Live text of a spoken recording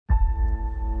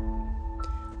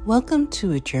Welcome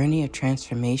to a journey of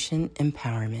transformation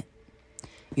empowerment.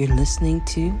 You're listening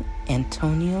to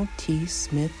Antonio T.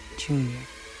 Smith Jr.,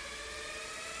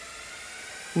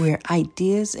 where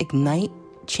ideas ignite,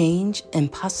 change,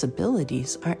 and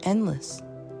possibilities are endless.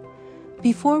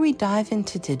 Before we dive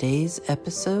into today's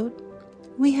episode,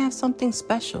 we have something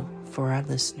special for our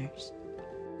listeners.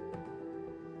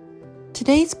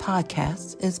 Today's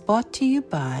podcast is brought to you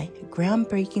by a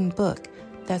groundbreaking book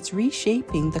that's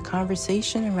reshaping the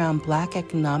conversation around Black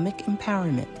economic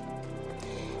empowerment.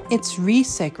 It's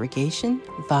Resegregation,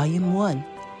 Volume 1,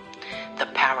 The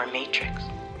Power Matrix,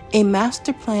 a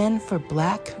master plan for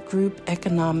Black group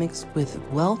economics with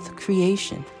wealth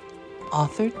creation,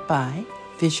 authored by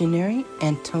visionary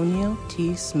Antonio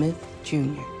T. Smith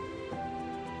Jr.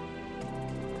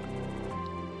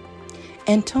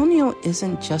 Antonio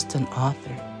isn't just an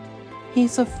author.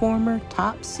 He's a former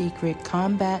top-secret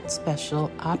combat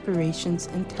special operations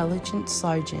intelligence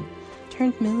sergeant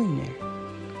turned millionaire.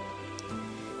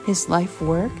 His life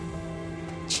work?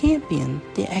 Champion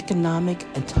the economic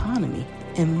autonomy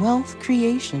and wealth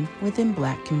creation within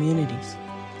Black communities.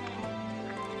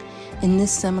 In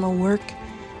this seminal work,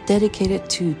 dedicated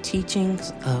to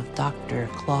teachings of Dr.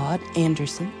 Claude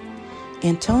Anderson,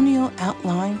 Antonio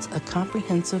outlines a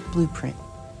comprehensive blueprint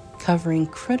covering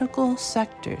critical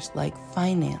sectors like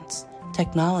finance,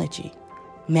 technology,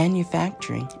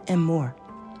 manufacturing, and more.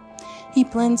 He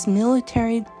blends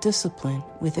military discipline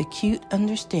with acute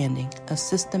understanding of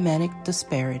systematic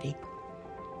disparity.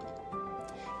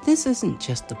 This isn't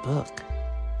just a book.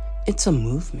 It's a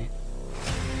movement,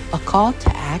 a call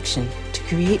to action to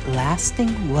create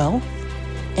lasting wealth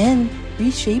and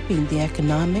reshaping the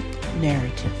economic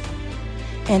narrative.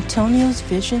 Antonio's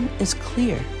vision is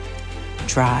clear.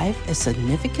 Drive a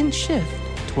significant shift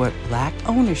toward Black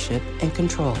ownership and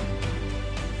control.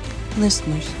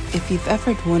 Listeners, if you've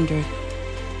ever wondered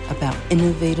about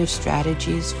innovative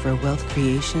strategies for wealth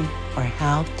creation or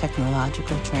how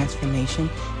technological transformation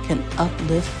can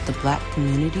uplift the Black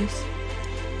communities,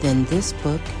 then this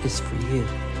book is for you.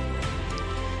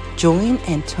 Join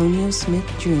Antonio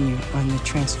Smith Jr. on the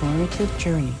transformative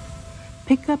journey.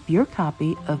 Pick up your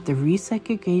copy of the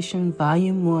Resegregation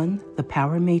Volume 1, The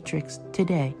Power Matrix,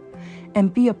 today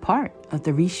and be a part of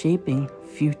the reshaping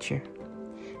future.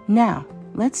 Now,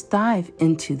 let's dive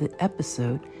into the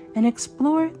episode and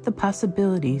explore the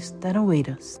possibilities that await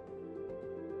us.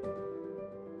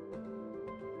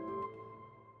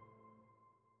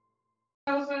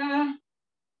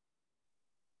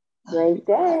 Great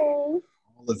day.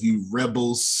 All of you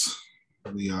rebels,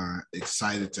 we are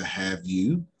excited to have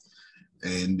you.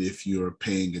 And if you're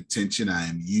paying attention, I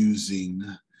am using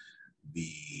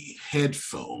the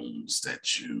headphones that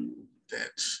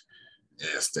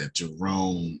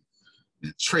Jerome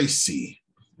and Tracy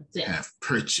have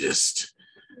purchased.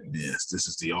 Yes, this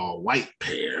is the all-white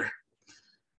pair.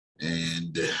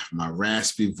 And my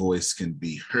raspy voice can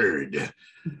be heard.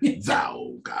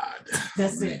 Thou, God.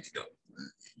 That's it.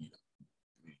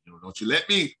 Don't you let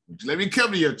me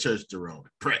come to your church, Jerome.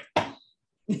 Pray.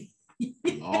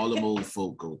 All them old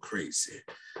folk go crazy.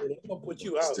 They're gonna put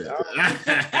you out.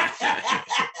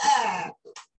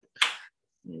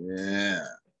 Yeah.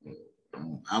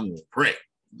 I'm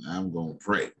gonna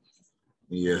pray.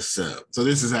 Yes, sir. So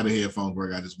this is how the headphones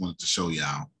work. I just wanted to show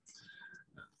y'all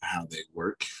how they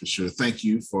work for sure. Thank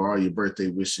you for all your birthday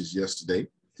wishes yesterday.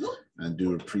 I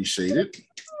do appreciate it.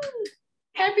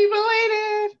 Happy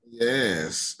belated.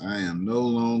 Yes, I am no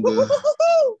longer.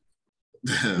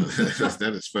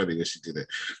 That is funny that she did that.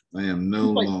 I am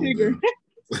no longer.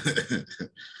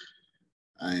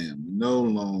 I am no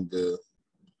longer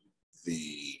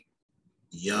the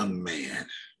young man.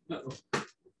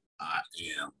 I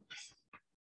am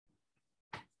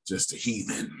just a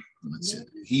heathen.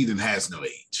 Heathen has no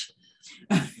age.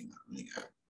 We got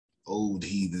old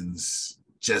heathens,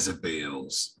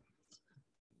 Jezebels.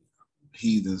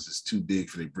 Heathens is too big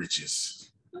for their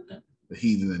britches. The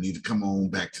heathen that need to come on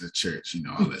back to the church,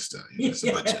 all that stuff. It's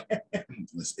a bunch of them.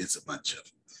 It's a bunch of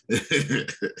them.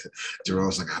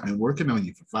 Jerome's like, I've been working on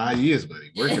you for 5 years,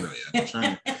 buddy. Working on you.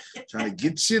 I'm trying to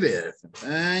get you there for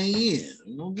 5 years.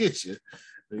 We're going to get you.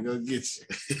 We're going to get you.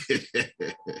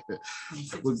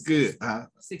 We're good, huh?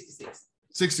 66.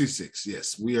 66,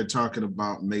 yes. We are talking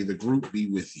about May the Group Be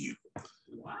With You.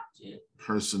 Watch it.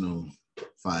 Personal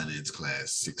Finance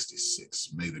Class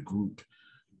 66. May the Group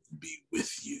Be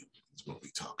With You. That's what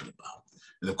we're talking about.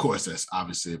 And of course, that's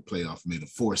obviously a playoff. May the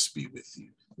Force be with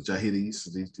you. Did y'all hear these?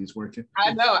 These working?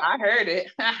 I know. I heard it.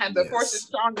 The Force is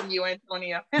stronger than you,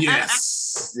 Antonio.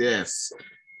 Yes.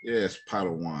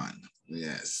 Padawan.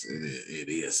 Yes, it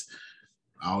is.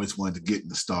 I always wanted to get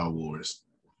into Star Wars.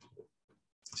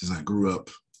 since I grew up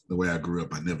the way I grew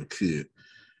up, I never could.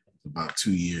 About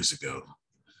 2 years ago,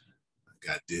 I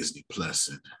got Disney Plus,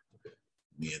 and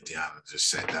me and Deanna just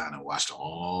sat down and watched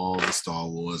all the Star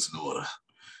Wars in order.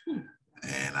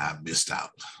 And I missed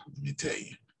out, let me tell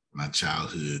you. My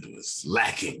childhood was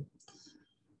lacking.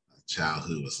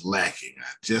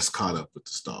 I just caught up with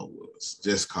the Star Wars.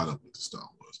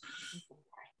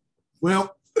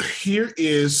 Well, here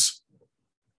is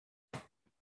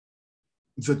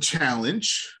the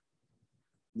challenge,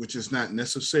 which is not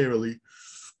necessarily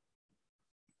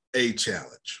a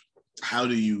challenge. How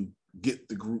do you get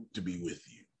the group to be with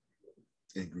you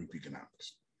in group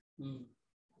economics?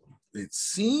 It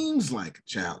seems like a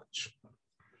challenge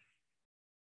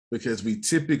because we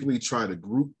typically try to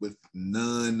group with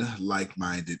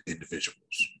non-like-minded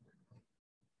individuals.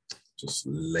 Just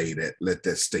let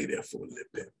that stay there for a little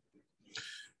bit.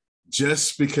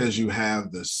 Just because you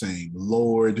have the same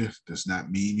Lord does not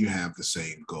mean you have the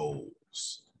same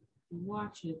goals.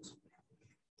 Watch it.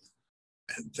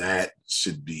 And that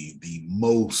should be the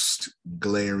most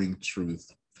glaring truth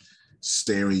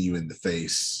staring you in the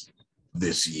face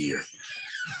this year.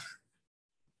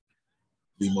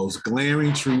 The most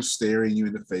glaring truth staring you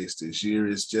in the face this year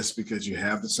is just because you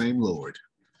have the same Lord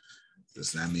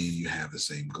does not mean you have the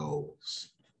same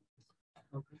goals.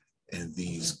 Okay. And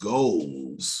these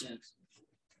goals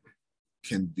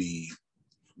can be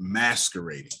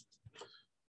masquerading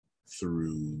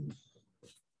through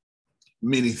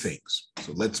many things.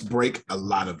 So let's break a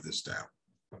lot of this down.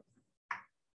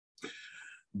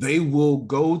 They will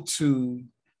go to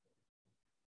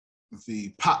the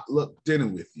potluck dinner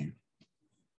with you.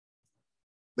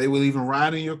 They will even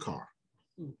ride in your car.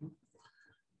 Mm-hmm.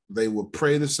 They will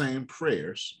pray the same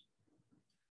prayers,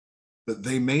 but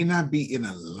they may not be in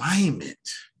alignment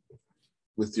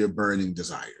with your burning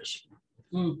desires.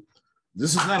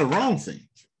 This is not a wrong thing.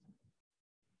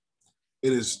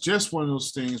 It is just one of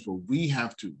those things where we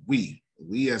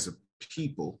as a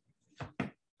people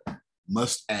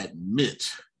must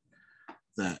admit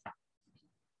that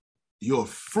your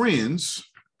friends,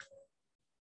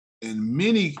 in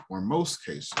many or most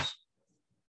cases,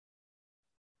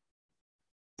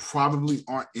 probably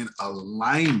aren't in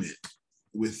alignment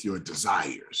with your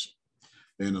desires.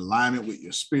 They're in alignment with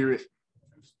your spirit.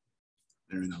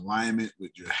 They're in alignment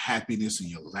with your happiness and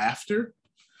your laughter.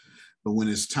 But when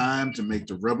it's time to make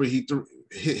the rubber hit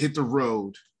the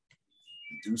road,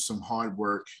 do some hard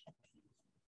work,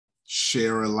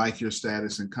 share or like your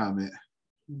status and comment.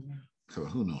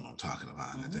 Who knows what I'm talking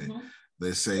about?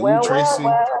 They say, Tracy,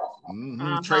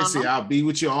 Tracy, I'll be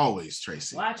with you always,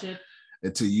 Tracy. Watch it.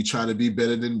 Until you try to be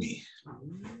better than me.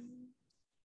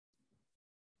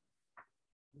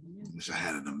 Wish I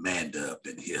had an Amanda up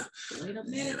in here. Wait a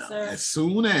minute, sir. As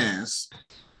soon as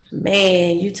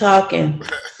Man, you talking.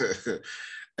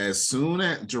 as soon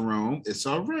as Jerome, it's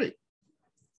all right.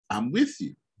 I'm with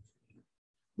you.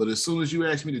 But as soon as you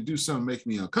ask me to do something make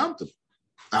me uncomfortable,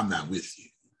 I'm not with you.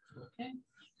 Okay.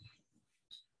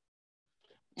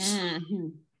 Mm-hmm.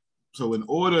 So in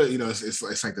order, it's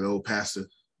like that old pastor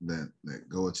that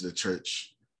go into the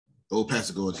church. The old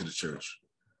pastor go into the church.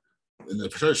 And the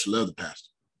church love the pastor.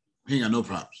 He ain't got no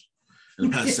problems. And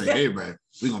the pastor say, hey, everybody,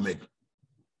 we're going to make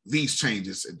these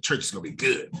changes and church is going to be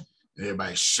good. And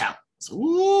everybody shout. So,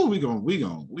 ooh, we're gonna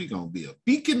be a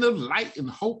beacon of light and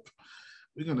hope.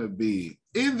 We're going to be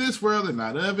in this world and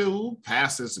not of it. Ooh,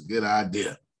 pastor's a good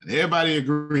idea. And everybody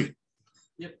agreed.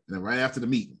 Yep. And then right after the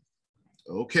meeting,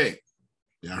 okay,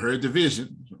 y'all heard the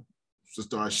vision.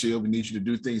 Sister Arshil, we need you to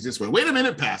do things this way. Wait a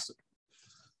minute, Pastor.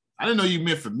 I didn't know you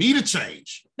meant for me to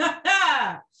change.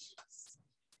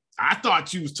 I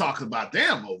thought you was talking about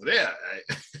them over there.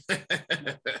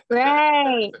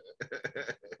 Right.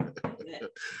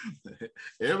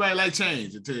 Everybody like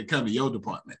change until it come to your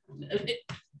department.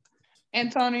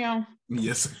 Antonio.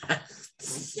 Yes.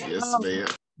 Yes, ma'am.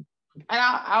 And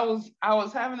I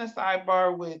was having a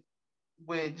sidebar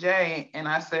with Jay, and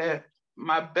I said,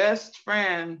 my best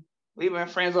friend, we've been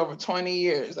friends over 20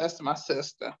 years. That's my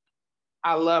sister.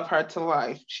 I love her to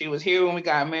life. She was here when we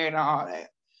got married and all that.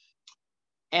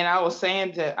 And I was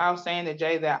saying to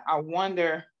Jay that I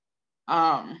wonder,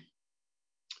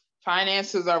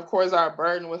 finances are, of course, are a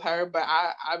burden with her, but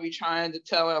I be trying to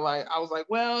tell her, like, I was like,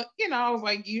 well, I was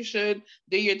like, you should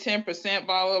do your 10%,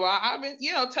 blah, blah, blah. I've been,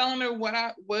 telling her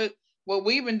what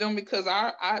we've been doing, because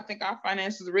I think our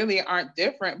finances really aren't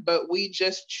different, but we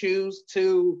just choose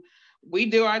to, we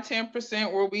do our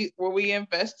 10% where we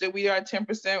invested, we do our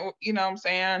 10%, you know what I'm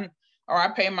saying? Or I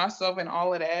pay myself and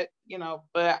all of that,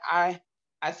 but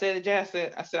I said to Jay, I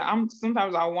said,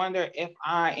 sometimes I wonder if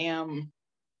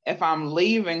I'm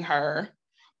leaving her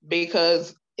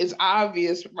because it's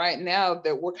obvious right now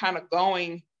that we're kind of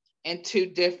going in two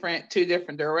different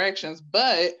directions,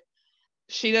 but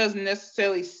she doesn't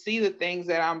necessarily see the things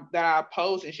that I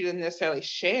post, and she doesn't necessarily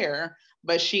share,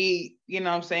 but she, you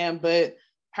know what I'm saying? But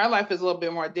her life is a little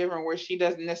bit more different, where she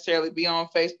doesn't necessarily be on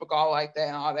Facebook all like that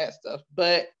and all that stuff.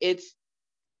 But it's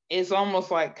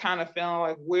almost like kind of feeling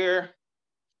like we're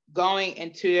going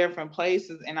in two different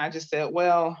places. And I just said,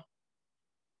 well,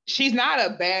 she's not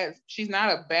a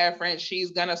bad friend.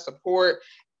 She's gonna support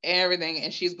everything,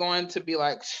 and she's going to be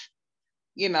like,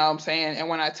 you know what I'm saying? And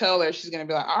when I tell her, she's going to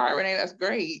be like, all right, Renee, that's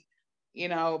great. You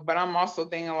know, but I'm also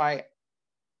thinking like,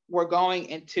 we're going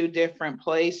in two different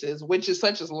places, which is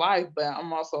such as life. But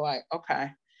I'm also like,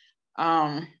 okay,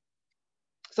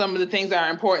 some of the things that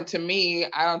are important to me,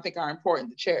 I don't think are important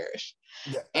to Cherish.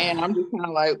 Yeah. And I'm just kind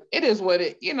of like, it is what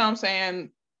it, you know what I'm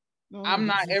saying? No, I'm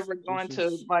not ever going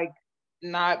to like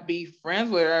not be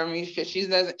friends with her. I mean, she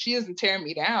doesn't tear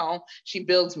me down. She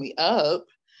builds me up.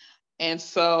 And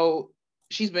so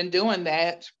she's been doing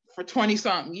that for 20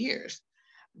 something years,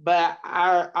 but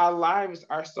our lives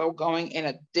are so going in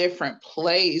a different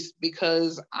place,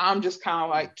 because I'm just kind of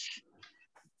like,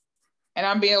 and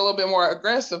I'm being a little bit more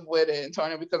aggressive with it,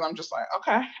 Antonio, because I'm just like,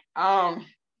 okay,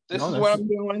 this is what I'm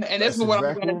doing, and this is what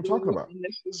I'm going to do. About. And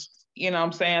this is, you know what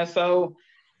I'm saying? So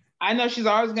I know she's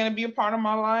always going to be a part of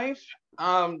my life.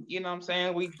 You know what I'm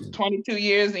saying? We 22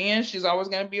 years in, she's always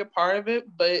going to be a part of it,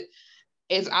 but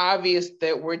it's obvious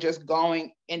that we're just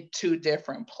going in two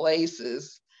different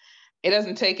places. It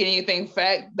doesn't take anything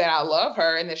fact that I love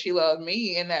her and that she loves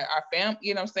me and that our family,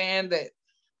 you know what I'm saying, that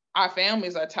our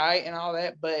families are tight and all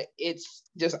that, but it's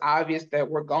just obvious that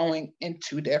we're going in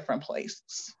two different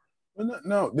places.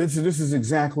 No, this is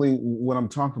exactly what I'm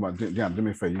talking about. John, do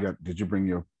me a favor. Did you bring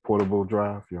your portable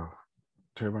drive, your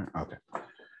turbine? Okay.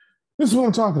 This is what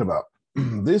I'm talking about.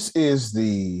 This is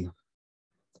the,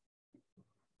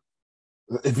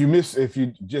 if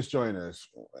you just joined us,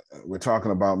 we're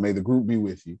talking about may the group be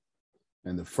with you.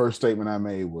 And the first statement I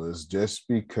made was, just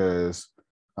because,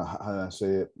 how did I say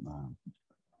it?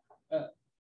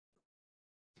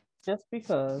 Just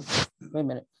because, wait a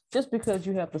minute, just because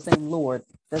you have the same Lord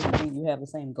doesn't mean you have the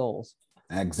same goals.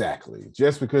 Exactly.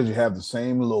 Just because you have the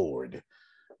same Lord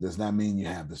does not mean you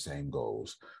have the same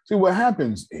goals. See, what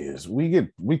happens is we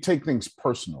take things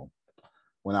personal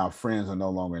when our friends are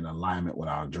no longer in alignment with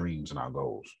our dreams and our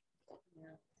goals.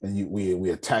 Yeah. And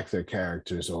we attack their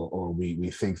characters, or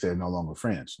we think they're no longer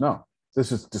friends. No,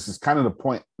 this is kind of the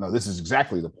point. No, this is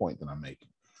exactly the point that I'm making.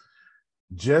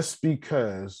 Just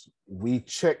because we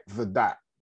check the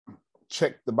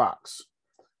box,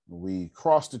 we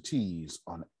cross the T's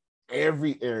on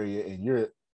every area, and you're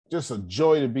just a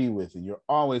joy to be with, and you're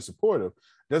always supportive,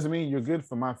 doesn't mean you're good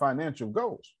for my financial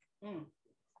goals. Mm.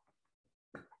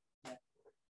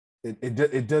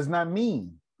 It does not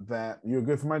mean that you're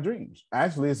good for my dreams.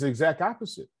 Actually, it's the exact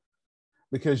opposite.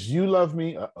 Because you love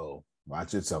me,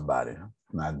 watch it, somebody.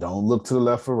 Now, don't look to the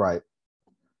left or right,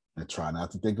 and try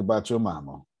not to think about your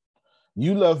mama.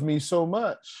 You love me so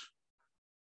much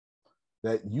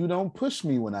that you don't push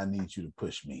me when I need you to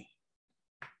push me.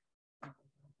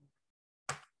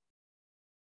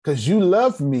 Because you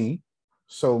love me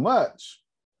so much,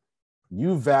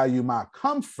 you value my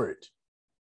comfort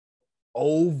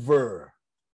over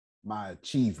my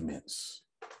achievements.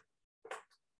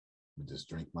 Let me just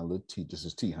drink my little tea. This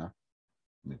is tea, huh?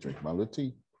 Let me drink my little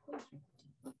tea.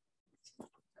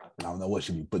 I don't know what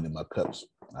should be putting in my cups.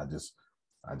 I just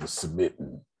submit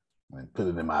and put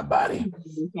it in my body.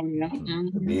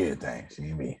 Mm-hmm. Be everything.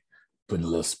 She be putting a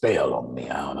little spell on me.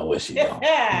 I don't know what she doing. You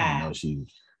know, she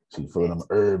full of them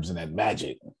herbs and that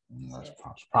magic. You know, that's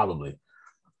probably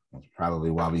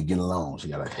why we get along. She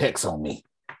got a hex on me.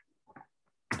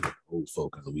 Old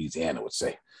folk in Louisiana would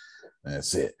say.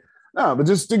 That's it. No, but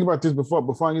just think about this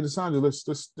before I get to Sandra. Let's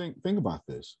just think about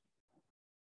this.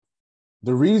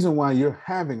 The reason why you're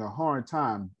having a hard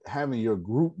time having your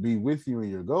group be with you in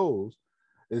your goals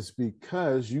is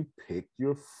because you pick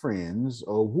your friends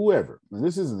or whoever. And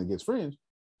this isn't against friends.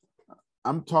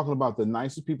 I'm talking about the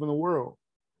nicest people in the world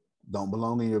don't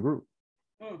belong in your group.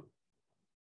 Mm.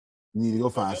 You need to go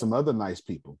find some other nice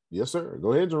people. Yes, sir.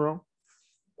 Go ahead, Jerome.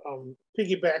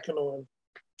 Piggybacking on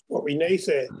what Renee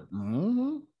said.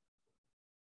 Mm-hmm.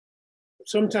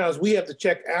 Sometimes we have to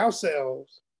check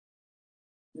ourselves,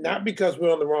 not because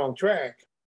we're on the wrong track,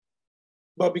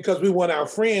 but because we want our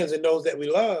friends and those that we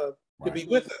love to be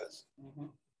with us. Mm-hmm.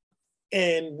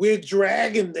 And we're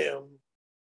dragging them,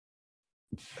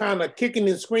 kind of kicking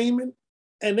and screaming.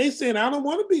 And they saying, I don't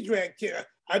want to be dragged here.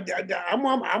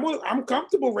 I'm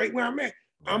comfortable right where I'm at.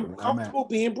 I'm comfortable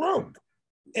being broke.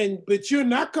 But you're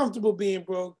not comfortable being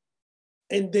broke.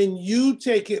 and then you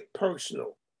take it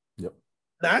personal. Yep.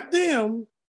 Not them.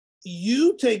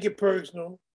 You take it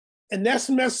personal, and that's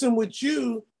messing with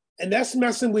you, and that's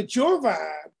messing with your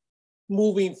vibe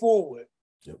moving forward.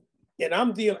 Yep. And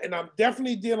I'm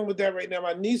definitely dealing with that right now.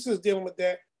 My niece is dealing with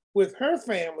that with her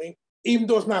family, even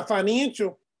though it's not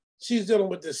financial. She's dealing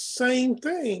with the same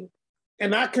thing,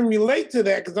 and I can relate to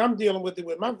that because I'm dealing with it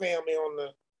with my family on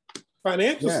the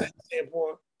financial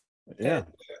standpoint. Yeah.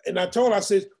 And I told her, I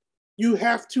said, you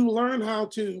have to learn how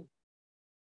to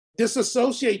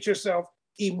disassociate yourself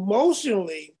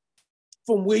emotionally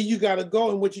from where you got to go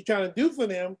and what you're trying to do for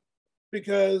them,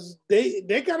 because they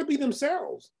got to be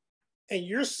themselves. And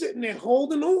you're sitting there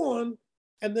holding on,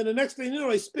 and then the next thing you know,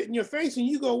 they spit in your face, and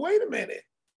you go, wait a minute.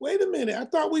 I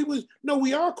thought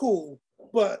we are cool,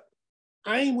 but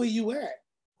I ain't where you at.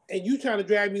 And you trying to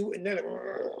drag me, and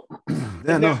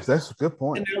then that's a good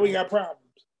point. And now we got problems.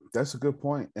 That's a good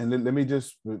point. And let me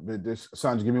just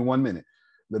Sandra, give me 1 minute.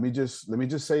 Let me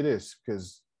just say this,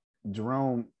 because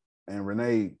Jerome and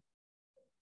Renee,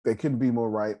 they couldn't be more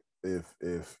right if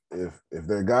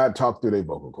their God talked through their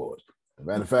vocal cords. As a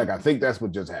matter of fact, I think that's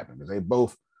what just happened, because they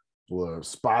both were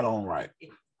spot on right.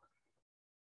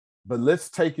 But let's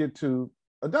take it to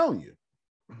Adonia.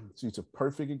 She's a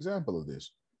perfect example of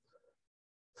this.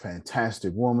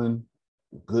 Fantastic woman,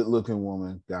 good-looking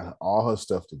woman, got all her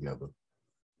stuff together.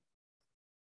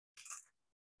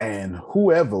 And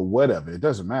whoever, whatever, it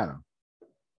doesn't matter.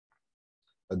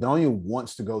 Adonia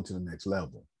wants to go to the next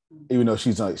level, even though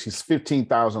she's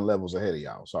 15,000 levels ahead of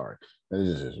y'all. Sorry,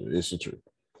 it's the truth.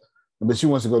 But she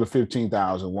wants to go to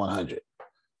 15,100.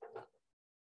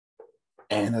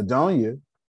 And Adonia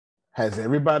has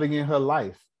everybody in her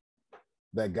life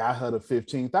that got her to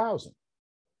 15,000.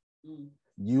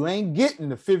 You ain't getting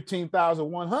to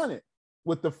 15,100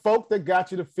 with the folk that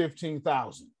got you to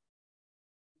 15,000.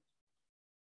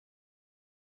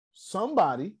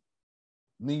 Somebody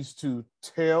needs to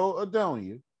tell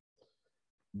Adonia,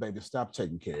 baby, stop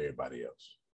taking care of everybody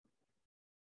else.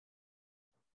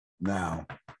 Now,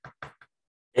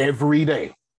 every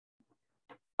day,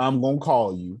 I'm going to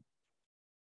call you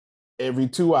every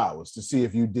 2 hours to see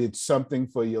if you did something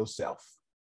for yourself.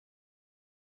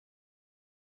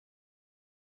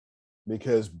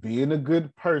 Because being a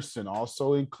good person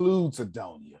also includes,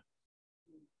 Adonia,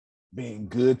 being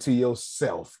good to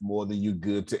yourself more than you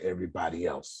good to everybody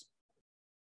else.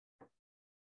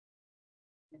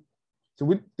 So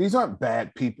these aren't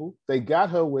bad people. They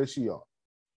got her where she are.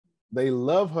 They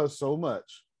love her so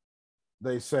much.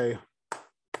 They say,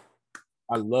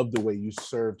 I love the way you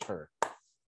served her.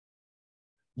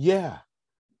 Yeah.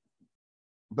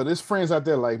 But there's friends out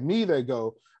there like me that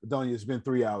go, Adonia, it's been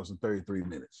 3 hours and 33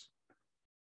 minutes.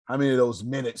 How many of those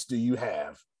minutes do you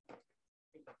have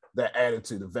that added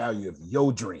to the value of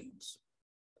your dreams?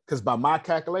 Because by my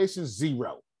calculations,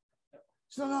 0.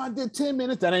 So no, I did 10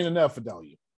 minutes. That ain't enough,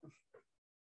 Adonia.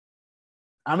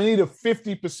 I'm gonna need a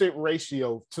 50%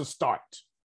 ratio to start.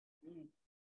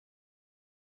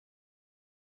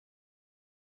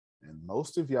 And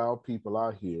most of y'all people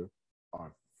out here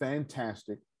are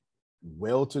fantastic,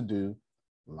 well-to-do,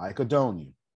 like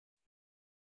Adonia.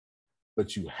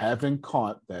 But you haven't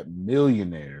caught that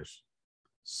millionaires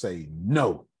say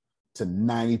no to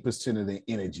 90% of the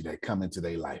energy that come into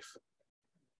their life.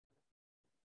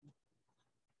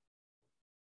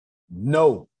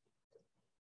 No.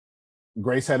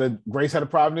 Grace had a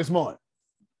problem this morning.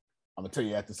 I'm gonna tell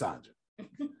you after Sandra.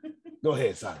 Go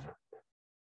ahead, Sandra.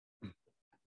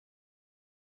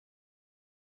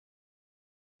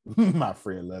 My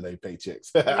friend love their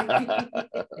paychecks.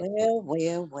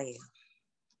 Well.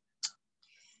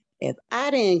 If I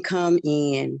didn't come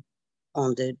in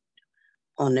on the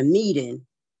meeting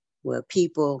where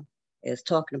people is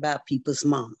talking about people's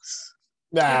mamas.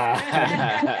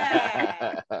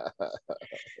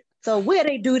 So where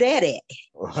they do that at?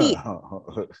 Here,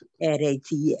 at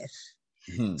ATS.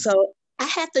 Mm-hmm. So I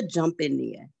had to jump in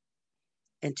there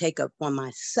and take up for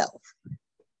myself,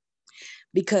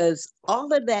 because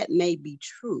all of that may be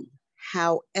true.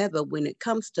 However, when it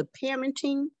comes to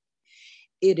parenting,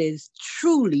 it is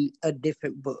truly a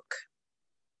different book.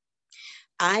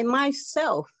 I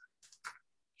myself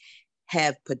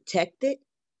have protected,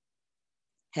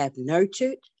 have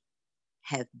nurtured,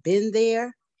 have been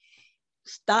there,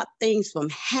 stopped things from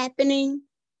happening,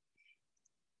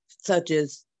 such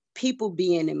as people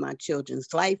being in my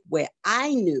children's life where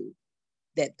I knew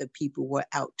that the people were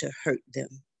out to hurt them.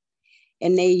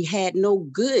 And they had no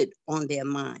good on their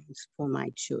minds for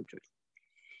my children.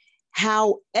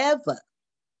 However,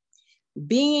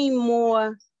 being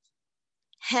more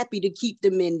happy to keep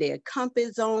them in their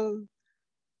comfort zone,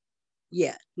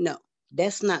 yeah, no,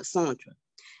 that's not Sandra.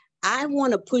 I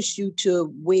want to push you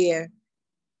to where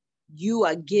you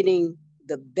are getting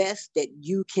the best that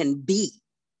you can be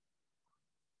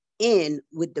in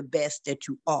with the best that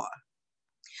you are.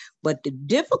 But the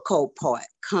difficult part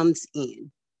comes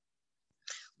in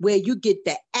where you get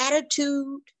the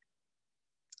attitude,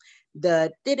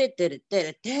 the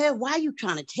why are you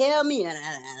trying to tell me?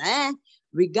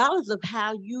 Regardless of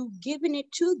how you giving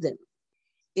it to them,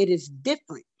 it is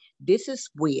different. This is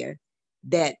where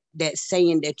that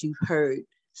saying that you've heard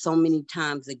so many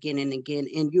times again and again,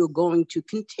 and you're going to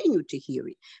continue to hear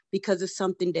it because it's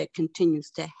something that continues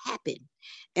to happen.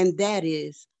 And that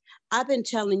is, I've been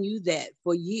telling you that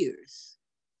for years.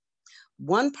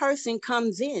 One person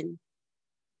comes in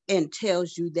and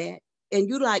tells you that, and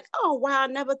you're like, oh, wow, I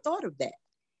never thought of that.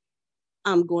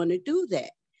 I'm going to do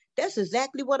that. That's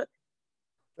exactly what.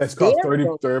 That's called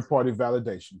third-party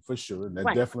validation, for sure. And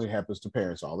that definitely happens to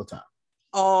parents all the time.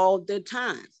 All the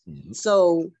time. Mm-hmm.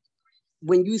 So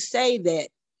when you say that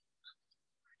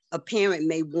a parent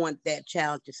may want that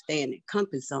child to stay in their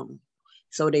comfort zone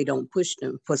so they don't push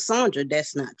them, for Sandra,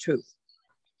 that's not true.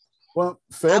 Well,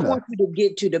 fair enough. I want you to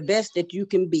get to the best that you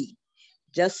can be.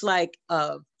 Just like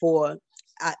I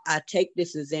take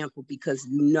this example because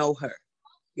you know her.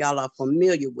 Y'all are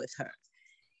familiar with her.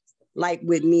 Like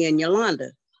with me and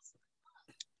Yolanda.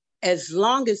 As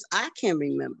long as I can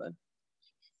remember,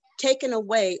 taking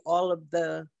away all of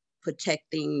the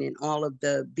protecting and all of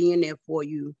the being there for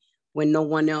you when no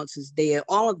one else is there,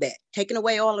 all of that, taking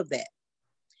away all of that.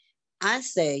 I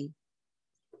say,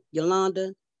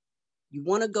 Yolanda, you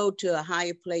want to go to a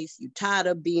higher place, you're tired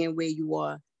of being where you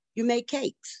are, you make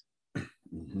cakes.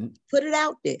 Mm-hmm. Put it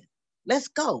out there. Let's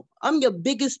go. I'm your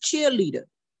biggest cheerleader.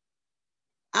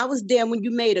 I was there when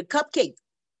you made a cupcake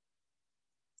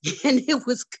and it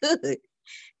was good.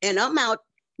 And I'm out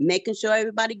making sure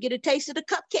everybody get a taste of the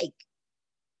cupcake.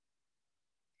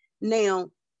 Now,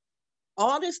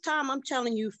 all this time I'm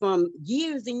telling you from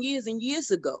years and years and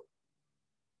years ago.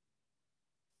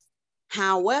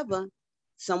 However,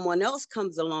 someone else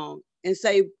comes along and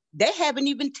say, they haven't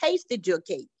even tasted your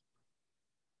cake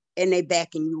and they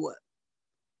backing you up.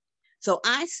 So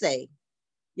I say,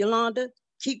 Yolanda,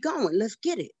 keep going, let's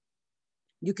get it.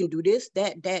 You can do this,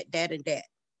 that, and that.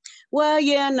 Well,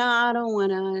 yeah, no, I don't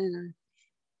want to.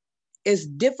 It's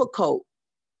difficult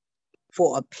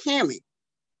for a parent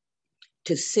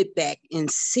to sit back and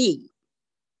see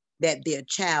that their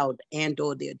child and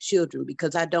or their children,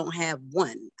 because I don't have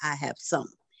one, I have some.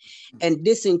 And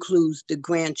this includes the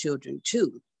grandchildren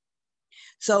too.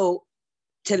 So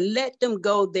to let them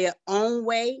go their own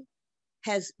way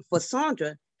for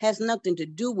Sandra, has nothing to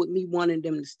do with me wanting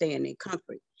them to stay in their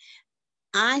comfort.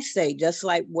 I say, just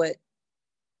like what,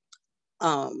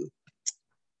 oh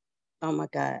my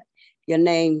God, your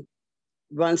name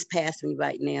runs past me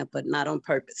right now, but not on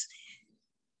purpose.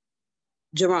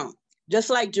 Jerome, just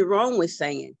like Jerome was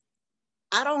saying,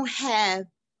 I don't have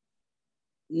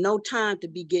no time to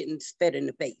be getting spit in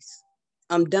the face.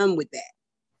 I'm done with that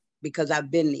because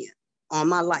I've been there all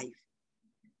my life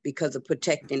because of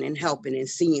protecting and helping and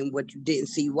seeing what you didn't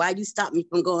see. Why you stop me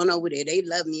from going over there? They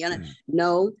love me.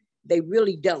 No, they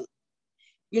really don't.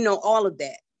 You know, all of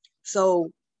that.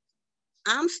 So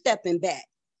I'm stepping back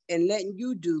and letting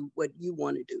you do what you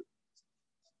want to do.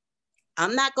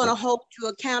 I'm not going to hold you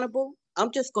accountable.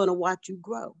 I'm just going to watch you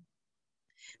grow.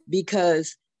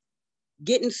 Because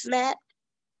getting slapped,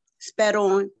 spat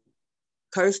on,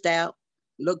 cursed out,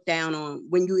 looked down on,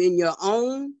 when you're in your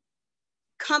own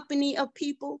company of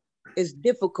people, is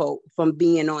difficult from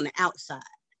being on the outside.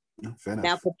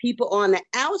 Now, for people on the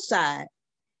outside,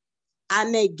 I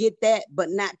may get that, but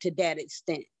not to that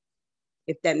extent,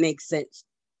 if that makes sense.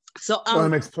 So I'm that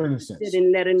makes plenty of sense.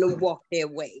 And letting them walk their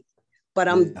way. But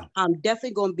I'm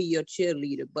definitely going to be your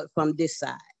cheerleader, but from this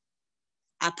side.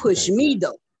 I push me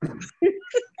though.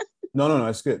 No,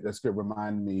 that's good. That's good.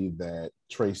 Remind me that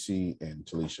Tracy and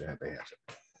Talisha have their hands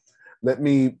up. Let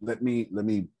me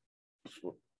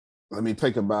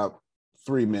take about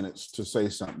 3 minutes to say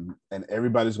something, and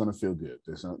everybody's going to feel good.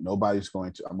 Nobody's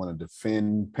going to. I'm going to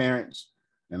defend parents,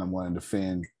 and I'm going to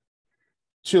defend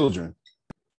children,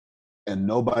 and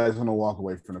nobody's going to walk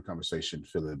away from the conversation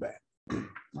feeling bad.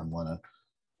 I'm going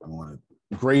to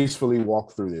gracefully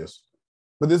walk through this,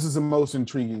 but this is the most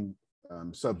intriguing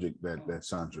subject that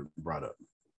Sandra brought up.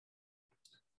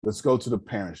 Let's go to the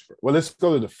parents first. Well, let's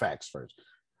go to the facts first.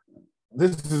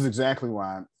 This is exactly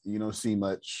why you don't see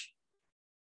much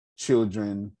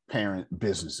children parent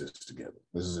businesses together.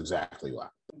 This is exactly why.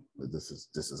 This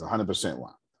is 100%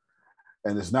 why.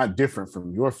 And it's not different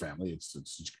from your family. It's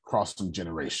crossing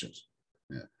generations.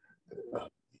 Yeah.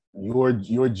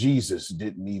 Your Jesus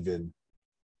didn't even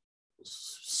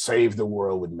save the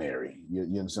world with Mary. You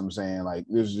know what I'm saying? Like,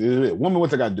 there's a woman,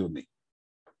 what's that got to do with me?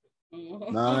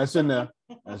 No, that's in there.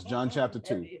 That's John chapter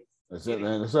 2. That's it,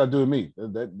 man. That's what I do with me.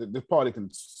 This party can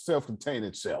self-contain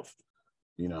itself.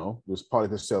 You know, this party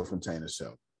can self-contain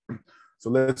itself. So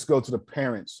let's go to the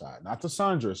parent side, not the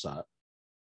Sandra side.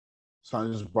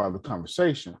 Sandra's part of the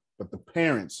conversation, but the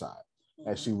parent side,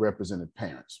 as she represented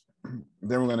parents.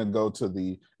 Then we're going to go to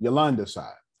the Yolanda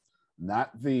side,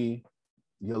 not the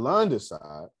Yolanda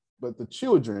side, but the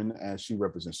children as she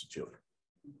represents the children.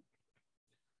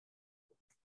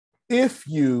 If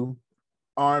you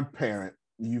are a parent,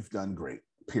 you've done great,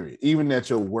 period. Even at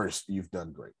your worst, you've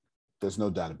done great. There's no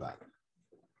doubt about it.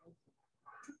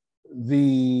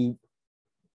 The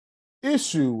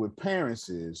issue with parents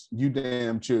is you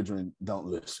damn children don't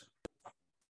listen.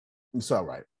 It's all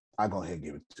right. I'll go ahead and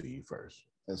give it to you first.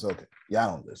 It's okay.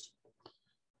 Y'all don't listen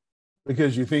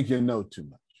because you think you know too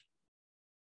much.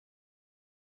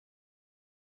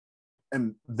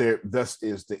 And thus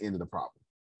is the end of the problem.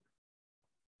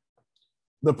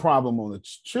 The problem on the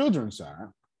children's side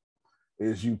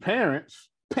is you parents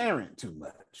parent too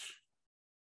much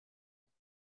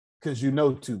because you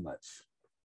know too much.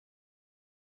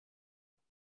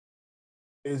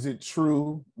 Is it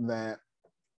true that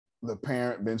the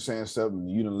parent been saying something,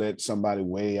 you done let somebody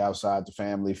way outside the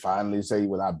family finally say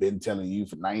what I've been telling you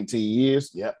for 19 years?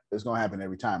 Yep, it's going to happen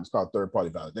every time. It's called third-party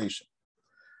validation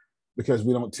because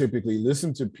we don't typically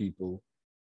listen to people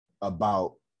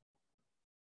about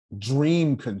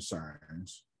dream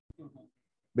concerns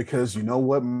because you know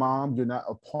what, Mom, you're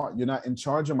not in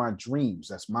charge of my dreams.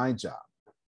 That's my job.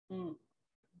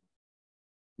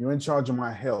 You're in charge of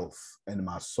my health and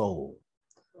my soul.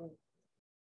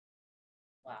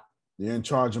 Wow. You're in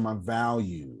charge of my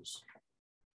values.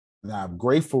 And I'm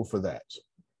grateful for that.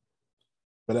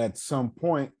 But at some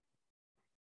point,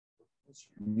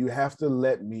 you have to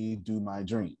let me do my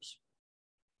dreams.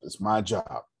 It's my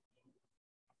job.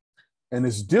 And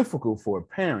it's difficult for a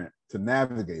parent to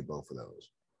navigate both of those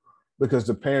because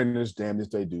the parent is damned if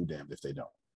they do, damned if they don't.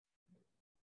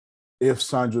 If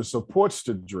Sandra supports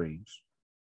the dreams,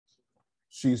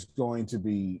 she's going to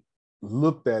be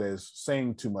looked at as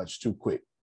saying too much too quick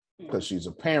because she's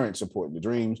a parent supporting the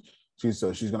dreams. She's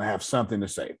going to have something to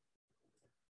say.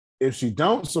 If she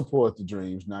don't support the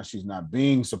dreams, now she's not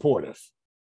being supportive.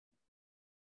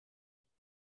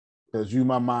 Because you,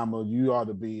 my mama, you ought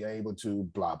to be able to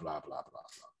blah, blah, blah, blah, blah.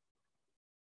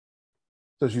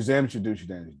 So she's damn what you do, she's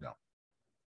damn what you don't.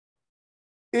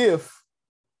 If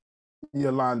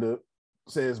Yolanda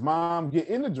says, Mom, get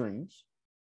in the dreams,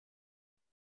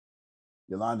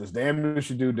 Yolanda's damn if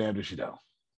she do, damn if she don't.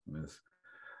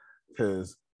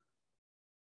 Because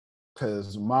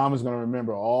Mom is going to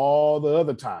remember all the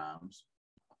other times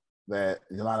that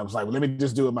Yolanda was like, well, let me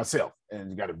just do it myself. And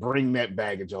you got to bring that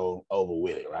baggage over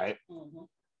with it, right? Mm-hmm.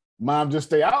 Mom, just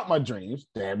stay out my dreams.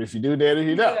 Damn if you do, damn if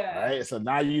you don't, right? So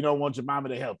now you don't want your mama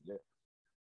to help you.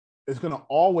 It's going to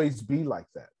always be like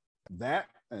that. That,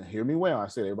 and hear me well, I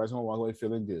said everybody's going to walk away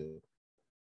feeling good,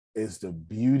 is the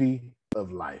beauty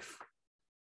of life.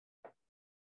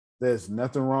 There's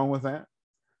nothing wrong with that.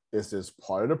 It's just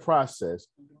part of the process.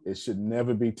 It should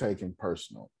never be taken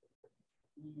personal.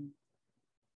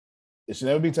 It should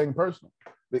never be taken personal.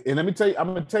 And let me tell you, I'm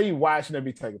going to tell you why it should never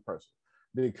be taken personal.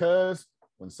 Because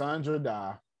when Sandra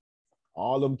died,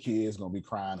 all them kids going to be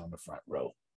crying on the front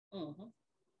row. Mm-hmm.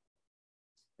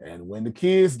 And when the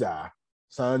kids die,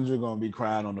 Sandra going to be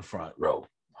crying on the front row.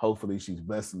 Hopefully she's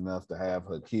blessed enough to have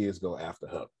her kids go after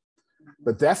her.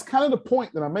 But that's kind of the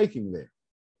point that I'm making there.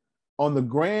 On the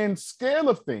grand scale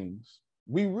of things,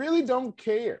 we really don't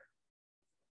care.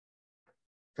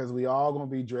 Because we all going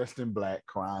to be dressed in black,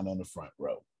 crying on the front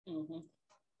row. Mm-hmm.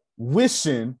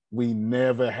 Wishing we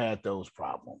never had those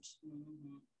problems.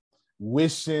 Mm-hmm.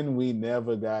 Wishing we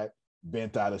never got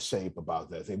bent out of shape about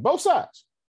that thing. Both sides.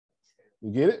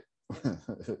 You get it?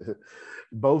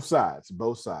 Both sides. So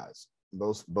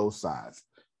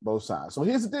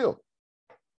here's the deal.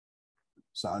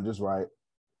 Sandra's right.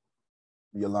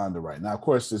 Yolanda right. Now, of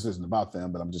course, this isn't about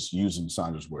them, but I'm just using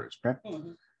Sandra's words, okay?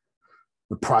 Mm-hmm.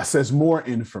 To process more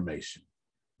information.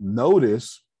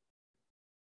 Notice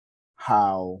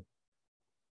how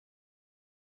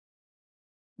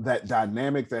that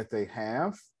dynamic that they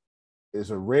have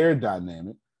is a rare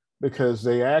dynamic because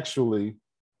they actually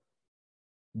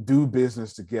do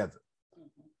business together.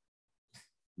 Mm-hmm.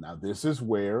 Now, this is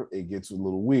where it gets a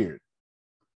little weird.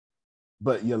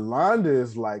 But Yolanda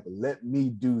is like, let me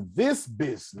do this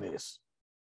business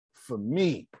for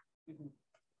me. Mm-hmm.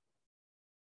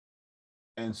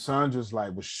 And Sandra's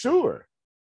like, well, sure.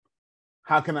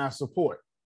 How can I support?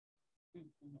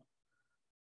 Mm-hmm.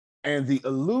 And the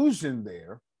illusion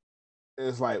there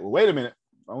is like, well, wait a minute,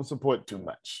 don't support too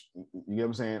much. You get what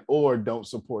I'm saying? Or don't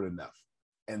support enough.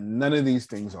 And none of these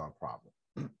things are a problem.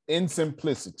 In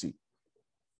simplicity,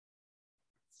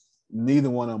 neither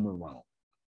one of them are wrong.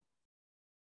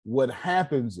 What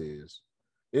happens is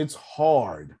it's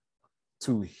hard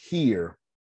to hear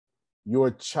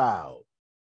your child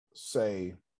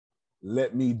say,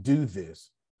 let me do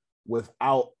this,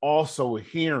 without also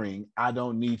hearing, I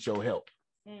don't need your help.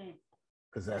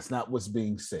 Because that's not what's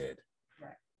being said.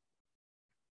 Right.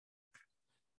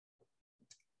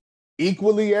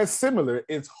 Equally as similar,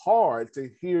 it's hard to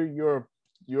hear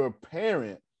your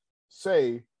parent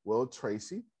say, well,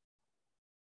 Tracy,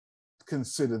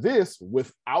 consider this,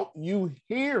 without you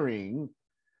hearing,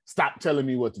 stop telling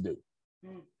me what to do.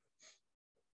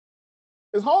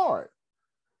 It's hard.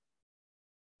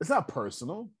 It's not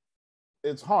personal.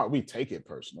 It's hard. We take it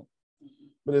personal,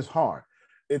 but it's hard.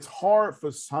 It's hard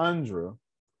for Sandra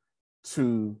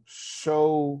to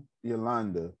show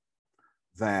Yolanda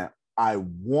that I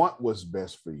want what's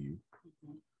best for you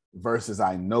versus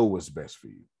I know what's best for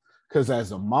you. Because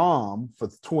as a mom for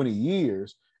 20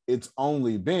 years, it's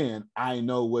only been, I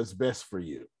know what's best for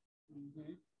you.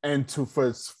 And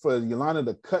for Yolanda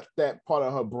to cut that part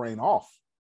of her brain off,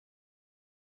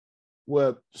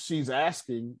 well, she's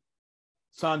asking,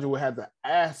 Sandra will have to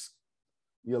ask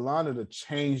Yolanda to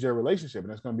change their relationship,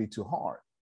 and that's going to be too hard.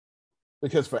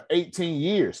 Because for 18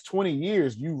 years, 20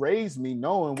 years, you raised me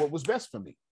knowing what was best for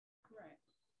me. Right.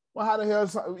 Well, how the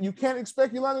hell, you can't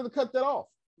expect Yolanda to cut that off.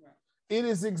 Right. It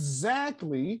is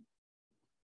exactly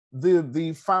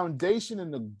the foundation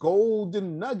and the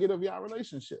golden nugget of your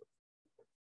relationship.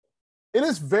 It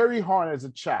is very hard as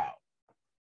a child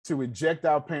to reject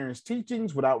our parents'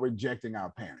 teachings without rejecting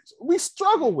our parents. We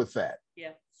struggle with that.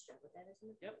 Yeah, struggle with that, isn't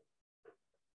it? Yep.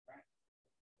 Right.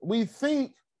 We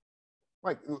think,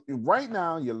 like right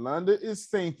now, Yolanda is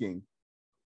thinking,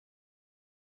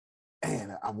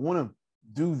 man, I want to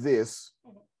do this,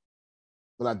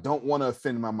 but I don't want to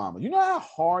offend my mama. You know how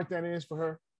hard that is for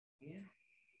her? Yeah.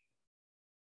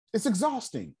 It's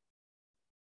exhausting.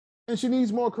 And she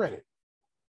needs more credit.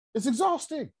 It's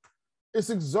exhausting. It's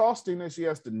exhausting that she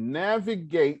has to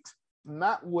navigate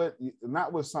not what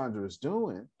Sandra is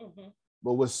doing,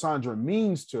 but what Sandra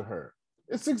means to her.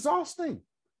 It's exhausting.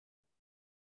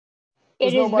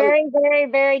 It is very,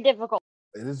 very, very difficult.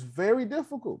 It is very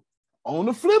difficult. On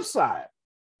the flip side,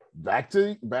 back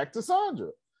to Sandra.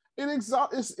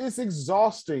 It's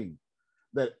exhausting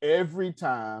that every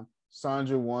time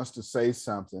Sandra wants to say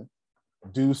something,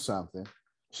 do something,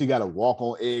 she got to walk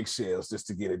on eggshells just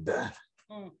to get it done.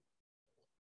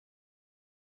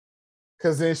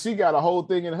 Because then she got a whole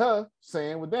thing in her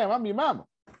saying, well, damn, I'm your mama.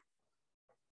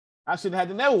 I shouldn't have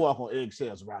to never walk on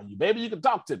eggshells around you. Baby, you can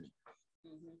talk to me.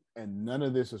 And none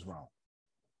of this is wrong.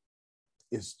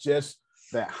 It's just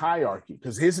that hierarchy.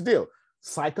 Because here's the deal.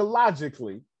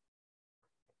 Psychologically,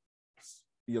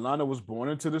 Yolanda was born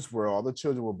into this world. All the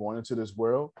children were born into this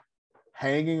world,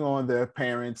 hanging on their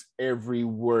parents' every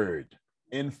word.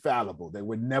 Infallible. They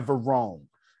were never wrong.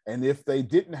 And if they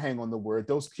didn't hang on the word,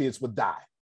 those kids would die.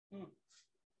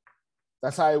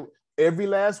 That's how every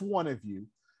last one of you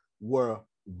were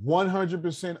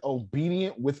 100%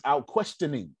 obedient without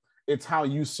questioning. It's how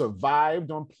you survived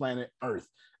on planet Earth.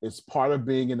 It's part of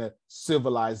being in a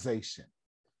civilization.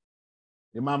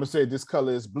 Your mama said this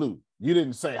color is blue. You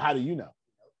didn't say, how do you know?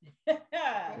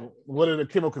 What are the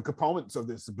chemical components of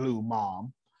this blue,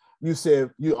 mom? You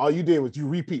said, all you did was you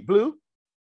repeat blue?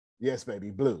 Yes, baby,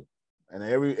 blue. And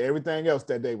everything else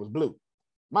that day was blue.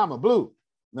 Mama, blue.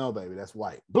 No, baby, that's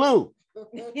white. Blue.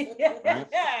 Right?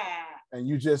 And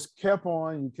you just kept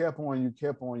on, you kept on, you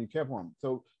kept on, you kept on.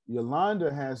 So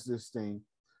Yolanda has this thing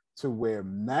to where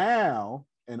now,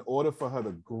 in order for her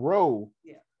to grow,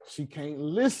 she can't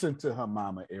listen to her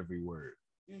mama every word.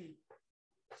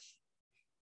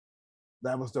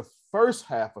 That was the first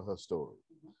half of her story.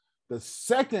 The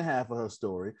second half of her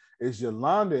story is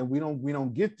Yolanda, and we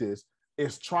don't get this,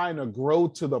 is trying to grow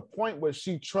to the point where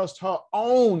she trusts her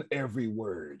own every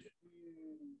word.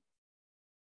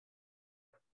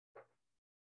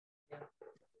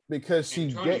 Because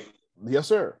she yes,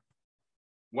 sir.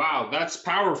 Wow, that's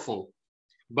powerful.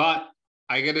 But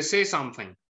I gotta say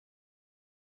something.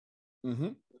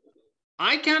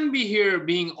 I can be here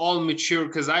being all mature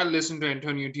because I listen to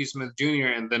Antonio T. Smith Jr.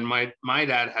 and then my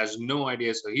dad has no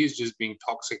idea, so he's just being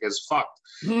toxic as fuck.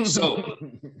 So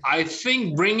I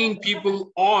think bringing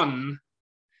people on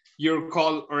your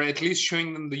call, or at least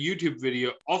showing them the YouTube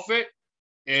video of it,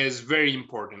 is very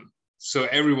important. So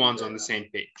everyone's on the same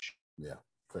page. Yeah,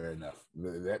 fair enough.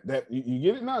 That you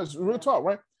get it now. It's real talk,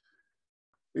 right?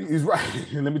 He's right.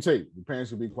 And let me tell you, the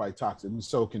parents can be quite toxic, and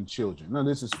so can children. No,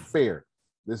 this is fair.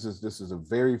 This is a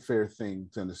very fair thing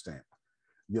to understand.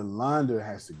 Yolanda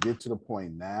has to get to the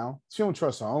point now. She don't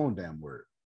trust her own damn word.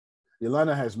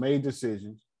 Yolanda has made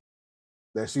decisions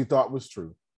that she thought was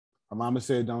true. Her mama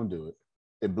said, don't do it.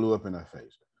 It blew up in her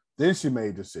face. Then she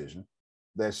made a decision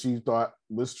that she thought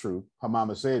was true. Her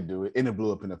mama said, do it, and it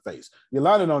blew up in her face.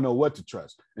 Yolanda don't know what to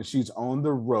trust. And she's on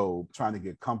the road trying to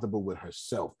get comfortable with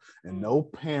herself. And no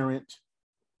parent,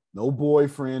 no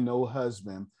boyfriend, no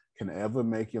husband can ever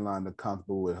make Yolanda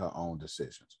comfortable with her own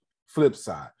decisions. Flip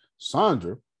side,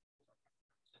 Sandra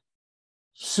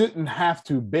shouldn't have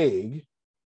to beg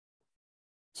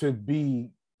to be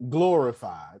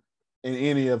glorified in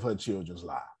any of her children's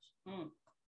lives.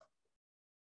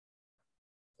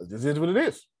 This is what it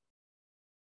is.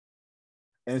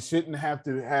 And shouldn't have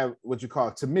to have what you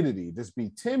call timidity, just be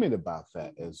timid about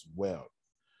that as well.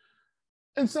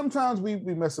 And sometimes we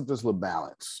mess up this little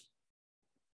balance.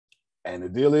 And the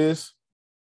deal is,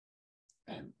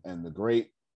 and the great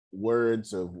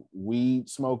words of weed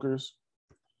smokers,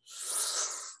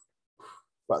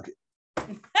 fuck it.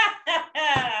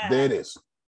 There it is.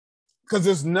 Because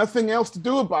there's nothing else to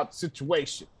do about the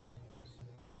situation.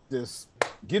 Just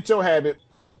get your habit,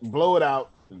 blow it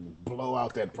out, and blow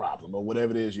out that problem or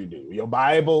whatever it is you do. Your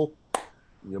Bible,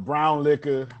 your brown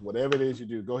liquor, whatever it is you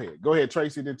do. Go ahead,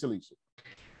 Tracy, then Talisha.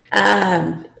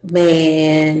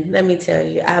 Man, let me tell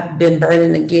you, I've been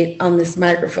burning to get on this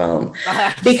microphone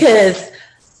because,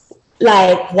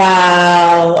 like,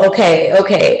 wow, okay.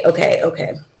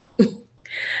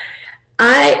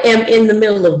 I am in the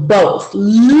middle of both.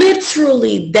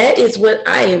 Literally, that is what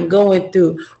I am going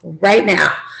through right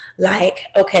now. Like,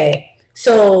 okay,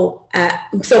 so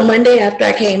Monday after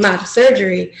I came out of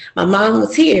surgery, my mom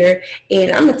was here,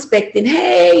 and I'm expecting,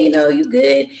 hey, you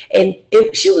good? And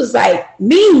she was like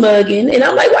mean mugging, and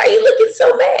I'm like, why are you looking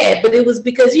so mad? But it was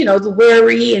because, the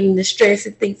worry and the stress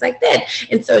and things like that.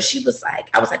 And so she was like,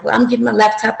 I was like, well, I'm getting my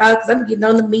laptop out because I'm getting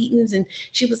on the meetings. And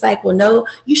she was like, well, no,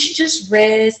 you should just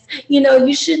rest.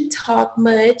 You shouldn't talk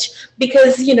much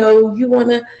because, you want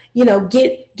to,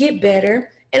 get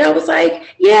better. And I was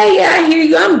like, yeah, I hear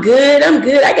you. I'm good.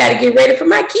 I got to get ready for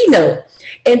my keynote.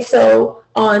 And so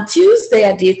on Tuesday,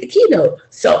 I did the keynote.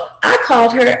 So I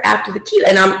called her after the keynote,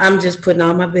 and I'm just putting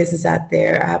all my business out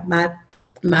there. My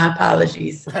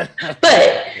apologies. But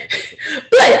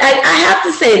I have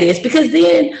to say this because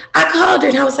then I called her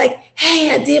and I was like,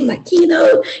 hey, I did my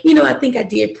keynote. I think I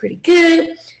did pretty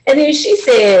good. And then she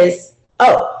says,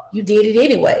 oh, you did it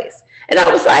anyways. And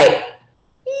I was like,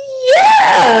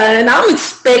 yeah, and I'm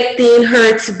expecting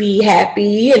her to be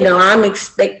happy. I'm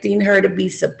expecting her to be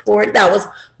supported. That was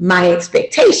my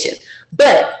expectation.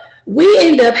 But we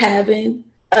end up having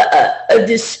a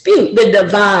dispute,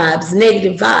 negative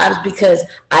vibes, because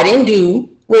I didn't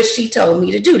do what she told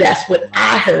me to do. That's what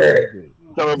I heard.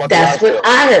 That's what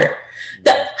I heard.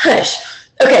 Hush.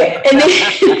 Okay, and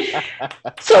then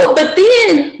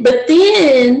but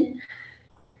then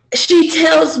she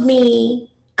tells me.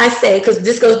 I say, because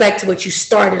this goes back to what you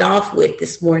started off with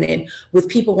this morning, with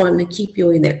people wanting to keep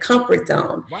you in their comfort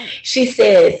zone. Right. She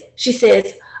says,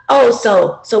 oh,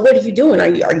 so what are you doing?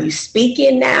 Are you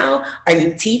speaking now? Are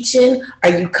you teaching? Are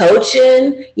you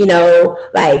coaching?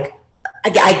 Like,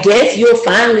 I guess you'll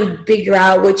finally figure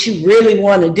out what you really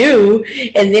want to do.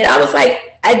 And then I was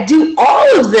like, I do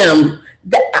all of them.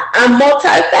 I'm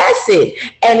multifaceted.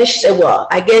 And then she said, well,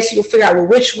 I guess you'll figure out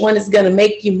which one is going to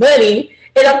make you money.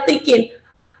 And I'm thinking,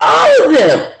 all of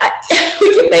them.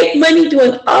 We can make money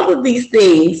doing all of these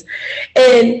things.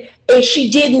 And she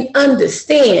didn't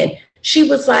understand. She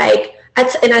was like,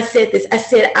 and I said this, I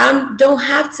said, I don't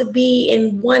have to be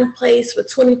in one place for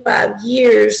 25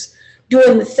 years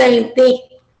doing the same thing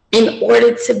in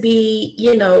order to be,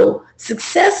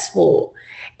 successful.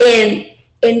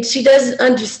 And she doesn't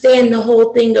understand the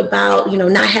whole thing about,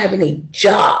 not having a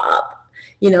job.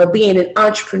 Being an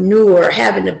entrepreneur,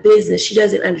 having a business, she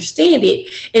doesn't understand it.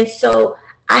 And so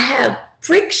I have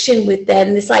friction with that,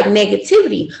 and it's like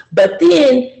negativity. But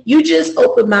then you just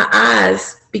open my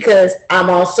eyes because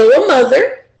I'm also a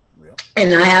mother,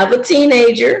 and I have a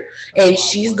teenager, and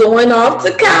she's going off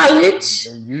to college.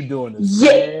 And you doing the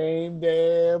same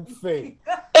damn thing.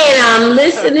 And I'm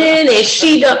listening, and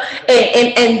she don't.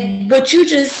 And what you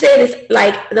just said is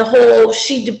like the whole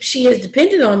she is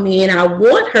dependent on me, and I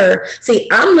want her. See,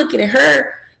 I'm looking at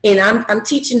her, and I'm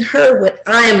teaching her what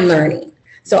I'm learning.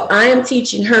 So I am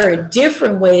teaching her a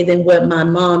different way than what my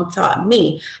mom taught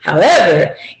me.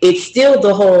 However, it's still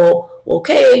the whole,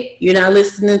 okay, you're not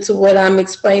listening to what I'm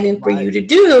explaining for you to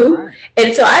do.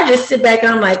 And so I just sit back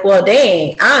and I'm like, well,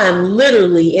 dang, I'm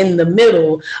literally in the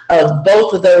middle of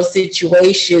both of those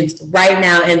situations right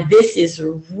now. And this is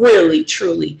really,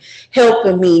 truly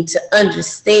helping me to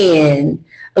understand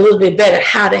a little bit better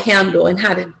how to handle and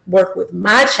how to work with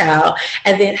my child,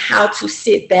 and then how to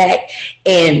sit back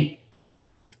and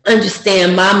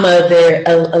understand my mother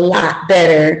a lot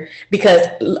better, because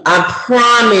I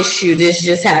promise you this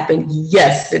just happened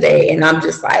yesterday and I'm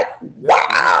just like,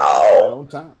 wow. Right on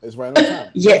time. It's right on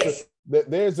time. Yes.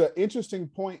 There's an interesting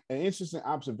point, an interesting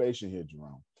observation here,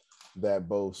 Jerome, that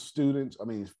both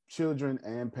children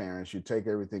and parents should take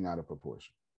everything out of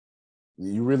proportion.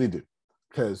 You really do.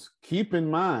 Because keep in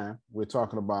mind, we're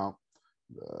talking about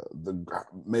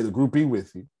may the group be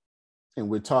with you. And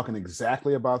we're talking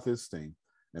exactly about this thing.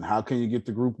 And how can you get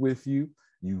the group with you?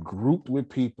 You grouped with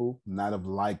people not of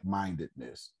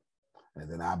like-mindedness. And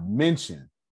then I mentioned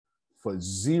for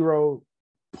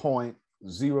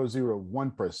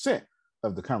 0.001%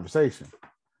 of the conversation,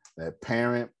 that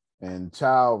parent and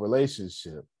child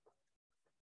relationship,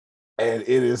 and it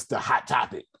is the hot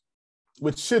topic,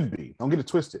 which should be. Don't get it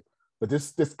twisted. But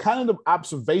this kind of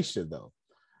observation, though,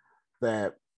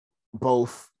 that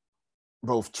both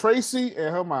Tracy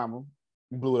and her mama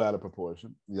blew it out of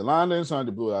proportion. Yolanda and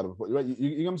Sandra blew it out of proportion. Right?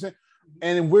 You know what I'm saying?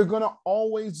 And we're going to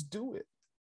always do it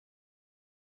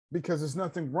because there's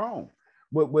nothing wrong.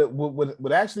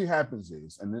 What actually happens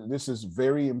is, and this is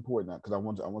very important because I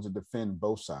want to defend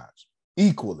both sides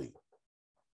equally.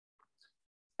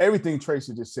 Everything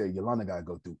Tracy just said, Yolanda got to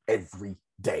go through every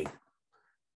day.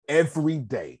 Every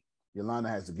day. Yolanda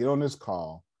has to get on this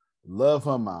call, love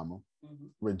her mama,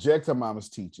 reject her mama's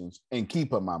teachings, and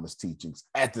keep her mama's teachings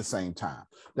at the same time.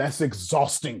 That's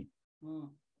exhausting.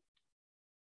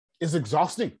 It's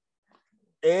exhausting.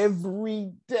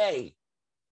 Every day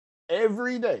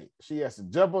she has to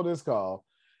jump on this call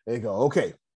and go,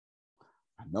 okay,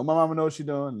 I know my mama knows what she's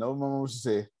doing, know my mama what she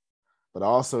said, but I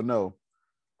also know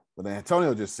what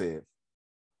Antonio just said.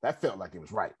 That felt like it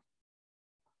was right.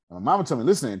 And my mama told me,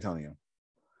 listen, Antonio,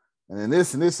 and then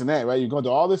this and this and that, right? You go into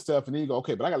all this stuff, and then you go,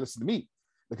 okay, but I got to listen to me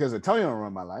because Antonio don't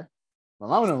run my life. My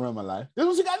mama don't run my life. This is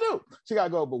what she got to do. She got to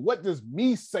go, but what does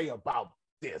me say about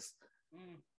this?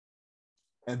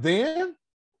 And then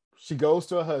she goes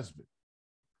to her husband.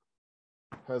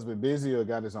 Husband busy or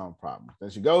got his own problems. Then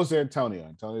she goes to Antonio.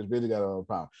 Antonio's busy, got her own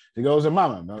problem. She goes to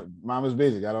mama. No, mama's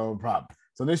busy, got her own problem.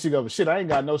 So then she goes, shit, I ain't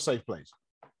got no safe place.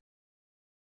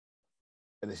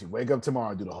 And then she wake up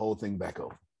tomorrow and do the whole thing back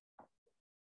over.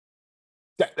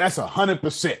 That's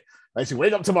 100%. Like she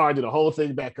wake up tomorrow and do the whole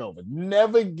thing back over,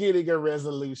 never getting a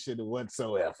resolution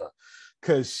whatsoever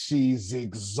because she's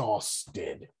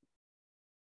exhausted.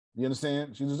 You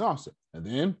understand? She's exhausted. And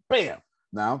then, bam,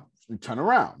 now we turn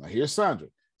around. Now here's Sandra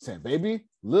saying, baby,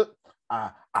 look,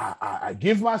 I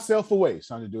give myself away.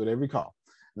 Sandra do it every call.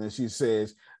 And then she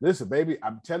says, listen, baby,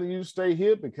 I'm telling you to stay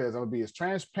here because I'm going to be as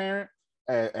transparent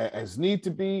as need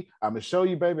to be. I'm going to show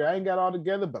you, baby, I ain't got all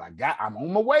together, but I'm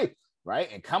on my way. Right?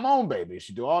 And come on, baby.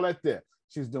 She do all that there.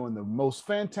 She's doing the most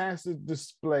fantastic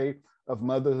display of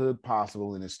motherhood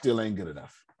possible, and it still ain't good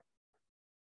enough.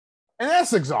 And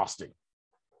that's exhausting.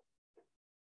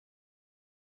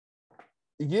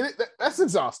 You get it? That's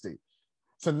exhausting.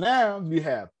 So now you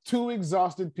have two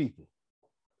exhausted people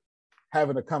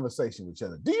having a conversation with each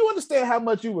other. Do you understand how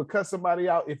much you would cut somebody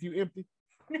out if you empty?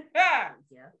 Yeah.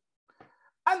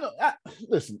 I know.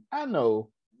 Listen, I know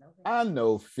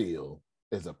Phil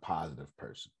is a positive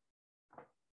person.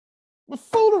 But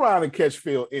fool around and catch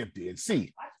Phil empty and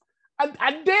see.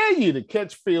 I dare you to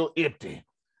catch Phil empty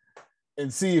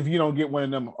and see if you don't get one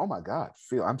of them. Oh my God,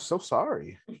 Phil, I'm so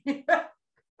sorry.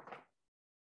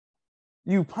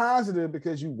 You positive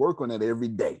because you work on it every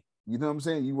day. You know what I'm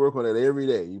saying? You work on it every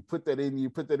day. You put that in you,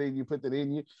 put that in you.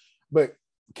 But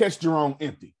catch Jerome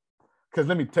empty. Because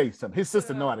let me tell you something. His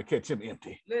sister know how to catch him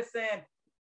empty. Listen.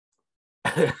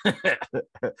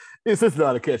 His sister know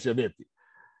how to catch him empty.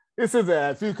 His sister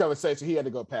had a few conversations. He had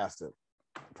to go past it.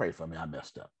 Pray for me. I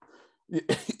messed up. Let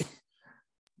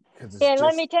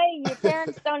me tell you, your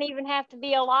parents don't even have to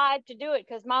be alive to do it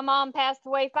because my mom passed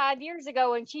away 5 years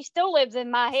ago and she still lives in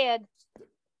my head.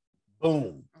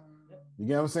 Boom. You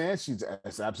get what I'm saying?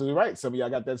 That's absolutely right. Some of y'all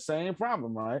got that same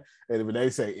problem, right? And when they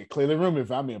say, clear the room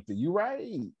if I'm empty, you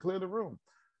right, clear the room.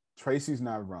 Tracy's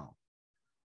not wrong.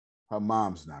 Her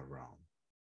mom's not wrong.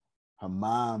 Her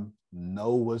mom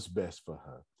knows what's best for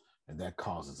her, and that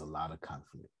causes a lot of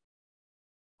conflict.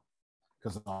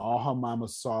 Because all her mama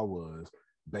saw was,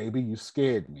 baby, you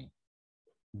scared me.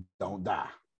 Don't die.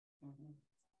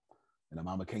 And the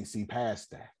mama can't see past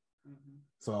that.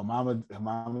 So her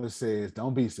mama says,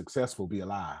 don't be successful, be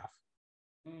alive.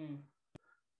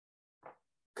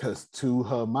 Because to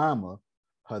her mama,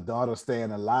 her daughter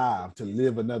staying alive to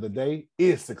live another day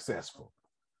is successful.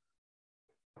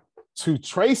 To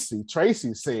Tracy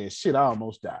says, shit, I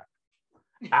almost died.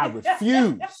 I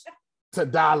refuse to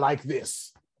die like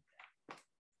this.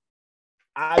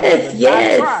 I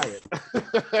try it.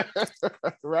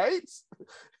 Right?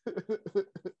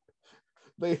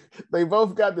 They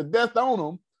both got the death on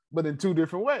them, but in two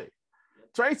different ways.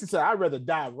 Tracy said, I'd rather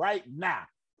die right now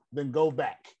than go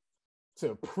back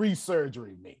to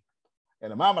pre-surgery me.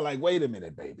 And the mama like, wait a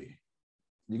minute, baby.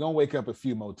 You're going to wake up a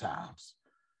few more times.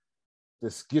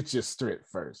 Just get your strength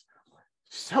first.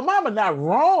 Her mama not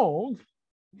wrong.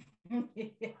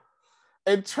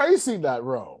 And Tracy not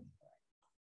wrong.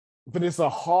 But it's a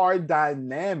hard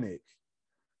dynamic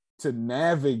to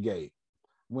navigate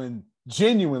when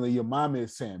genuinely your mama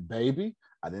is saying, baby,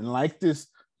 I didn't like this.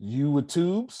 You with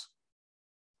tubes.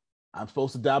 I'm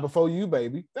supposed to die before you,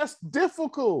 baby. That's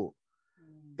difficult.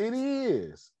 It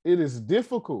is. It is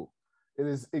difficult. It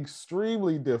is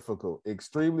extremely difficult.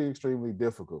 Extremely, extremely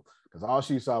difficult. Because all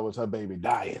she saw was her baby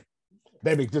dying.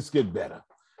 Baby, just get better.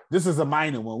 This is a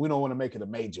minor one. We don't want to make it a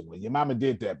major one. Your mama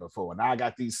did that before. Now I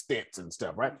got these stents and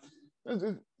stuff, right?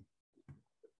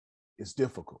 It's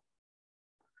difficult.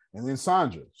 And then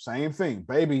Sandra, same thing.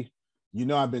 Baby, you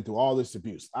know I've been through all this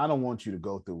abuse. I don't want you to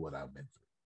go through what I've been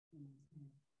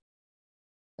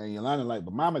through. And Yolanda like,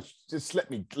 but mama, just let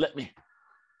me.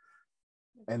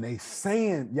 And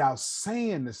y'all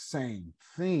saying the same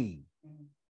thing.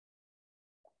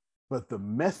 But the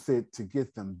method to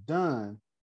get them done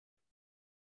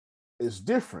is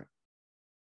different.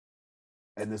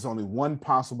 And there's only one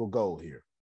possible goal here.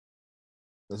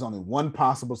 There's only one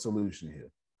possible solution here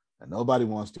that nobody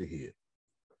wants to hear.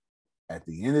 At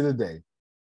the end of the day,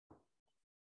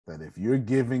 that if you're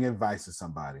giving advice to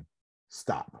somebody,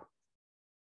 stop.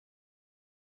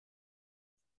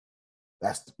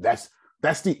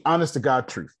 That's the honest to God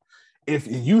truth. If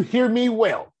you hear me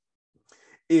well,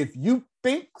 if you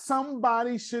think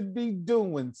somebody should be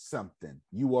doing something,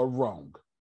 you are wrong.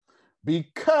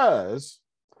 Because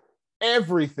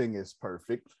everything is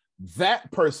perfect.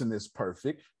 That person is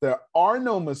perfect. There are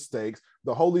no mistakes.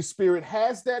 The Holy Spirit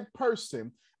has that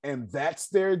person, and that's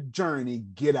their journey.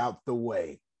 Get out the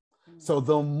way. So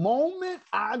the moment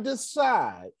I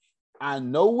decide I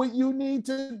know what you need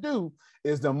to do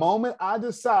is the moment I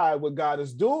decide what God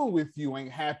is doing with you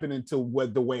ain't happening to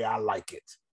what the way I like it.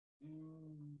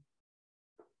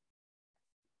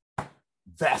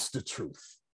 That's the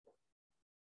truth.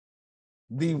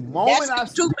 The moment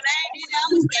that's the truth, but I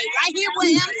ain't right here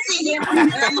where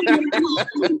I'm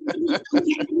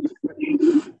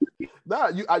saying. No,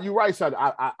 you're right, Shad.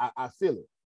 I feel it.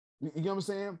 You know what I'm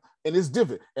saying? And it's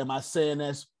different. Am I saying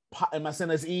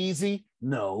that's easy?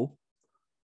 No.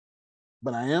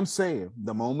 But I am saying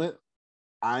the moment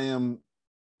I am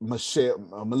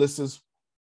Melissa's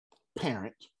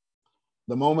parent,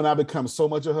 the moment I become so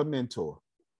much of her mentor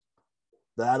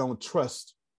that I don't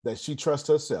trust that she trusts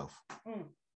herself,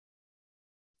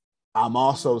 I'm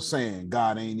also saying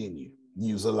God ain't in you.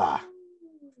 You's a lie.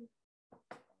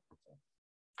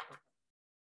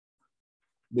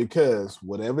 Because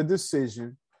whatever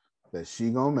decision that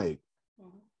she gonna make,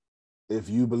 if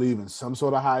you believe in some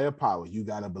sort of higher power, you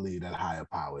gotta believe that higher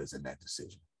power is in that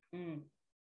decision.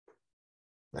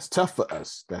 That's tough for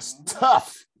us. That's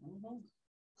tough.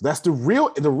 That's the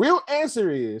real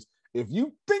answer is, if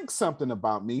you think something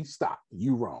about me, stop.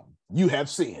 You wrong. You have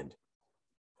sinned.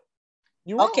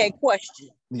 You wrong. Okay, question.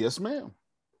 Yes, ma'am.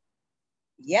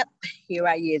 Yep, here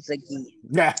I is again.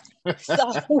 Yeah.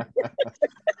 So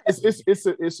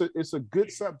it's a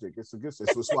good subject.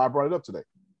 That's why I brought it up today.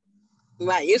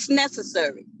 Right, it's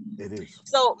necessary. It is.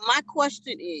 So my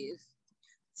question is,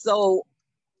 so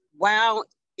while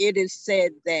it is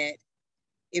said that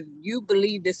if you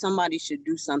believe that somebody should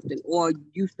do something, or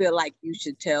you feel like you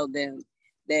should tell them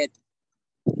that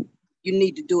you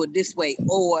need to do it this way,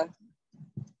 or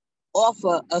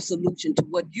offer a solution to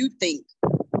what you think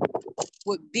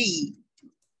would be,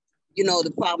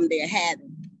 the problem they're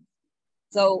having.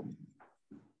 So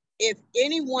if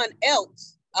anyone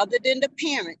else other than the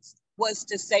parents was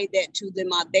to say that to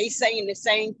them, are they saying the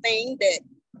same thing, that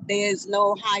there's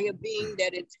no higher being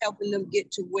that is helping them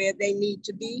get to where they need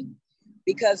to be?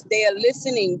 Because they are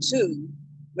listening to,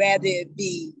 rather it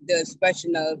be the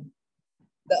expression of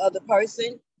the other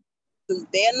person through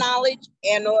their knowledge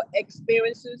and or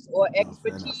experiences or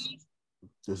expertise.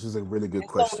 This is a really good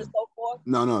question. So on and so forth.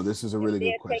 No, this is a really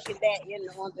good question. They're taking that in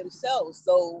on themselves.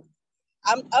 So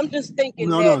I'm just thinking.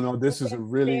 No. This is a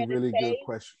really good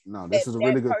question. No, this is a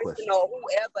really good question. Or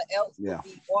whoever else would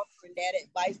be offering that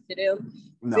advice to them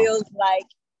No. feels like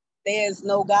there's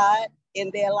no God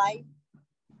in their life.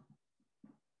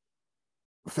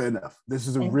 Fair enough. This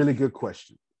is a really good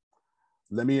question.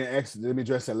 Let me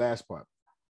address that last part.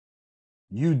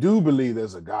 You do believe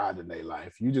there's a God in their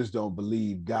life. You just don't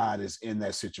believe God is in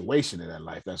that situation in their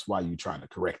life. That's why you're trying to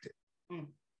correct it.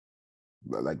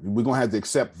 But like, we're gonna have to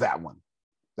accept that one.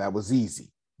 That was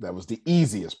easy. That was the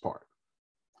easiest part.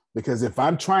 Because if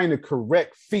I'm trying to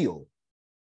correct Phil,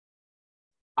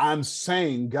 I'm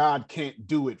saying God can't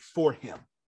do it for him.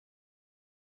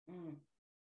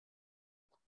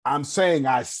 I'm saying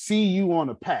I see you on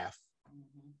a path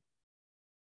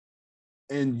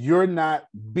and you're not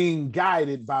being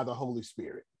guided by the Holy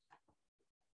Spirit.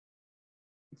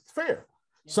 It's fair.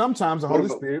 Sometimes the Holy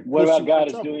Spirit. What about God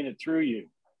is doing it through you?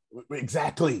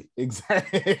 Exactly. That's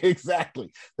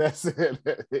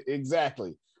it.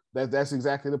 Exactly. That's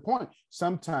exactly the point.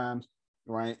 Sometimes,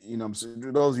 right? You know,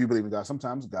 those of you who believe in God,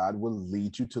 sometimes God will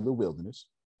lead you to the wilderness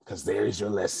because there is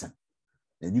your lesson.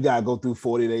 And you got to go through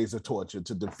 40 days of torture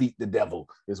to defeat the devil,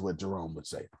 is what Jerome would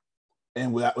say. But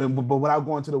without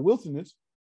going to the wilderness,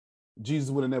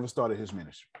 Jesus would have never started his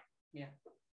ministry. Yeah.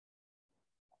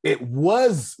 It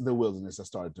was the wilderness that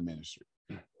started the ministry.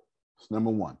 Number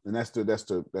one. And that's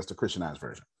the Christianized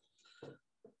version.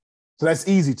 So that's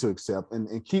easy to accept.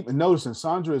 And keep noticing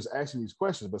Sandra is asking these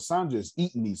questions, but Sandra is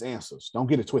eating these answers. Don't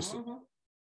get it twisted.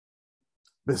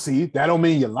 But see, that don't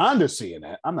mean Yolanda's seeing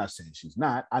that. I'm not saying she's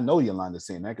not. I know Yolanda's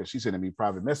seeing that because she's sending me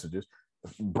private messages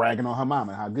bragging on her mom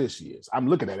and how good she is. I'm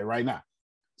looking at it right now.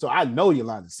 So I know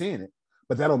Yolanda's seeing it,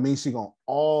 but that don't mean she's going to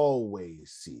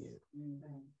always see it.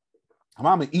 Her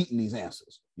mama eating these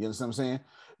answers. You understand what I'm saying?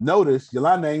 Notice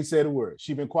Yolanda ain't said a word.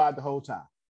 She's been quiet the whole time.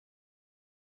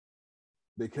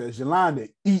 Because Yolanda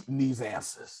eating these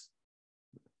answers.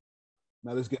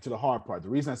 Now let's get to the hard part. The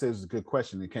reason I say this is a good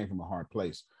question, it came from a hard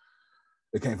place.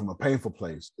 It came from a painful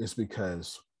place. It's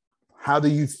because how do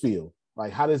you feel?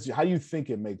 Like, how do you think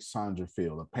it makes Sandra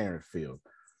feel, a parent feel,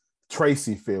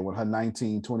 Tracy feel when her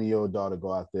 19, 20-year-old daughter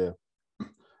go out there,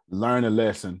 learn a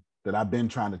lesson that I've been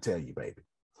trying to tell you, baby.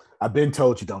 I've been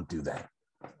told you don't do that.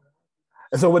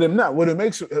 And so what it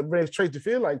makes Tracy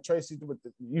feel like, Tracy,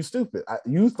 you stupid.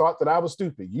 You thought that I was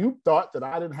stupid. You thought that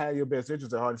I didn't have your best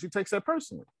interest at heart. And she takes that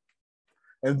personally.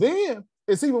 And then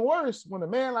it's even worse when a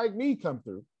man like me come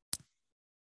through,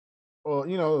 or,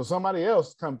 you know, somebody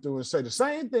else come through and say the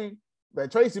same thing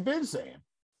that Tracy been saying.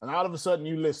 And all of a sudden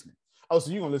you listening. Oh,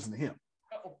 so you're going to listen to him.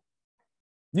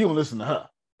 You're going to listen to her.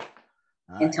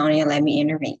 Right. Antonio, let me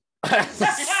intervene. Come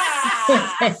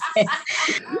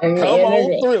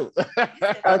on through.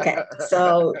 Okay,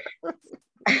 so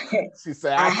she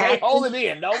said, I can't hold it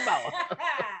in no more.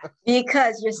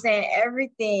 Because you're saying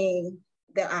everything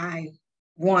that I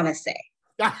want to say.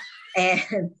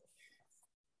 And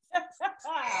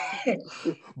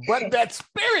but that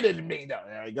spirit in me, though.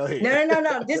 All right, go ahead.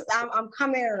 No. Just I'm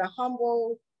coming in a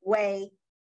humble way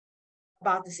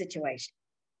about the situation.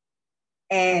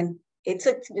 And it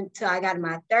took until I got in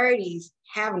my 30s,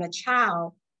 having a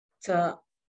child,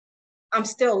 I'm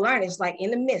still learning. It's like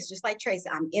in the midst, just like Tracy,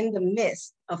 I'm in the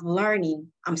midst of learning.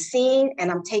 I'm seeing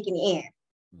and I'm taking in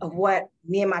of what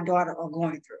me and my daughter are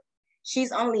going through.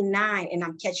 She's only 9 and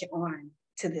I'm catching on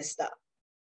to this stuff.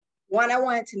 One I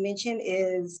wanted to mention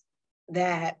is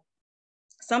that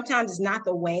sometimes it's not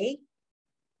the way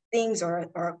things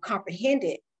are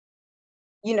comprehended.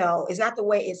 You know, it's not the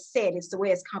way it's said, it's the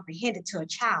way it's comprehended to a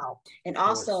child, and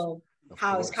also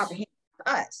how it's comprehended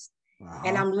to us.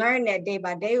 And I'm learning that day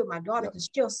by day with my daughter, because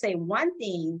she'll say one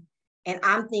thing and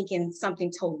I'm thinking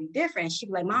something totally different. She'll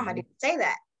be like, Mom, I didn't say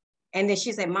that. And then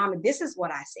she said, Mama, this is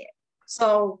what I said.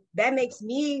 So that makes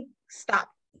me stop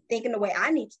thinking the way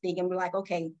I need to think and be like,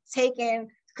 okay, take in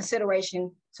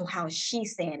consideration to how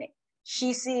she's saying it.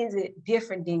 She sees it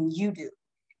different than you do.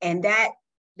 And that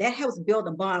helps build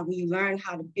a bond when you learn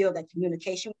how to build that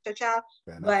communication with your child.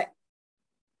 But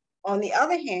on the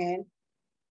other hand,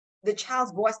 the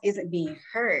child's voice isn't being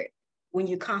heard when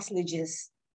you constantly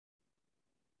just,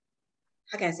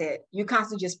 how can I say it? You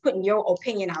constantly just putting your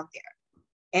opinion out there.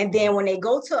 And then when they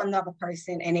go to another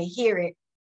person and they hear it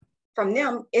from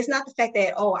them, it's not the fact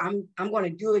that, oh, I'm going to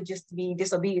do it just to be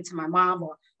disobedient to my mom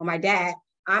or my dad.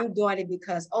 I'm doing it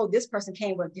because, oh, this person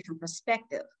came with a different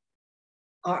perspective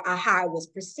or how it was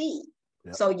perceived.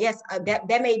 Yep. So yes,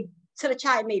 that made, to the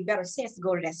child, it made better sense to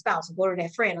go to that spouse or go to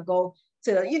that friend or go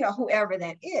to, you know, whoever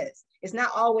that is. It's not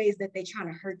always that they're trying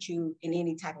to hurt you in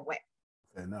any type of way.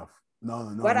 Fair enough.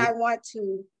 No. But I want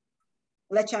to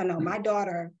let y'all know, my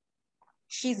daughter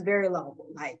she's very lovable.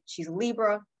 Like, she's a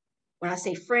Libra. When I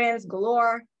say friends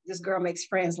galore, this girl makes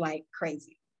friends like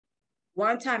crazy.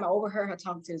 One time I overheard her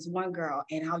talking to this one girl,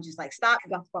 and I was just like, stop,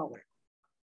 get off the phone with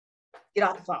her. Get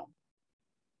off the phone.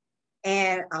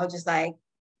 And I was just like,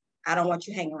 I don't want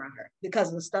you hanging around her because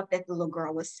of the stuff that the little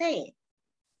girl was saying.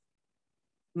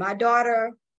 My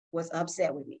daughter was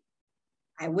upset with me.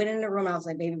 I went in the room, I was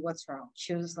like, baby, what's wrong?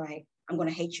 She was like, I'm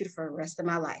gonna hate you for the rest of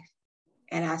my life.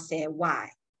 And I said, why?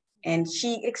 And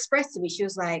she expressed to me, she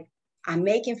was like, I'm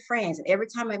making friends. And every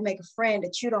time I make a friend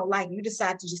that you don't like, you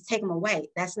decide to just take them away.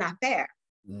 That's not fair.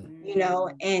 You know,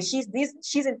 and she's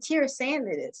in tears saying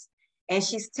this. And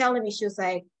she's telling me, she was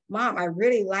like, Mom, I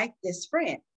really like this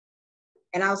friend.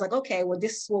 And I was like, okay, well,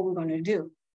 this is what we're gonna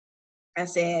do. I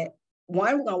said,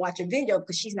 one, we're gonna watch a video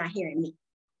because she's not hearing me.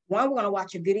 One, we're gonna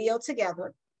watch a video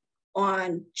together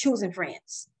on choosing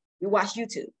friends. We watched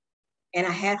YouTube, and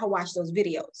I had her watch those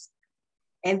videos.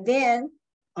 And then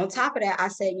on top of that, I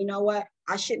said, you know what?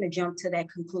 I shouldn't have jumped to that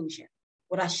conclusion.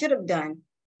 What I should have done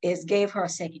is gave her a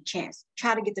second chance,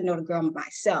 try to get to know the girl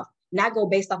myself, not go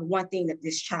based off of one thing that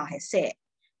this child has said.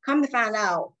 Come to find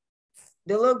out,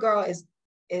 the little girl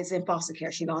is in foster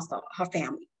care. She lost her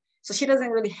family. So she doesn't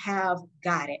really have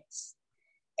guidance.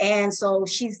 And so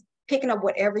she's picking up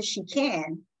whatever she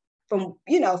can from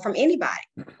anybody.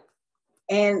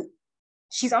 And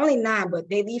she's only 9, but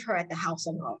they leave her at the house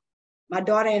alone. My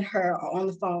daughter and her are on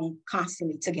the phone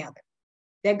constantly together.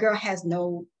 That girl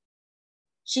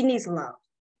she needs love.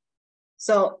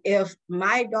 So if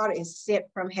my daughter is sent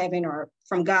from heaven or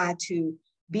from God to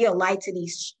be a light to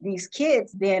these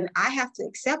kids, then I have to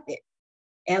accept it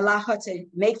and allow her to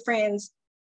make friends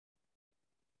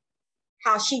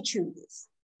how she chooses.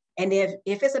 And if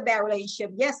it's a bad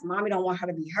relationship, yes, mommy don't want her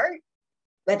to be hurt.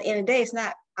 But at the end of the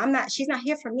day, she's not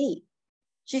here for me.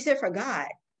 She's here for God.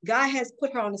 God has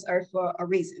put her on this earth for a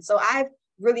reason. So I've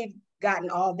really gotten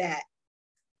all that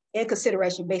in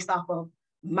consideration based off of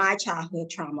my childhood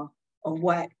trauma of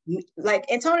what,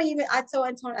 like Antonio, I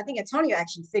think Antonio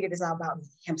actually figured this out about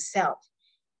himself.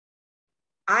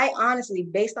 I honestly,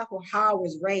 based off of how I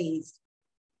was raised,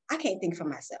 I can't think for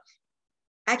myself.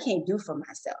 I can't do for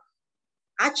myself.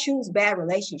 I choose bad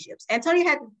relationships. Antonio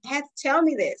had to tell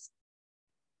me this.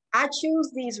 I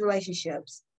choose these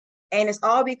relationships, and it's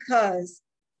all because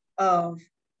of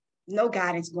no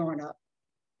guidance growing up,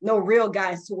 no real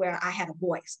guidance to where I had a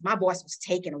voice. My voice was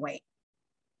taken away,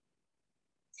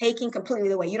 taken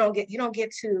completely away. You don't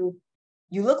get to,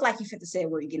 you look like you fit to say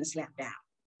where you're getting slapped down.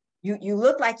 You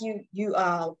look like you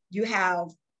have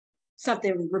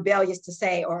something rebellious to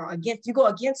say, or you go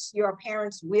against your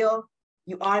parents' will,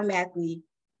 you automatically,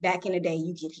 back in the day,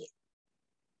 you get hit.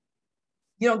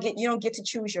 You don't get to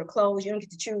choose your clothes. You don't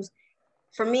get to choose.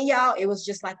 For me, y'all, it was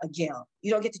just like a jail.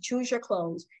 You don't get to choose your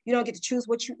clothes. You don't get to choose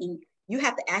what you eat. You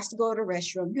have to ask to go to the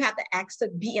restroom. You have to ask to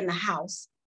be in the house.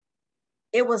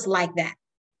 It was like that.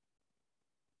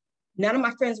 None of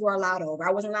my friends were allowed over.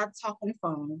 I wasn't allowed to talk on the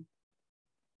phone.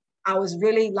 I was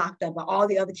really locked up, but all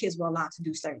the other kids were allowed to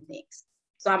do certain things.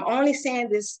 So I'm only saying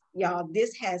this, y'all,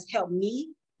 this has helped me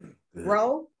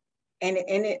grow. And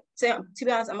to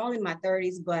be honest, I'm only in my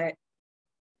 30s, but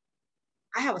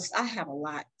I have a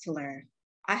lot to learn.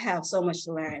 I have so much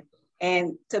to learn,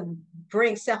 and to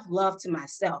bring self-love to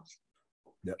myself.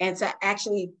 Yep. And to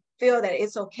actually feel that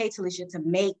it's okay, Talisha, to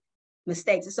make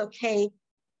mistakes. It's okay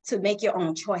to make your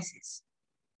own choices.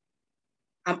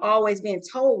 I'm always being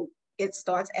told, it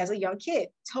starts as a young kid,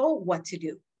 told what to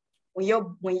do. When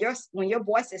your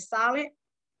voice is silent,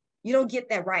 you don't get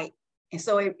that right. And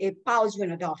so it follows you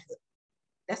in adulthood.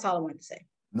 That's all I wanted to say.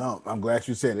 No, I'm glad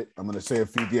you said it. I'm going to say a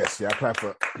few, yes, yeah, clap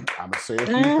for, I'm going to say a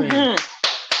few things.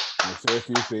 I'm going to say a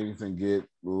few things and get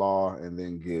Law and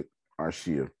then get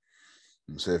Arshia. I'm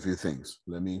going to say a few things.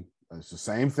 It's the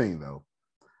same thing though.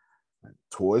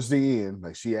 Towards the end,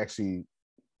 like she actually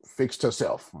fixed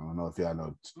herself. I don't know if y'all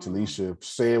know, Talisha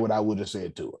said what I would have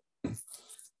said to her.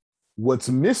 What's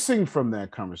missing from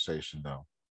that conversation though,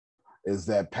 is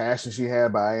that passion she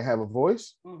had by I ain't have a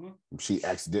voice. She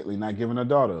accidentally not giving her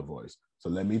daughter a voice. So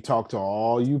let me talk to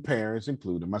all you parents,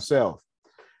 including myself.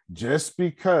 Just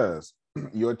because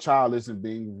your child isn't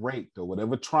being raped or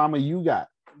whatever trauma you got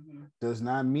does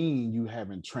not mean you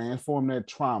haven't transformed that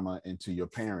trauma into your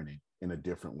parenting in a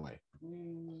different way.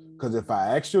 Because if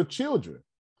I ask your children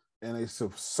in a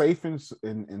safe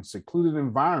and secluded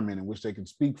environment in which they can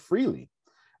speak freely,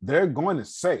 they're going to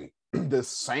say the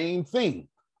same thing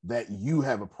that you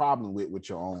have a problem with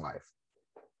your own life.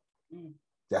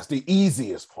 That's the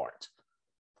easiest part.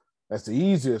 That's the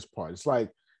easiest part. It's like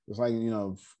It's like,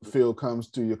 Phil comes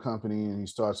to your company and he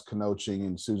starts coaching,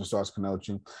 and Susan starts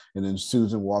coaching, and then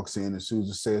Susan walks in and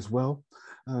Susan says, well,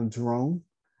 Jerome,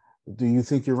 do you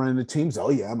think you're running the teams? Oh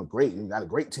yeah, you got a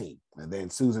great team. And then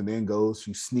Susan then goes,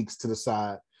 she sneaks to the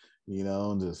side,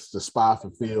 the spy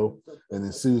for Phil. And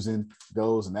then Susan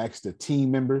goes and asks the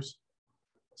team members.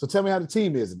 So tell me how the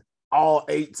team is. And all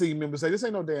 8 team members say, this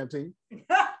ain't no damn team.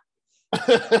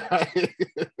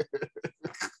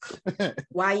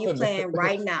 Why are you playing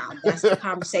right now? That's the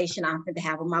conversation I'm going to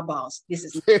have with my boss. This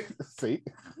is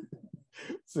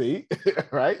see,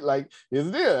 right? Like,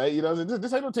 it's there.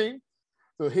 This ain't no team.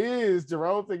 So here's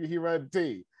Jerome thinking he ran the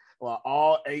team. Well,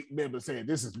 all 8 members saying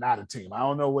this is not a team. I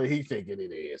don't know what he thinking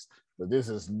it is, but this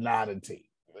is not a team.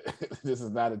 This is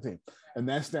not a team. And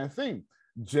that's that thing.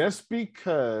 Just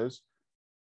because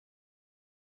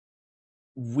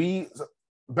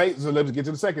so let's get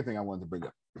to the second thing I wanted to bring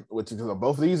up, which is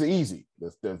both of these are easy.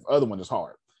 The other one is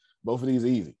hard. Both of these are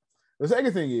easy. The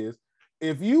second thing is,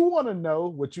 if you want to know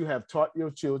what you have taught your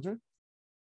children,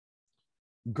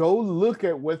 go look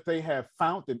at what they have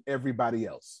found in everybody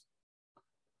else.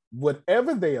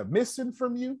 Whatever they are missing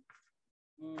from you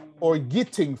or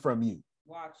getting from you,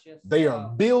 they are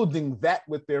building that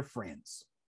with their friends.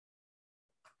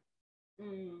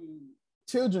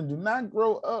 Children do not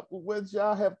grow up with what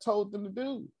y'all have told them to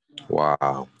do.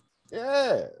 Wow.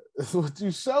 Yeah, it's what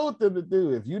you showed them to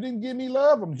do. If you didn't give me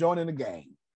love, I'm joining the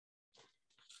gang.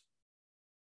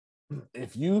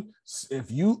 If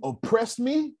you oppressed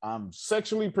me, I'm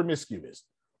sexually promiscuous.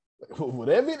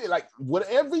 Whatever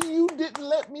you didn't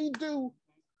let me do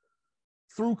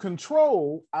through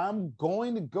control, I'm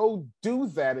going to go do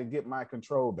that and get my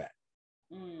control back.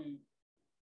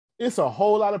 It's a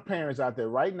whole lot of parents out there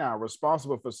right now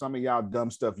responsible for some of y'all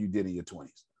dumb stuff you did in your 20s.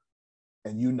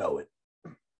 And you know it.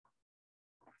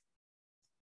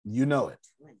 You know it.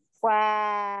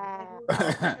 Wow.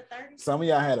 Some of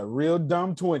y'all had a real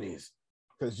dumb 20s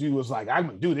because you was like, I'm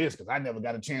going to do this because I never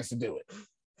got a chance to do it.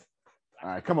 All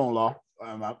right, come on, Law.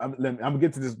 I'm going to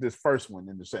get to this first one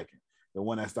in a second, the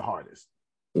one that's the hardest.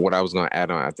 What I was going to add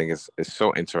on, I think it's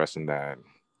so interesting that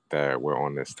we're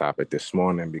on this topic this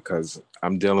morning, because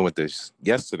I'm dealing with this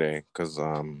yesterday because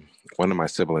one of my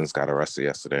siblings got arrested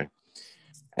yesterday.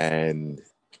 And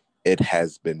it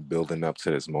has been building up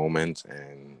to this moment,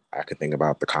 and I could think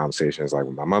about the conversations like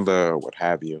with my mother, what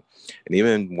have you. And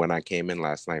even when I came in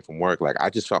last night from work, like I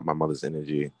just felt my mother's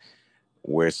energy.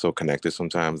 We're so connected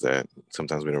sometimes that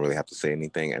sometimes we don't really have to say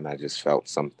anything. And I just felt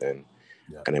something.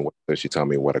 Yeah. And then she told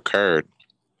me what occurred.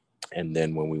 And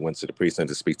then when we went to the precinct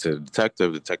to speak to the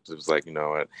detective was like, you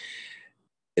know what?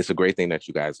 It's a great thing that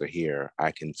you guys are here.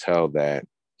 I can tell that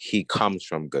he comes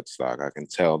from good stock. I can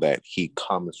tell that he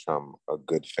comes from a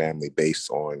good family based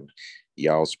on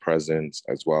y'all's presence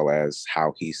as well as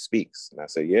how he speaks. And I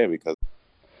said, yeah, because...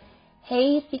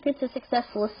 Hey, Secrets of Success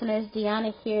listeners,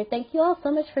 Deanna here. Thank you all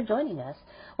so much for joining us.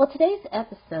 Well, today's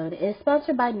episode is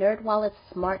sponsored by NerdWallet's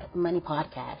Smart Money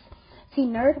Podcast. See,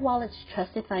 NerdWallet's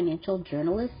trusted financial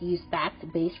journalists use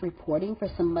fact-based reporting for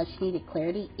some much-needed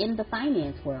clarity in the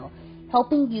finance world,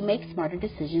 helping you make smarter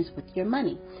decisions with your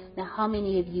money. Now, how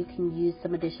many of you can use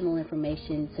some additional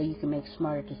information so you can make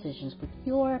smarter decisions with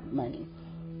your money?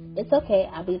 It's okay.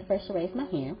 I'll be the first to raise my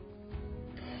hand.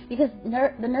 Because the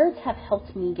nerds have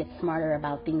helped me get smarter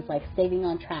about things like saving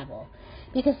on travel.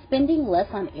 Because spending less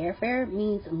on airfare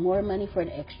means more money for an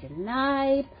extra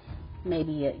night,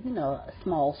 maybe a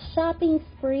small shopping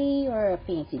spree or a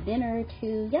fancy dinner or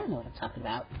two. Y'all know what I'm talking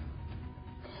about.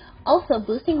 Also,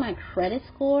 boosting my credit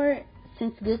score,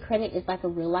 since good credit is like a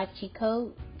real life cheat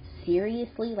code,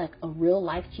 seriously, like a real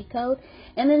life cheat code.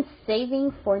 And then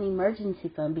saving for an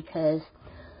emergency fund, because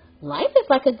life is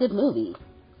like a good movie.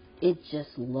 It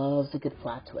just loves a good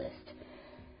plot twist.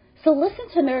 So listen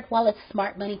to NerdWallet's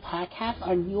Smart Money Podcast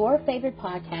on your favorite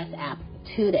podcast app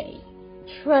today.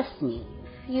 Trust me,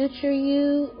 future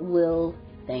you will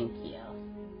thank you.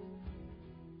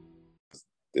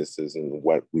 This isn't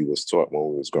what we was taught when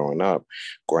we was growing up.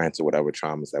 Granted, whatever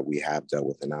traumas that we have dealt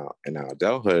with in our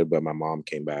adulthood, but my mom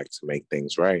came back to make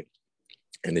things right.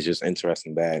 And it's just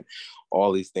interesting that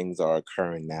all these things are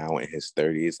occurring now in his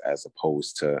 30s as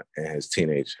opposed to in his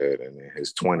teenagehood and in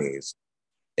his 20s.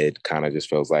 It kind of just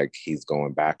feels like he's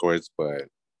going backwards. But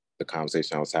the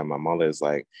conversation I was having with my mother is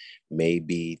like,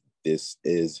 maybe this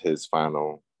is his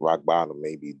final rock bottom.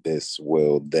 Maybe this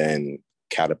will then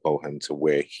catapult him to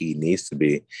where he needs to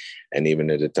be. And even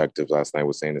the detective last night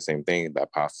was saying the same thing,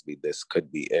 that possibly this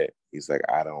could be it. He's like,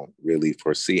 I don't really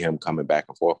foresee him coming back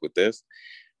and forth with this.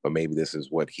 But maybe this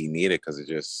is what he needed, because it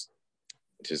just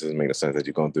doesn't make sense that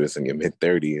you're going through this in your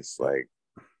mid-30s. Like,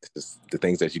 just the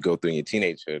things that you go through in your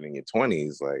teenagehood and your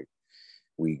 20s. Like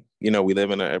we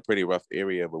live in a pretty rough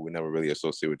area, but we never really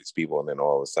associate with these people. And then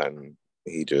all of a sudden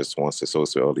he just wants to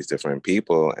associate with all these different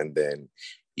people. And then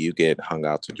you get hung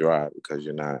out to dry because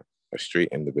you're not a street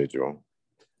individual.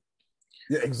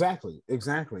 Yeah, exactly.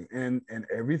 And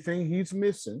everything he's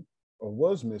missing or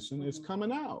was missing is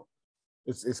coming out.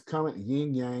 It's coming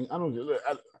yin yang.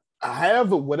 I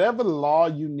have whatever law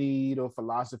you need or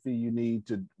philosophy you need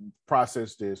to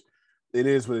process this. It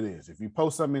is what it is. If you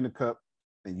post something in the cup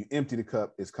and you empty the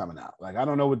cup, it's coming out. Like I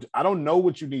don't know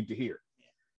what you need to hear.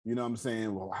 You know what I'm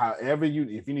saying? Well,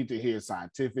 if you need to hear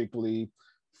scientifically,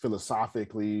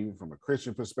 philosophically, from a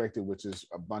Christian perspective, which is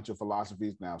a bunch of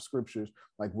philosophies now, scriptures,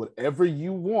 like whatever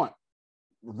you want,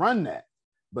 run that.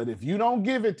 But if you don't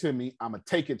give it to me, I'm gonna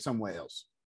take it somewhere else.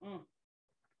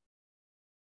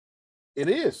 It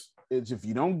is. It's if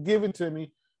you don't give it to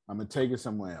me, I'm gonna take it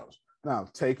somewhere else. Now,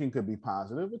 taking could be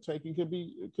positive, or taking could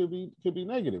be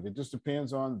negative. It just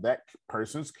depends on that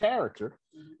person's character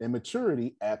and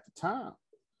maturity at the time.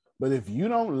 But if you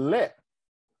don't let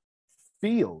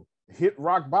feel hit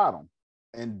rock bottom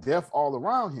and death all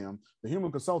around him, the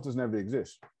human consultants never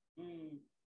exist.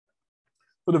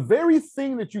 For the very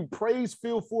thing that you praise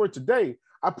Phil for today,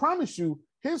 I promise you,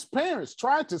 his parents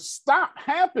tried to stop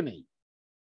happening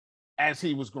as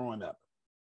he was growing up.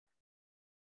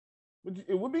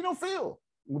 It would be no Phil.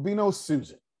 It would be no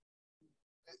Susan.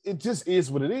 It just is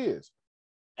what it is.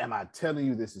 Am I telling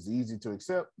you this is easy to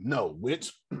accept? No,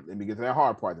 which, let me get to that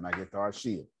hard part, then I get to our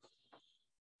shield.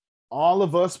 All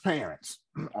of us parents,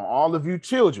 or all of you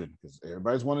children, because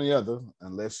everybody's one or the other,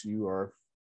 unless you are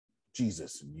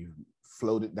Jesus and you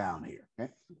floated down here.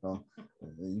 Okay? So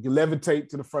you can levitate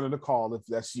to the front of the call if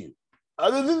that's you.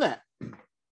 Other than that,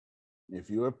 if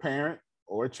you're a parent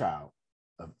or a child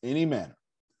of any manner,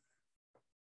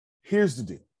 here's the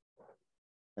deal.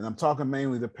 And I'm talking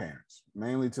mainly to parents,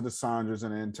 mainly to the Sandras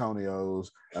and Antonios.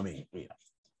 I mean,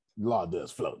 law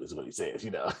does float, is what he says,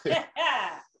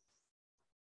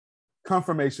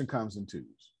 Confirmation comes in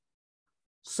twos.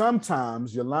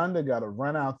 Sometimes Yolanda got to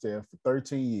run out there for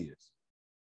 13 years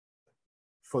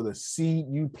for the seed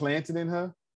you planted in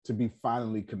her to be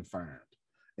finally confirmed.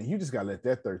 And you just got to let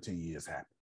that 13 years happen.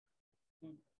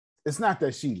 It's not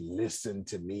that she listened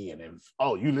to me and then,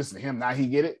 oh, you listen to him, now he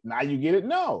get it, now you get it.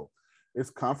 No,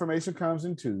 it's confirmation comes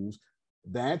in twos.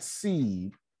 That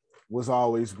seed was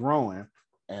always growing.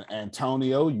 And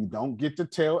Antonio, you don't get to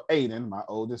tell Aiden, my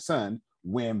oldest son,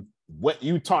 when what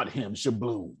you taught him should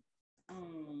bloom.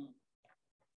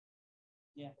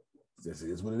 Yeah. This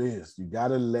is what it is.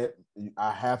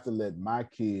 I have to let my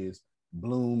kids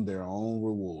bloom their own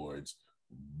rewards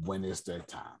when it's their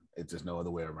time. It's just no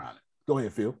other way around it. Go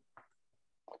ahead, Phil.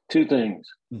 Two things.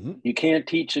 Mm-hmm. You can't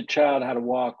teach a child how to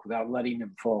walk without letting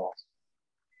them fall.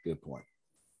 Good point.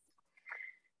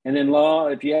 And then, Law,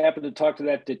 if you happen to talk to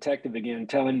that detective again,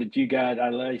 tell him that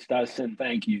at least I said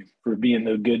thank you for being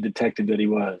the good detective that he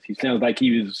was. He sounds like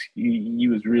he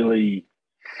was really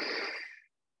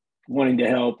wanting to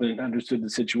help and understood the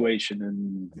situation.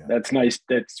 And that's nice.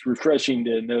 That's refreshing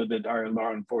to know that our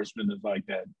law enforcement is like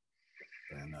that.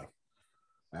 Fair enough.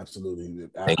 Absolutely.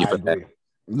 Thank you for agree. that.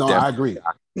 No, Definitely,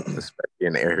 I agree. Especially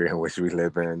in the area in which we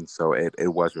live in. So it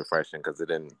was refreshing because it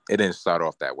didn't start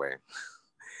off that way.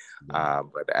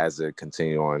 But as it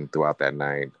continued on throughout that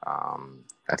night,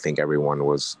 I think everyone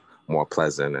was more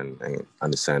pleasant and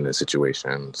understanding the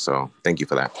situation. So thank you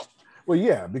for that. Well,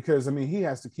 yeah, because I mean, he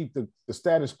has to keep the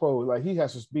status quo. Like he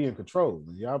has to be in control.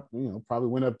 Y'all, probably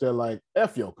went up there like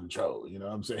F your control. You know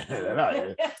what I'm saying?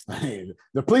 I mean,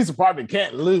 the police department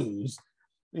can't lose.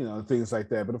 Things like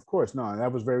that. But of course, no,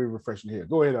 that was very refreshing to hear.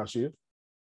 Go ahead, Alshia.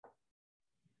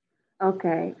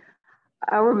 Okay.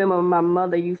 I remember my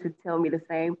mother used to tell me the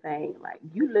same thing. Like,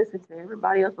 you listen to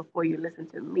everybody else before you listen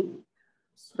to me.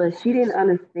 But she didn't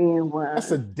understand what.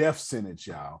 That's a death sentence,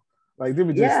 y'all. Like, let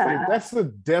me just say, that's a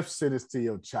death sentence to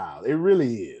your child. It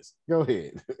really is. Go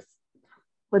ahead.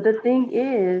 But the thing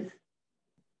is,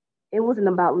 it wasn't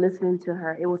about listening to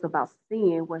her. It was about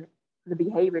seeing what the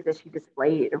behavior that she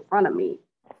displayed in front of me,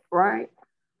 right?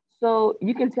 So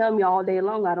you can tell me all day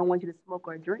long, I don't want you to smoke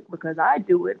or drink because I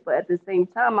do it. But at the same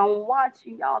time, I'm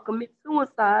watching y'all commit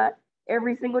suicide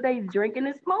every single day, drinking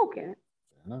and smoking.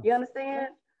 You understand?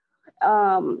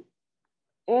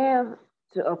 And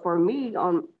for me,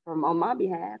 on my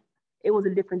behalf, it was a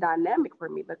different dynamic for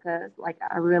me because, like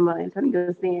I remember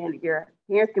Antonio saying, your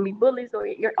parents can be bullies or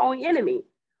your own enemy.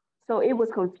 So it was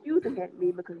confusing at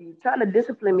me because you're trying to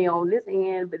discipline me on this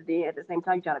end, but then at the same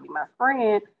time, you're trying to be my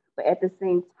friend. But at the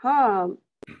same time,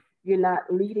 you're not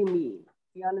leading me.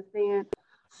 You understand?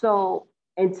 So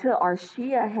until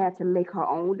Arshia had to make her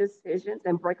own decisions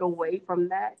and break away from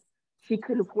that, she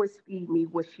couldn't force feed me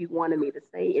what she wanted me to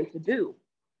say and to do.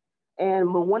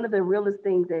 But one of the realest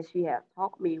things that she had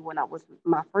taught me when I was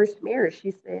my first marriage,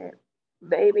 she said,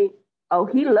 baby, oh,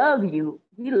 he loved you.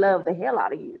 He loved the hell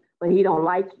out of you, but he don't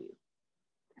like you.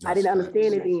 I didn't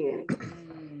understand it then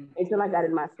until I got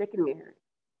in my second marriage.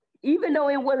 Even though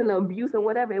it wasn't abuse or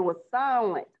whatever, it was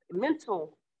silent,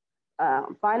 mental,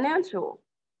 financial.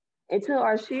 Until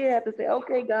Arshia had to say,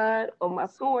 okay, God, on my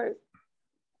source,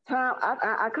 time,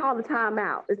 I call the time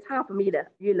out. It's time for me to,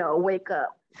 wake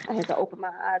up. I had to open my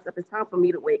eyes up. It's time for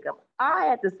me to wake up. I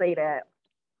had to say that.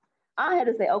 I had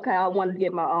to say, okay, I want to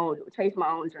get chase my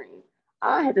own dream.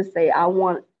 I had to say, I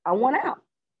want out.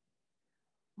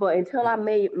 But until I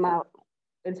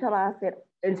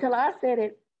said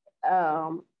it,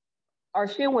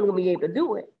 Arshia wasn't gonna be able to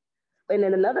do it. And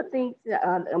then another thing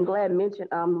I'm glad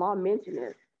Law mentioned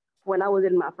is when I was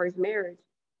in my first marriage,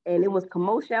 and it was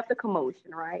commotion after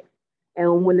commotion, right?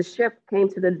 And when the chef came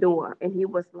to the door and he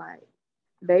was like,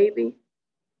 baby,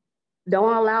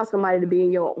 don't allow somebody to be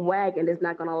in your wagon that's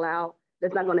not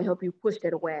gonna help you push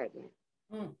that wagon.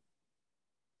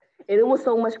 And it was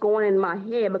so much going in my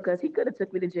head because he could have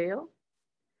took me to jail.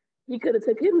 He could have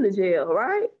took him to jail,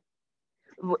 right?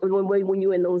 When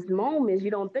you're in those moments,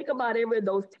 you don't think about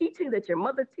those teachings that your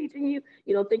mother teaching you.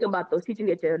 You don't think about those teachings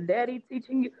that your daddy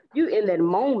teaching you. You in that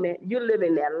moment, you're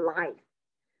living that life.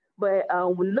 But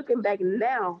when looking back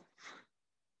now,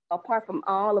 apart from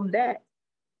all of that,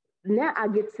 now I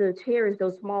get to cherish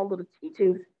those small little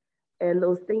teachings and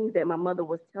those things that my mother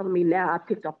was telling me. Now I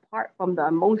picked apart from the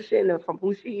emotion and from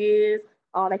who she is,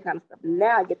 all that kind of stuff.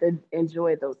 Now I get to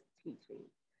enjoy those teachings.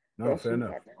 No, fair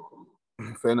enough.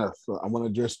 Fair enough. So I want to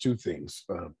address two things.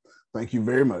 Thank you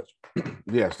very much.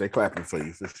 Yes, they're clapping for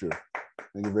you for sure.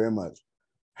 Thank you very much.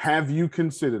 Have you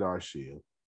considered, Arshia?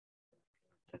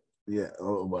 Yeah,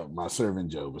 well, my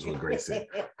servant Job is what Grace said.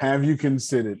 Have you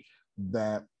considered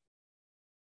that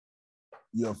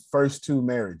your first two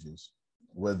marriages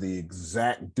were the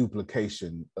exact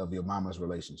duplication of your mama's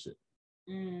relationship?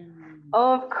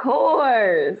 Of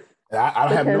course.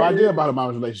 I have no idea about her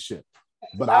mama's relationship.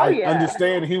 But I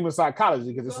understand human psychology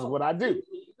because this is what I do.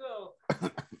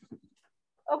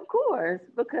 Of course,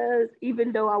 because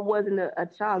even though I wasn't a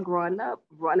child growing up,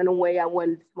 running away, I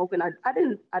wasn't smoking.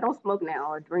 I don't smoke now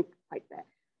or drink like that.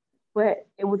 But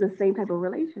it was the same type of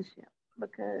relationship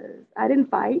because I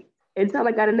didn't fight until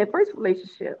I got in that first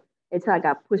relationship, until I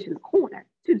got pushed in the corner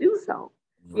to do so.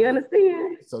 You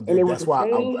understand? So that's why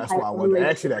I wanted to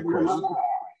ask you that question.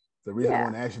 The reason I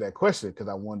want to ask you that question because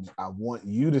I want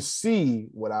you to see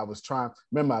what I was trying.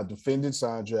 Remember, I defended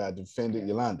Sandra, I defended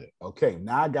Yolanda. Okay,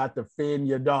 now I got to defend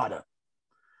your daughter.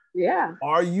 Yeah.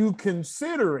 Are you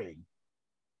considering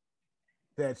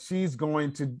that she's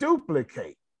going to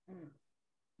duplicate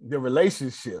the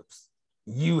relationships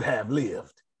you have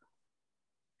lived?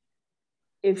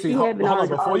 If she had been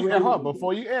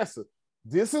before you answer,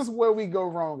 this is where we go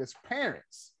wrong as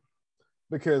parents.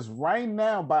 Because right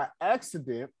now, by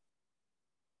accident,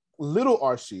 little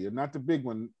Arshia, not the big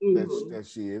one that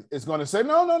she is going to say,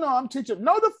 no, I'm teaching.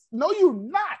 No, you're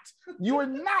not. You are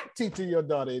not teaching your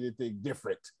daughter anything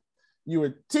different. You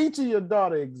are teaching your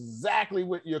daughter exactly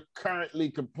what you're currently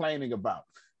complaining about.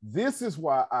 This is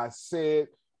why I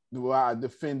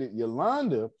defended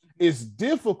Yolanda. It's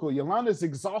difficult. Yolanda's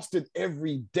exhausted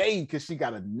every day because she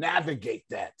got to navigate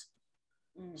that.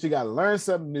 She got to learn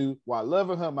something new while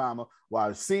loving her mama,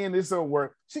 while seeing this at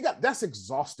work. That's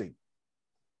exhausting.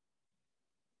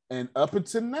 And up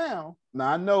until now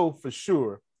I know for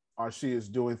sure Arshia is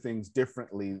doing things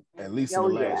differently, at least in the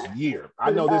last year.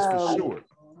 I know this for sure.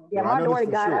 Yeah, my daughter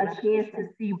got a chance to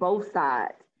see both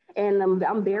sides. And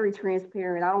I'm very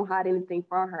transparent. I don't hide anything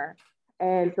from her.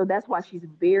 And so that's why she's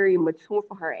very mature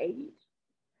for her age.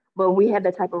 But we had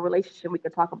that type of relationship, we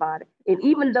could talk about it. And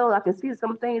even though I can see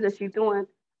some things that she's doing,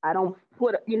 I don't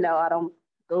I don't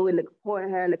go in the corner,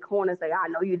 her in the corner and say, I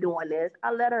know you're doing this.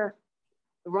 I let her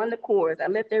run the course. I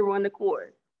let them run the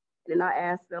course. And then I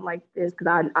asked her like this,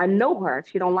 because I know her.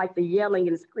 She don't like the yelling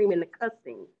and screaming, the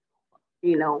cussing.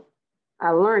 I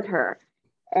learned her.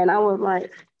 And I was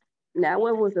like, now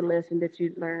what was the lesson that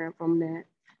you learned from that?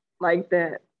 Like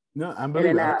that. No, I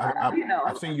believe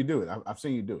I've seen you do it. I've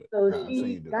seen you do it. So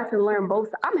she got to learn both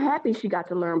sides. I'm happy she got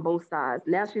to learn both sides.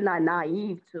 Now she's not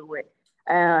naive to it.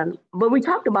 But we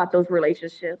talked about those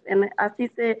relationships. And she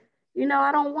said,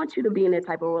 I don't want you to be in that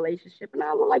type of relationship. And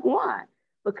I was like, why?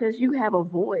 Because you have a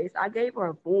voice. I gave her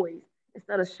a voice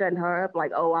instead of shutting her up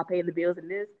like, oh, I pay the bills and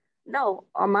this. No,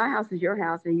 my house is your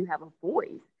house and you have a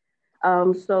voice.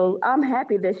 So I'm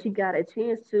happy that she got a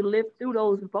chance to live through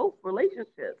those both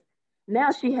relationships.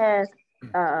 Now she has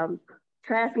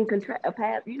track and contract a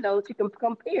path, you know, she can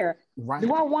compare. Right.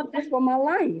 Do I want this for my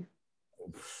life?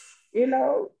 You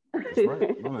know? That's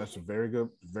right. No, that's a very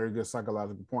good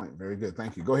psychological point. Very good.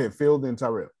 Thank you. Go ahead, Phil, then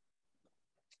Tyrell.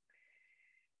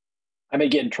 I may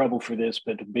get in trouble for this,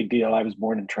 but the big deal, I was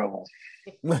born in trouble.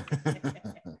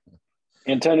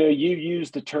 Antonio, you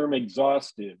used the term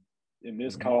exhausted in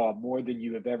this call more than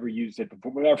you have ever used it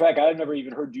before. Matter of fact, I've never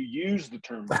even heard you use the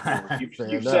term before.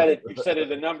 You've said it. You've said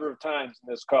it a number of times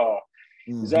in this call.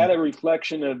 Mm-hmm. Is that a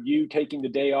reflection of you taking the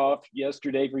day off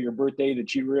yesterday for your birthday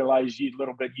that you realized you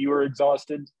were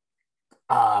exhausted?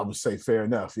 I would say fair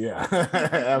enough. Yeah,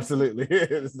 absolutely.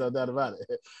 There's no doubt about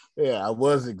it. Yeah, I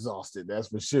was exhausted. That's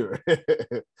for sure.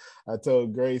 I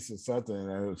told Grace or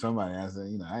something. Somebody, I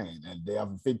said, I ain't had a day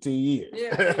off in 15 years.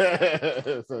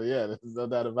 Yeah. So yeah, there's no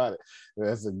doubt about it.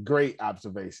 That's a great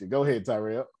observation. Go ahead,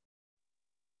 Tyrell.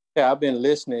 Yeah, I've been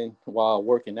listening while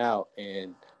working out,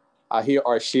 and I hear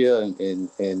Arshia,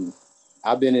 and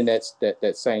I've been in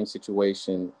that same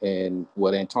situation, and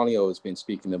what Antonio has been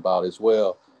speaking about as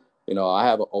well. I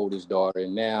have an oldest daughter,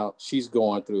 and now she's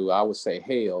going through, I would say,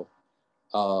 hell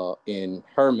in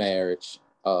her marriage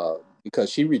because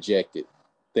she rejected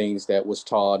things that was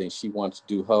taught, and she wanted to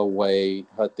do her way,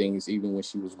 her things, even when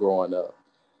she was growing up.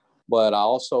 But I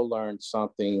also learned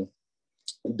something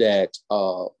that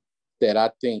I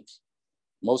think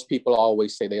most people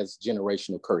always say there's a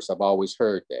generational curse. I've always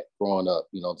heard that growing up.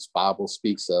 The Bible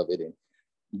speaks of it,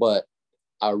 but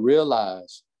I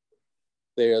realized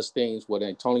there's things what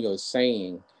Antonio is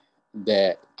saying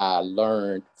that I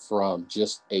learned from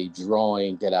just a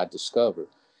drawing that I discovered.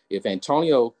 If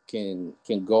Antonio can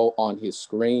go on his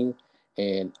screen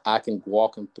and I can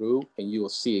walk him through, and you will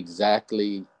see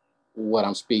exactly what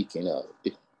I'm speaking of.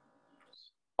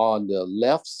 On the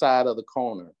left side of the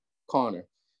corner, you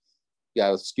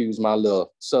gotta excuse my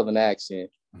little Southern accent.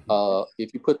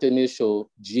 If you put the initial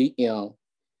GM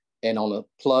and on the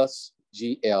plus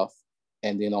GF,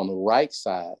 and then on the right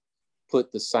side,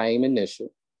 put the same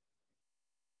initial.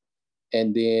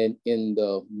 And then in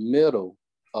the middle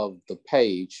of the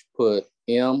page, put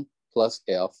M plus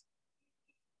F.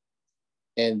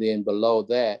 And then below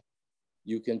that,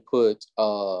 you can put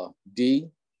D,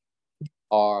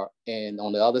 R, and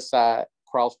on the other side,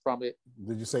 cross from it.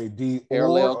 Did you say D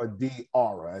parallel, or D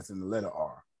R, as in the letter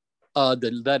R? The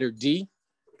letter D.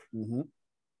 Mm-hmm.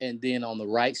 And then on the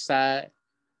right side,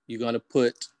 you're going to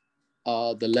put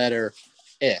the letter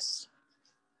S.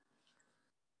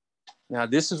 Now,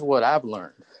 this is what I've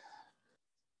learned.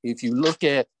 If you look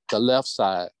at the left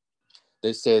side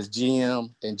that says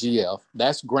GM and GF,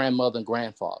 that's grandmother and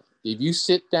grandfather. If you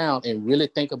sit down and really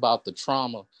think about the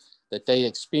trauma that they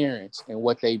experience and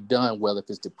what they've done, whether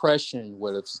it's depression,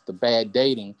 whether it's the bad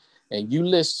dating, and you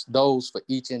list those for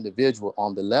each individual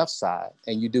on the left side,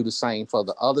 and you do the same for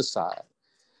the other side,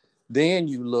 then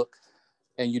you look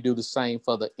and you do the same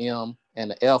for the M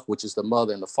and the F, which is the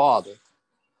mother and the father.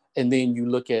 And then you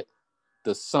look at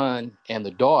the son and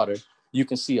the daughter, you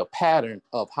can see a pattern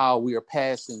of how we are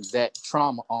passing that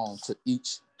trauma on to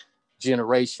each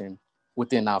generation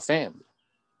within our family.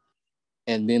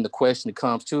 And then the question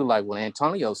comes to, like what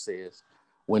Antonio says,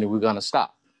 when are we going to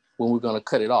stop? When we're going to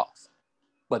cut it off?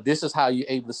 But this is how you're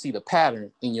able to see the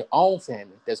pattern in your own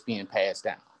family that's being passed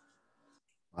down.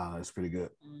 Wow, that's pretty good.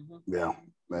 Mm-hmm. Yeah,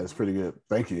 that's pretty good.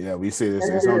 Thank you. Yeah, we see this.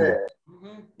 It's on there.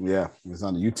 Mm-hmm. Yeah, it's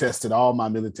on there. You tested all my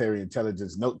military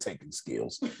intelligence note-taking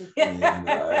skills. And,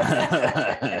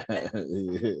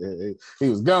 he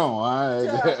was gone.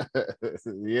 Huh?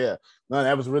 Yeah. No,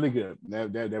 that was really good.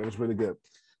 That was really good.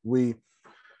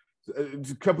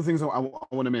 A couple of things I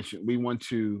want to mention.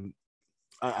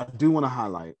 I do want to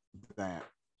highlight that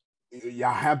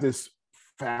y'all have this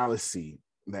fallacy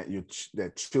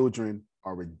that children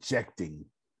are rejecting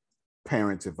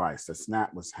parents' advice. That's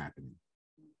not what's happening.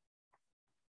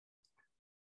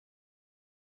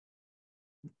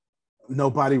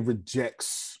 Nobody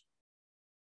rejects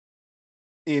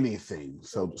anything,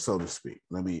 so to speak.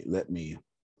 Let me.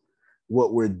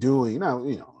 What we're doing now,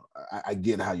 I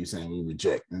get how you're saying we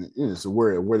reject. And it's a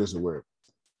word. Where is the word?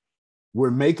 We're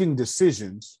making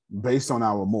decisions based on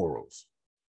our morals.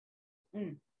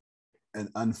 Mm. And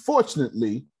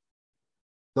unfortunately,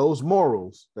 those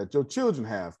morals that your children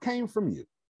have came from you.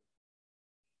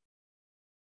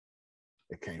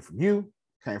 It came from you,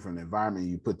 came from the environment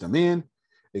you put them in.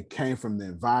 It came from the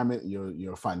environment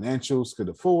your financials could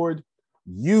afford.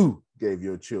 You gave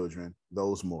your children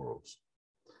those morals.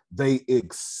 They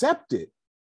accepted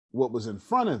what was in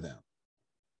front of them.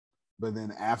 But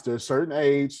then after a certain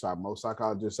age, most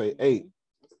psychologists say 8,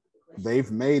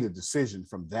 they've made a decision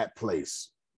from that place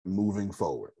moving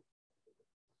forward.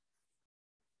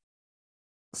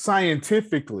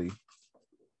 Scientifically,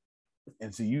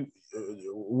 and so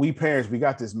we parents, we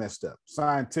got this messed up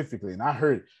scientifically. And I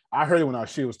heard it when our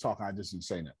shit was talking. I just didn't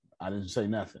say nothing. I didn't say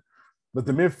nothing. But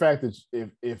the mere fact that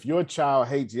if your child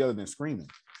hates yelling and screaming,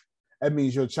 that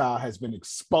means your child has been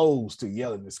exposed to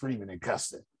yelling and screaming and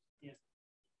cussing. Yeah.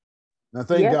 Now,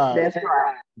 thank God.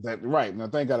 That's right. Now,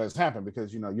 thank God that's happened,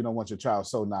 because you don't want your child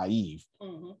so naive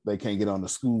they can't get on the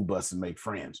school bus and make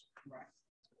friends.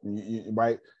 Right.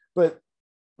 Right. But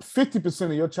 50%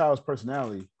 of your child's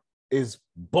personality is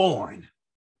born.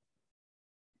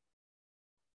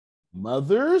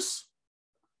 Mothers,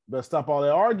 better stop all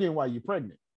that arguing while you're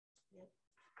pregnant.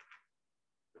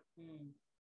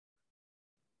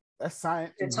 That's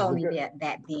science. You told me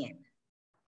that then.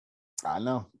 I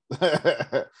know.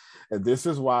 And this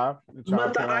is why.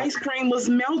 But the ice cream was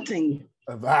melting.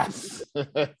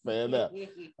 Fair enough.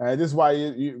 And this is why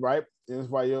you right. This is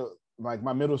why you're like,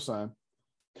 my middle son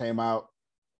came out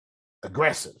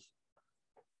aggressive,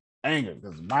 angry,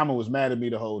 because mama was mad at me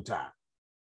the whole time.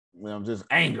 I'm just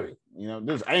angry.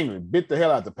 Just angry. Bit the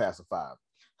hell out the pacifier.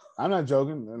 I'm not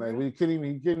joking. And like, he couldn't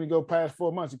even go past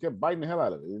 4 months. He kept biting the hell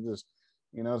out of it. It just,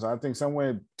 so I think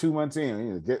somewhere 2 months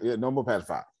in, no more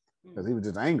pacifier, because he was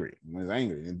just angry. He was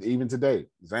angry. And even today,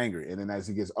 he's angry. And then as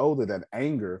he gets older, that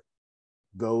anger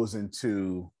goes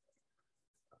into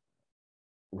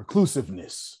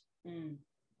reclusiveness.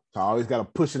 So I always got to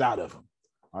push it out of him.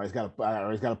 I always got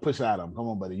to push it out of him. Come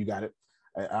on, buddy, you got it.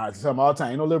 I tell him all the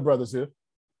time, ain't no little brothers here.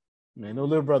 Ain't no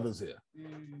little brothers here.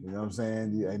 You know what I'm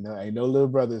saying? Ain't no little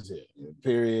brothers here.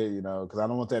 Period. Because I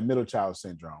don't want that middle child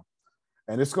syndrome.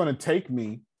 And it's going to take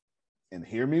me, and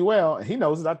hear me well, and he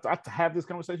knows that I have this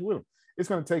conversation with him. It's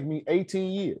going to take me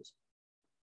 18 years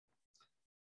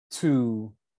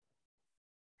to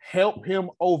help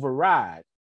him override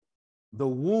the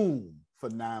womb for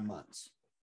 9 months.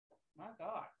 My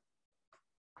God.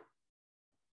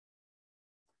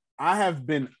 I have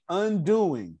been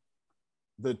undoing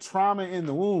the trauma in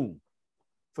the womb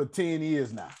for 10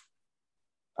 years now.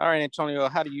 All right, Antonio,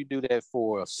 how do you do that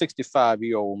for a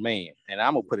 65-year-old man? And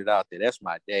I'm going to put it out there. That's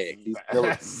my dad.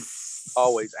 He's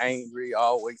always angry,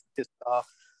 always pissed off,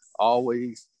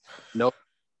 always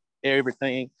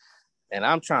everything. And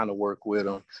I'm trying to work with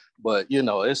him. But,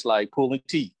 it's like pulling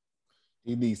teeth.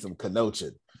 He needs some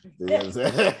Canochin. You know what I'm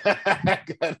saying?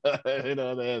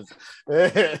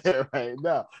 Right.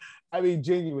 No, I mean,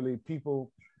 genuinely,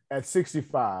 people at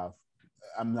 65,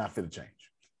 I'm not fit to change.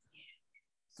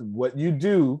 So what you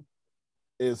do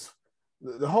is,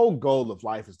 the whole goal of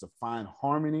life is to find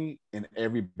harmony in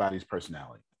everybody's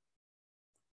personality.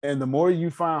 And the more you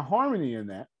find harmony in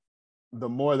that, the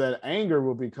more that anger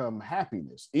will become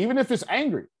happiness, even if it's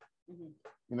angry.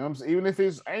 Even if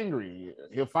he's angry,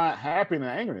 he'll find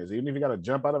happiness in angerness. Even if you got to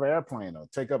jump out of an airplane or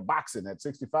take up boxing at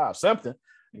 65, something,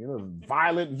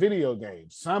 violent video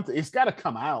games, something. It's got to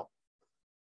come out.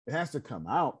 It has to come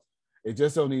out. It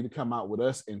just don't need to come out with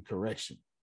us in correction.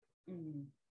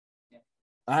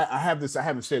 I haven't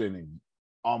said it in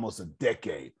almost a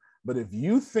decade, but if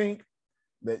you think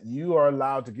that you are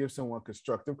allowed to give someone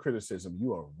constructive criticism,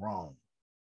 you are wrong.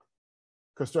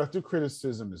 Constructive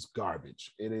criticism is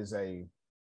garbage. It is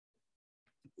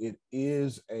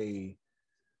a,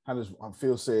 how does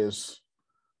Phil says,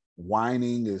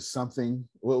 whining is something.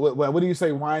 What do you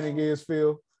say whining is,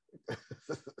 Phil?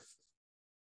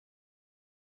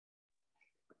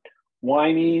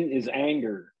 Whining is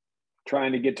anger,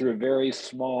 trying to get through a very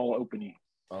small opening.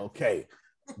 Okay.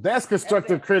 That's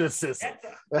constructive criticism.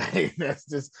 That's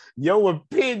just your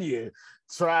opinion.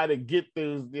 Try to get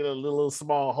through, little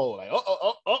small hole. Like,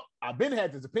 I've been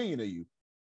had this opinion of you,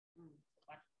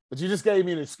 but you just gave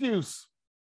me an excuse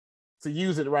to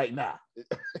use it right now.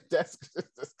 That's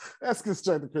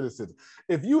constructive criticism.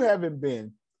 If you haven't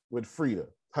been with Frida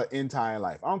her entire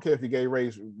life, I don't care if you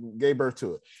gave birth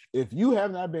to it. If you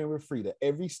have not been with Frida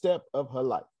every step of her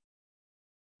life,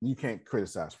 you can't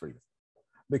criticize Frida.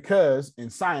 Because in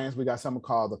science, we got something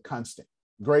called the constant.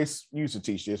 Grace used to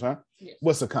teach this, huh? Yes.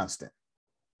 What's a constant?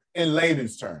 In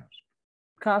layman's terms.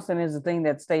 Constant is the thing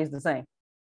that stays the same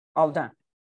all the time.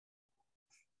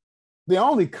 The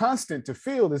only constant to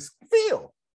feel is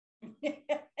feel.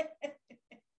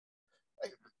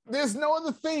 There's no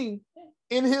other thing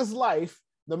in his life,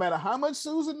 no matter how much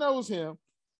Susan knows him,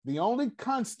 the only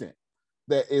constant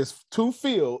that is to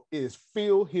feel is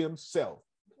feel himself.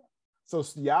 So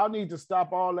y'all need to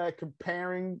stop all that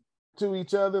comparing to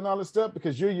each other and all this stuff,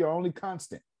 because you're your only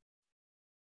constant.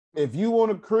 If you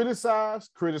want to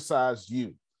criticize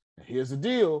you. And here's the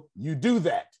deal. You do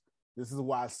that. This is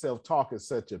why self-talk is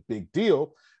such a big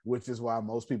deal, which is why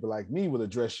most people like me will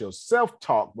address your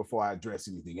self-talk before I address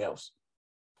anything else.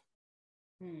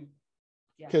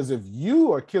 Because if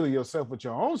you are killing yourself with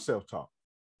your own self-talk,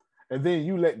 and then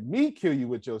you let me kill you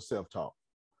with your self-talk,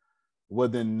 well,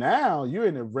 then now you're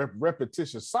in a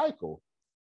repetitious cycle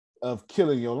of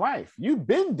killing your life. You've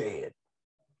been dead.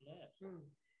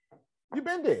 You've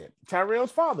been dead.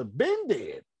 Tyrell's father, been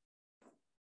dead.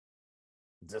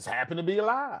 Just happened to be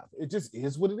alive. It just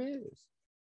is what it is.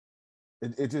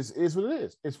 It just is what it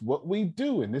is. It's what we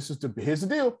do. And here's the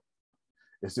deal.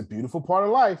 It's a beautiful part of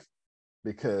life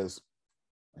because,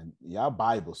 and y'all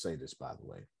Bible say this, by the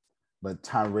way, but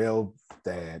Tyrell's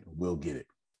dad will get it.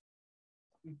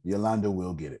 Yolanda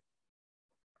will get it.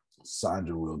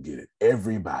 Sandra will get it.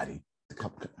 Everybody,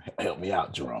 come help me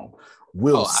out, Jerome,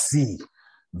 will see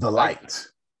the light.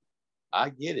 I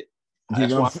get it. You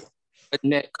That's know, why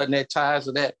cutting that ties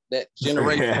of that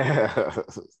generation.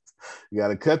 You got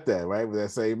to cut that, right? With that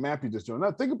same map you just drew.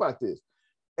 Now, think about this.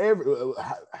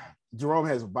 Jerome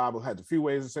has a Bible, has a few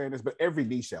ways of saying this, but every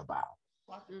knee shall bow.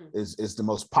 Is the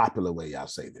most popular way I'll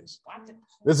say this.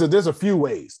 There's a few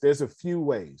ways. There's a few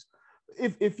ways.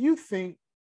 If you think,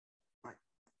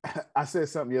 I said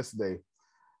something yesterday,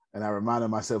 and I reminded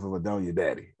myself of Adonia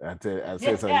Daddy. I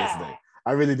said something yesterday.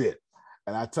 I really did.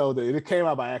 And I told her, it came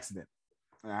out by accident.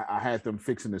 I had them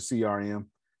fixing the CRM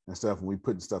and stuff, and we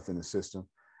putting stuff in the system.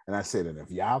 And I said, and if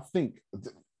y'all think,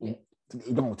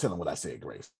 don't tell them what I said,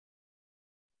 Grace.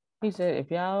 He said,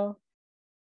 if y'all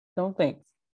don't think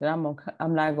that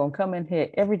I'm not gonna come in here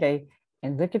every day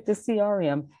and look at the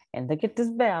CRM and look at this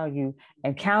value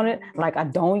and count it like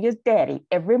Adonia's daddy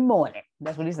every morning.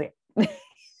 That's what he said.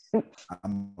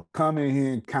 I'm coming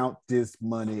here and count this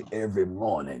money every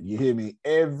morning. You hear me?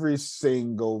 Every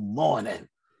single morning.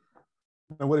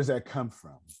 And where does that come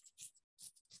from?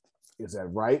 Is that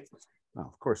right? No,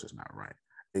 of course it's not right.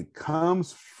 It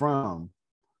comes from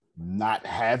not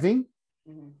having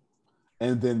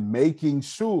and then making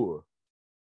sure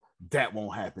that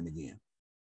won't happen again.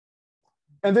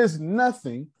 And there's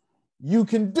nothing you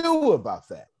can do about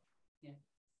that.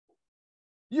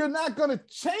 You're not going to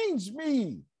change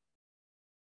me.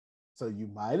 So you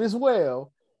might as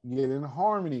well get in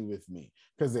harmony with me,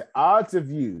 because the odds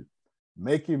of you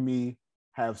making me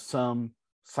have some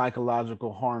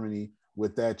psychological harmony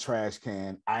with that trash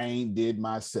can I ain't did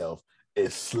myself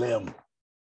is slim.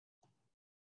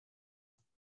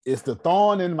 It's the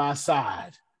thorn in my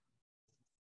side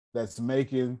that's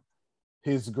making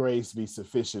his grace be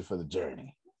sufficient for the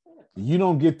journey. You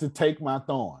don't get to take my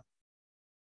thorn.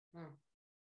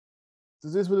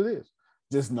 This is what it is.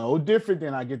 Just no different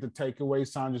than I get to take away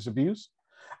Sandra's abuse.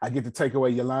 I get to take away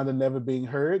Yolanda never being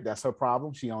heard. That's her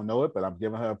problem. She don't know it, but I'm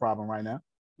giving her a problem right now.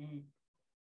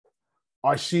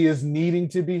 Or she is needing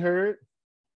to be heard.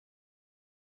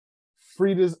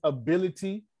 Frida's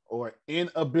ability or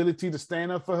inability to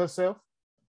stand up for herself.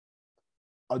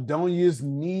 Adonia's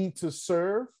need to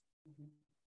serve.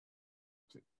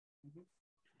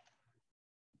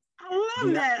 I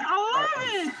love that. I love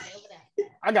it.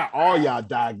 I got all y'all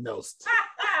diagnosed.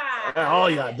 I got all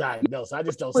y'all diagnosed. I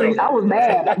just don't say I was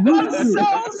mad. You so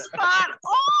spot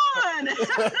on.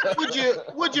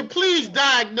 Would you please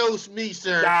diagnose me,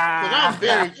 sir? Because I'm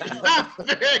very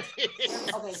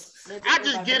I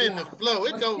just get in the flow.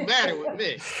 It don't matter with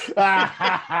me.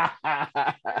 Now,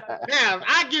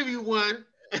 I give you one.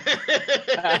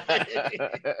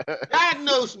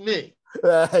 Diagnose me.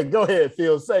 Go ahead,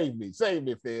 Phil. Save me,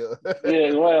 Phil.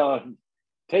 Yeah, well,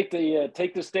 take the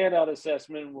standout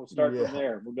assessment, and we'll start from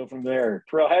there. We'll go from there.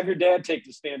 Terrell, have your dad take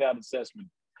the standout assessment.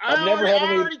 I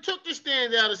already took the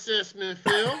standout assessment,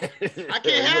 Phil. I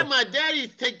can't have my daddy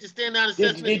take the standout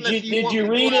assessment unless you want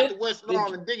me to go out to West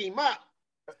Lawn and dig him up.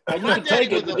 My daddy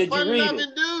was a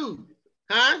fun-loving dude,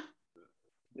 huh?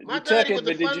 My daddy was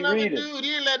a fun-loving dude.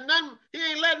 He ain't let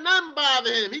nothing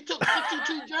bother him. He took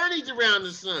 62 journeys around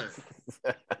the sun.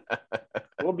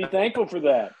 We'll be thankful for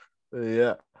that.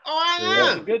 Yeah. Oh, I am.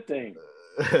 That's a good thing.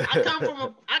 I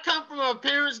come from a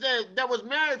parents that was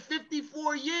married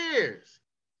 54 years.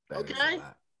 Okay.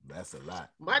 That's a lot.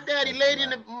 My daddy laid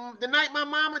in the night my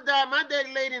mama died. My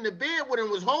daddy laid in the bed with her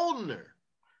and was holding her.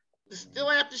 Still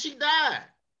after she died.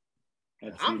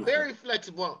 I'm very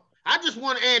flexible. I just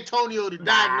want Antonio to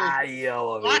diagnose.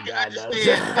 I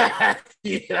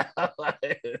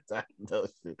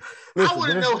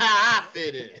want to know how I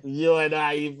fit in. You and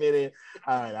I, you fit in.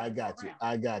 All right, I got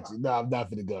you. No, I'm not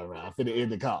finna go around. I'm finna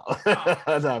end the call.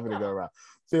 I'm not finna go around.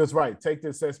 Phil's right. Take the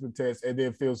assessment test, and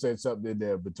then Phil said something in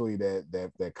there between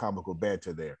that comical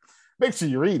banter there. Make sure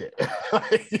you read it.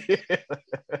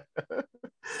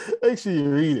 Make sure you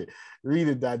read it. Read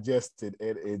it, digest it,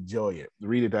 and enjoy it.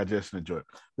 Read it, digest, and enjoy it.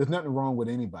 There's nothing wrong with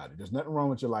anybody. There's nothing wrong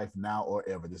with your life now or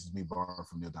ever. This is me borrowing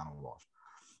from Neil Donald Walsh.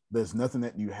 There's nothing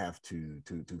that you have to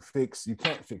fix. You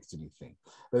can't fix anything.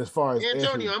 But as far as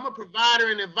Antonio, I'm a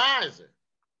provider and advisor.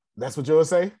 That's what you'll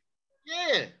say?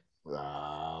 Yeah.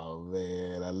 Oh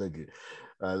man, I like it.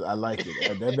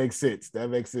 That makes sense. That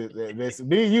makes it.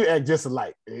 Me and you act just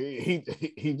alike. He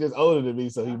just older than me,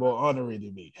 so he's more honorary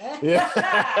than me.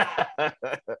 Yeah.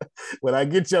 When I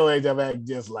get your age, I'm acting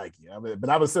just like you. But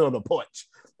I'm gonna sit on the porch,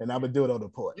 and I'm gonna do it on the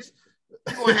porch.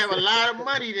 You're gonna have a lot of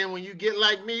money then when you get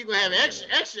like me. You're gonna have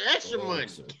extra money.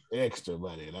 Extra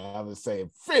money. And I was saying,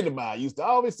 a friend of mine used to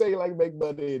always say, like, make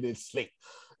money and then sleep.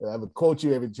 And I would quote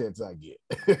you every chance I get.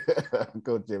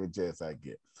 Quote you every chance I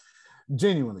get.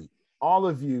 Genuinely, all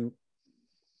of you.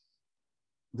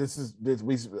 We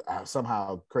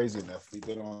somehow crazy enough we've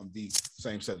been on the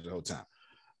same subject the whole time.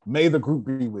 May the group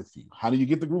be with you. How do you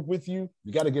get the group with you?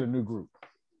 You got to get a new group,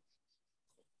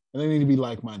 and they need to be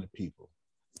like-minded people.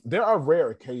 There are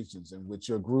rare occasions in which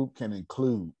your group can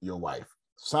include your wife.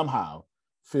 Somehow,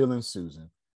 Phil and Susan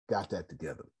got that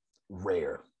together.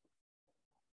 Rare.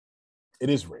 It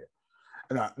is rare.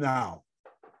 Now,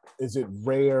 is it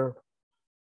rare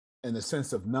in the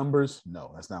sense of numbers?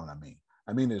 No, that's not what I mean.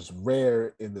 I mean, it's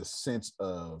rare in the sense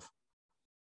of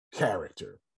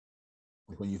character.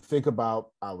 Like when you think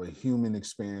about our human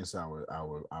experience,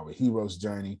 our hero's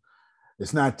journey,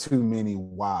 it's not too many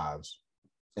wives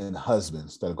and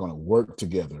husbands that are going to work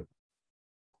together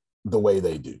the way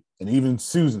they do. And even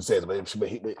Susan says,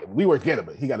 we work together,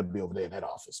 but he got to be over there in that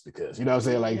office because, you know what I'm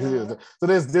saying? Like, yeah. So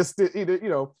there's this, you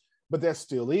know, but that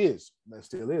still is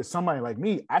somebody like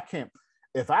me.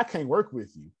 If I can't work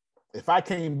with you, if I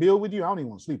can't build with you, I don't even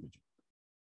want to sleep with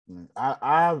you.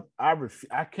 I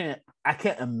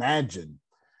can't imagine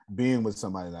being with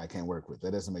somebody that I can't work with.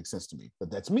 That doesn't make sense to me, but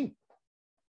that's me.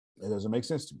 It doesn't make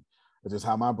sense to me. It's just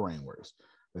how my brain works.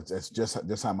 It's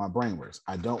just how my brain works.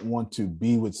 I don't want to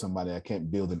be with somebody I can't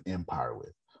build an empire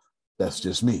with. That's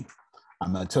just me.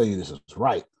 I'm not telling you this is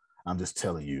right. I'm just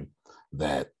telling you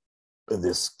that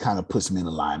this kind of puts me in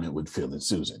alignment with Phil and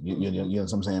Susan. You know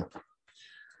what I'm saying?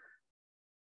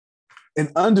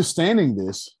 And understanding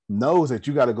this knows that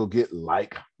you got to go get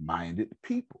like-minded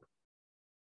people.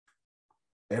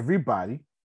 Everybody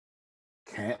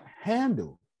can't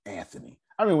handle Anthony.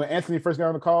 I mean, when Anthony first got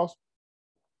on the calls,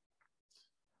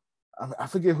 I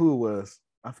forget who it was.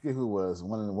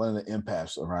 One of the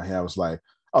empaths around here. I was like,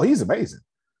 "Oh, he's amazing.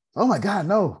 Oh my God,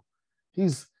 no,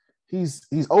 he's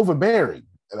overbearing."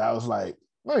 And I was like,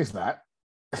 "No, he's not.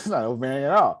 It's not overbearing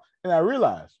at all." And I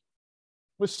realized,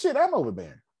 well, shit, I'm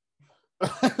overbearing.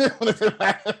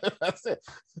 That's it.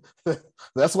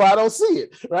 That's why I don't see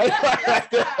it, right?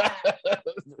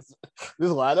 This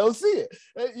is why I don't see it.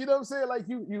 You know what I'm saying? Like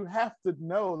you have to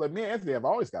know. Like me and Anthony have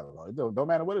always got along. It don't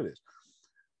matter what it is,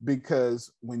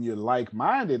 because when you're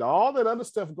like-minded, all that other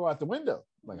stuff go out the window.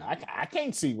 Like I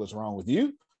can't see what's wrong with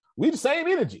you. We the same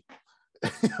energy.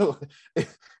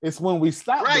 It's when we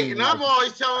stop. Right, and I'm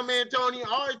always telling Antonio,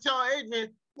 Adrian,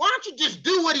 why don't you just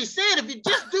do what he said? If you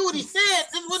just do what he said,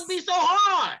 this wouldn't be so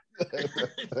hard.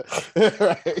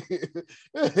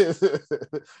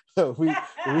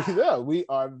 We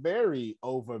are very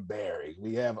overbearing.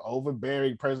 We have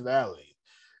overbearing personalities.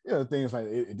 You know, things like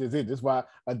this is why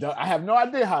I have no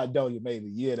idea how Adonia made a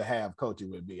year and a half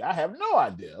coaching with me. I have no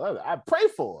idea. I pray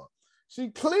for her. She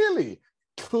clearly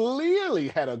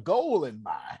had a goal in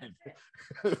mind.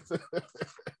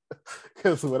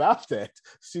 Because without that,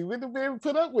 she wouldn't have been able to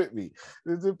put up with me.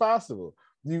 It's impossible.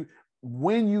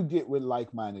 When you get with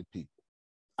like-minded people,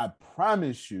 I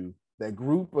promise you that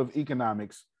group of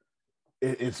economics,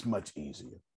 it's much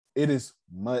easier. It is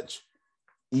much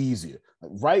easier.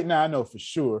 Like right now, I know for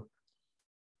sure,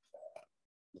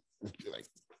 like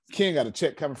Ken got a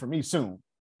check coming from me soon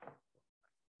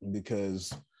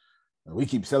because we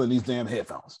keep selling these damn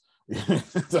headphones.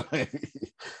 So,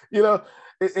 you know,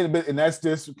 and that's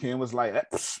just Ken was like,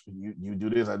 you do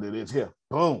this, I do this, here,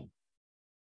 boom.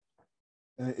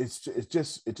 And it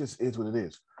just is what it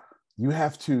is. You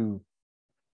have to.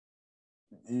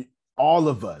 All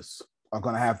of us are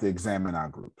going to have to examine our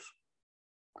groups.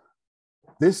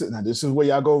 This is where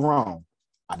y'all go wrong.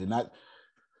 I did not.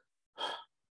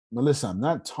 Melissa, I'm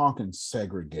not talking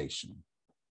segregation,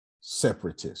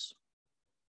 separatists.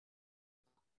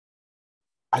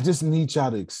 I just need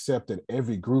y'all to accept that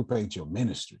every group ain't your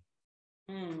ministry.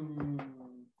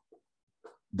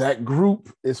 That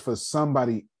group is for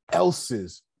somebody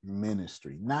else's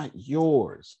ministry, not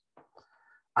yours.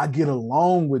 I get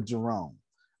along with Jerome.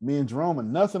 Me and Jerome are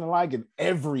nothing alike and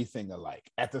everything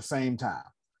alike at the same time.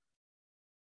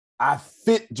 I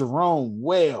fit Jerome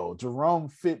well. Jerome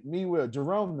fit me well.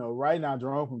 Jerome, no, right now,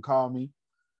 Jerome can call me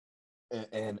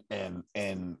and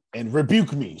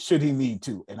rebuke me should he need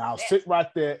to. And I'll sit right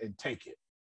there and take it.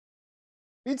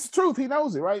 It's the truth. He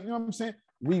knows it, right? You know what I'm saying?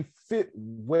 We fit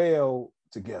well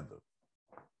together.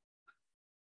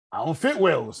 I don't fit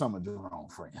well with some of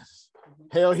Jerome's friends.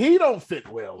 Hell, he don't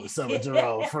fit well with some of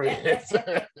Jerome's friends.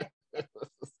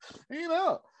 You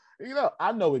know,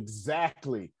 I know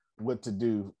exactly what to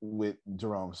do with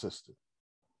Jerome's sister.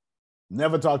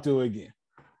 Never talk to her again.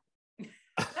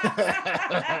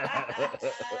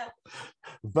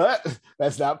 But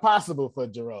that's not possible for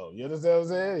Jerome. You understand what I'm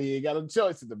saying? He ain't got a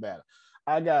choice in the matter.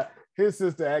 I got his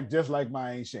sister act just like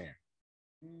my Aunt Sharon.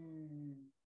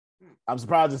 I'm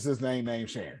surprised his sister ain't named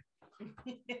Sharon.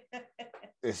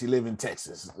 And she live in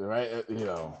Texas, right? You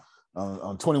know,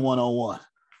 on 2101.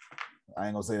 I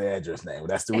ain't gonna say the address name, but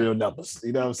that's the real numbers.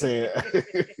 You know what I'm saying?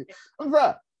 I'm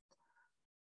right.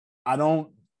 I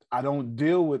don't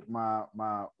deal with my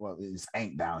well, it's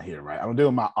Aunt down here, right? I don't deal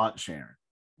with my Aunt Sharon.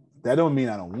 That don't mean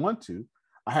I don't want to.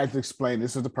 I had to explain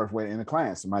this is the perfect way to end the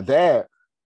class. And my dad,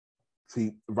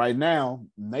 see, right now,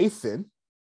 Nathan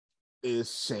is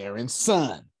Sharon's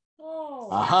son.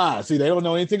 Oh. See, they don't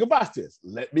know anything about this.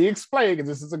 Let me explain, because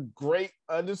this is a great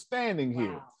understanding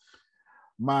here.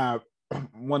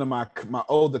 One of my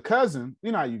older cousin,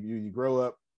 you know how you grow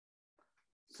up,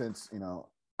 since, you know,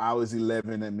 I was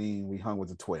 11, that means we hung with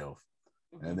the 12.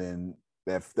 Mm-hmm. And then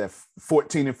that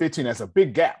 14 and 15, that's a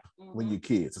big gap when you're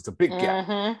kids. It's a big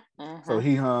gap. So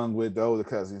he hung with the older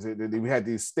cousins. We had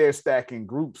these stair stacking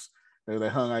groups that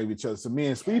hung out with each other. So me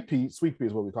and Sweet Pea is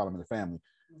what we call him in the family,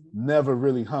 never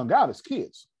really hung out as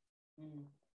kids.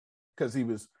 Because he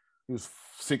was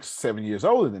 6-7 years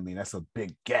older than me. That's a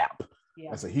big gap. Yeah.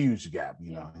 That's a huge gap.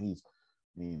 You know,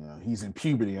 he's in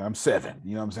puberty. I'm 7.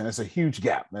 You know what I'm saying? That's a huge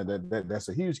gap. That's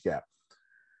a huge gap.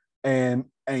 And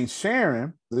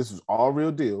Sharon, this is all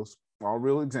real deals, all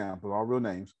real examples, all real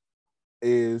names,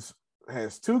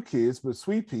 has 2 kids, but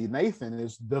Sweet Pea, Nathan,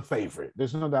 is the favorite.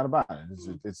 There's no doubt about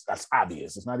it. That's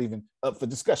obvious. It's not even up for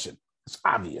discussion. It's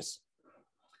obvious.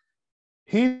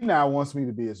 He now wants me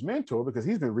to be his mentor because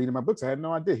he's been reading my books. I had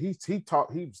no idea. He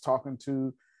was talking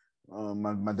to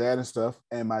my dad and stuff.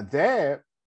 And my dad,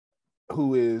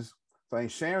 who is,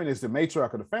 Sharon is the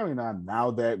matriarch of the family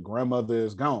now that grandmother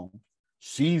is gone.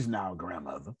 She's now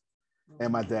grandmother.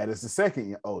 And my dad is the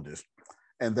second oldest.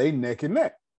 And they neck and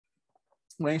neck.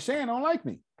 Well, Sharon don't like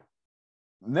me.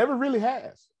 Never really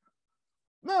has.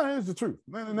 No, it's the truth.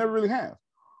 Never really has.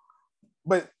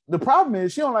 But the problem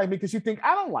is she don't like me because she think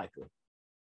I don't like her.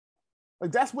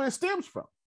 Like, that's where it stems from.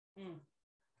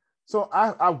 So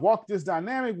I walk this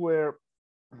dynamic where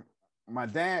my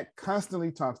dad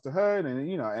constantly talks to her, and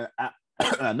you know, and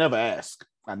I never ask.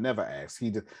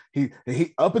 He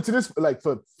up until this, like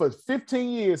for 15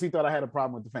 years, he thought I had a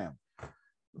problem with the family.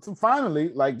 So finally,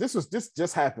 like this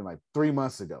just happened like 3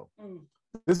 months ago.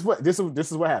 This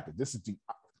is what happened.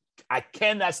 I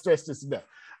cannot stress this enough.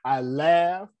 I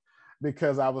laughed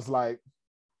because I was like,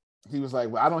 he was like,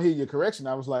 well, I don't hear your correction.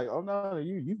 I was like, oh no,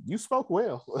 you spoke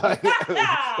well.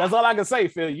 That's all I can say,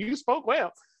 Phil. You spoke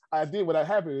well. I did. What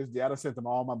happened is I sent him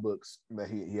all my books that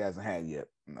he hasn't had yet.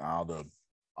 All the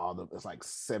it's like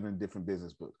 7 different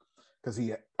business books. Because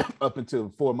he up until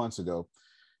 4 months ago,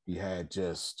 he had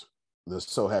just the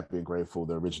So Happy and Grateful,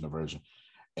 the original version,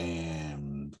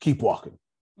 and Keep Walking.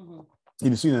 He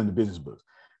didn't see none of the business books.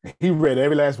 And he read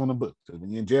every last one of the books. When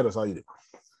you're in jail, that's all you do.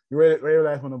 He read every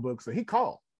last one of the books. So he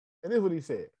called. And this is what he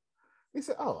said. He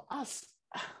said, oh, I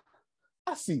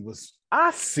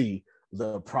see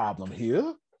the problem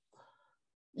here.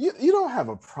 You don't have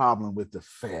a problem with the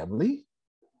family.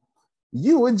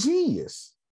 You a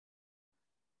genius.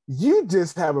 You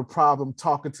just have a problem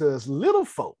talking to us little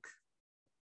folk.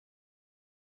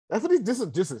 That's what this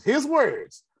is his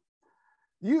words.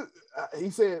 He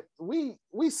said, we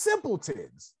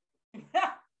simpletons.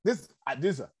 This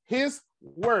are his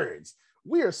words.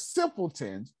 We are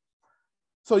simpletons.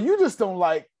 So you just don't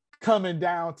like coming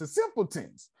down to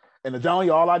simpletons. And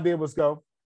all I did was go,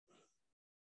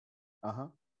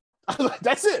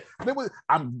 that's it.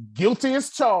 I'm guilty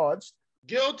as charged.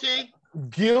 Guilty.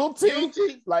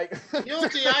 Like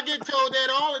guilty. I get told that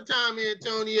all the time,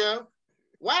 Antonio.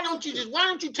 Why don't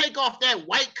you take off that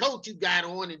white coat you got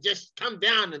on and just come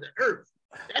down to the earth?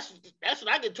 That's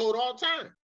what I get told all the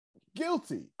time.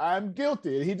 Guilty. I'm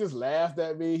guilty. And he just laughed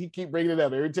at me. He keep bringing it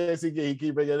up. Every chance he get, he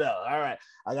keep bringing it up. All right.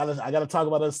 I gotta talk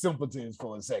about us simpletons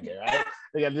for a second, right?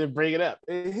 They gotta just bring it up.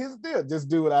 And here's the deal. Just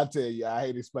do what I tell you. I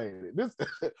hate explaining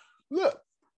it. Look,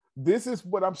 this is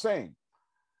what I'm saying.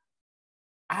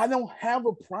 I don't have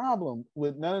a problem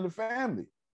with none of the family.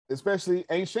 especially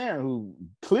Aunt Sharon, who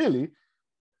clearly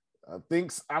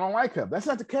thinks I don't like her. That's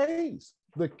not the case.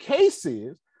 The case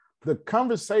is the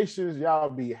conversations y'all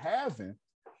be having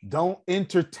don't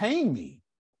entertain me.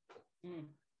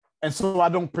 And so I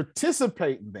don't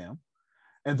participate in them.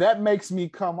 And that makes me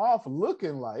come off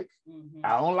looking like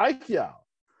I don't like y'all.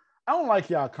 I don't like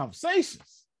y'all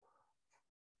conversations.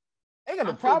 Ain't got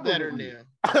a problem. Better now.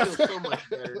 I feel so much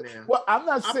better now. Well, I'm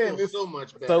not saying this so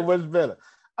much better. So much better.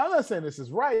 I'm not saying this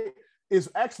is right. It's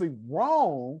actually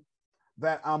wrong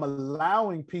that I'm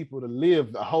allowing people to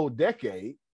live a whole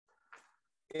decade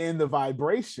in the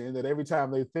vibration that every time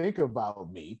they think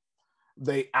about me,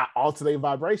 I alter their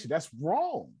vibration. That's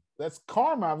wrong. That's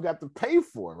karma I've got to pay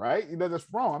for, right? You know, that's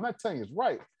wrong. I'm not telling you it's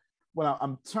right. Well,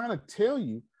 I'm trying to tell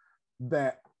you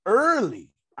that early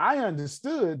I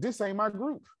understood this ain't my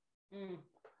group.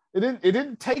 It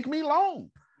didn't take me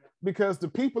long because the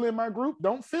people in my group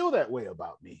don't feel that way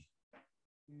about me.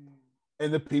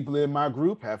 And the people in my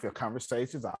group have their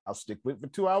conversations I'll stick with for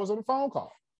 2 hours on a phone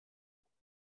call.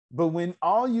 But when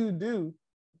all you do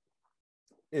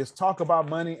is talk about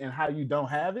money and how you don't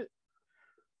have it,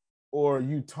 or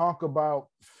you talk about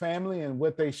family and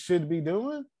what they should be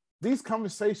doing, these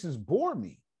conversations bore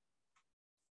me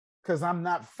because I'm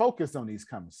not focused on these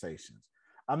conversations.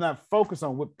 I'm not focused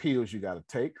on what pills you got to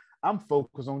take. I'm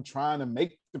focused on trying to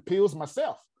make the pills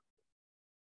myself.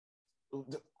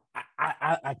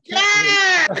 I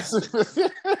can't. Yes!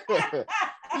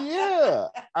 Yeah,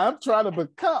 I'm trying to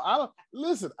become.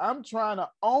 I'm trying to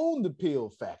own the pill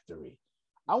factory.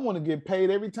 I want to get paid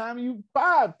every time you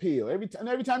buy a pill. Every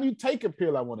time you take a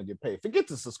pill, I want to get paid. Forget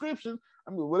the subscription.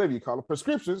 I mean, whatever you call it,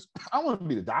 prescriptions. I want to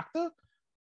be the doctor.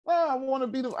 Well, I want to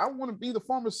be the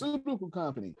pharmaceutical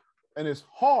company, and it's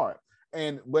hard.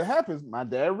 And what happens? My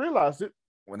dad realized it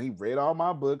when he read all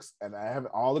my books, and I have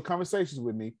all the conversations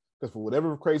with me because for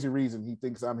whatever crazy reason he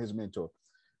thinks I'm his mentor.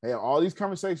 They have all these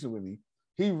conversations with me.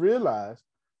 He realized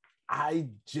I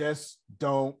just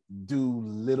don't do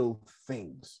little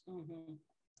things.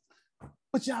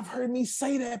 But y'all have heard me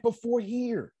say that before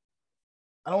here.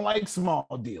 I don't like small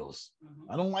deals.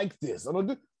 I don't like this. I don't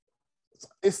do.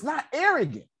 It's not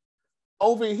arrogant.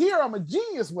 Over here, I'm a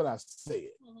genius when I say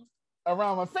it.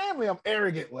 Around my family, I'm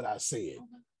arrogant when I say it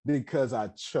because I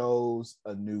chose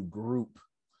a new group,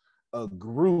 a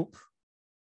group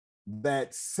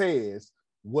that says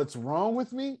what's wrong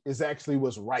with me is actually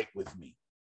what's right with me.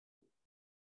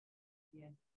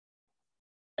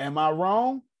 Am I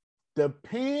wrong?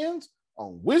 Depends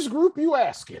on which group you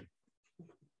asking.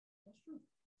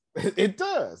 It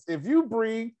does. If you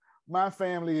bring my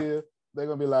family here, they're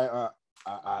gonna be like,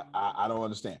 I don't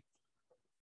understand.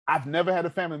 I've never had a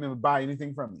family member buy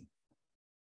anything from me.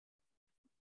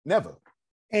 Never.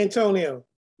 Antonio,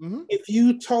 if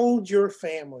you told your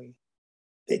family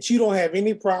that you don't have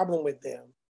any problem with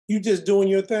them, you just doing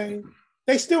your thing,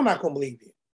 they still not gonna believe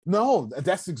you. No,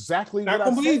 that's exactly not what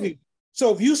gonna I believe said. you.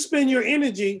 So if you spend your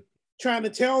energy trying to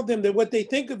tell them that what they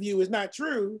think of you is not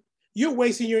true, you're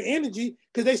wasting your energy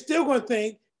because they're still gonna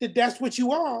think that that's what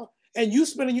you are, and you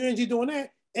spending your energy doing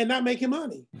that and not making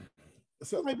money.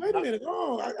 So like, wait a minute,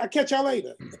 I'll catch y'all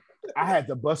later. I had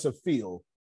to bust a feel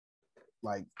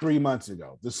like 3 months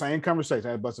ago. The same conversation.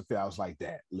 I had to bust a feel. I was like,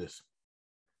 Dad, listen,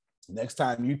 next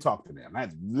time you talk to them, I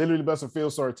had to literally bust a feel,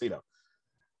 Sortito.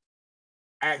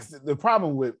 The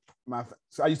problem with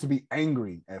I used to be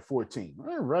angry at 14.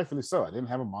 Rightfully so. I didn't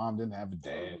have a mom, didn't have a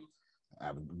dad.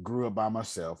 I grew up by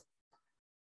myself.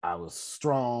 I was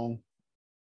strong,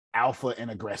 alpha, and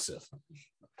aggressive.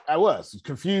 I was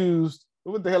confused.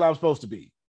 What the hell I was supposed to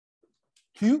be?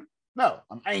 Cute? No,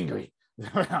 I'm angry.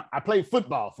 I played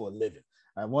football for a living.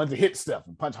 I wanted to hit stuff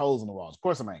and punch holes in the walls. Of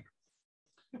course I'm angry.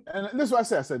 And this is what I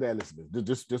said. I said, Dad, listen,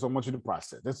 just I want you to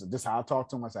process. This is how I talk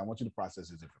to him. I said, I want you to process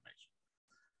this information.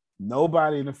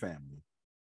 Nobody in the family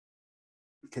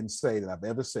can say that I've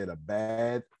ever said a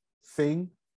bad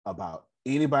thing about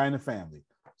anybody in the family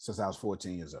since I was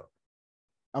 14 years old.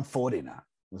 I'm 40 now.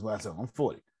 That's what I said. I'm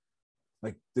 40.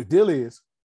 Like, the deal is,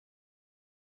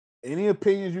 any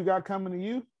opinions you got coming to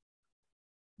you,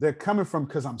 they're coming from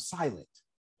because I'm silent.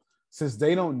 Since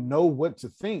they don't know what to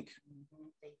think,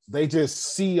 they just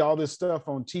see all this stuff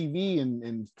on TV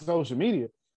and social media.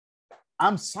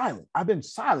 I'm silent. I've been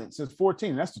silent since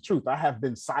 14. That's the truth. I have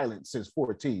been silent since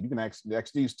 14. You can ask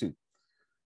these two.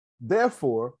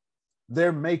 Therefore,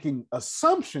 they're making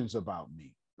assumptions about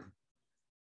me.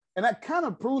 And that kind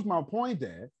of proves my point,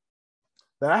 Dad,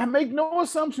 that I make no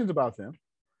assumptions about them.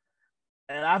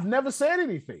 And I've never said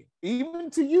anything, even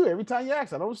to you. Every time you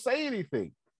ask, I don't say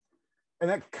anything. And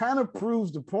that kind of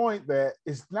proves the point that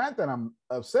it's not that I'm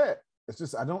upset. It's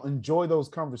just I don't enjoy those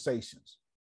conversations.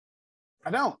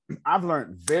 I don't. I've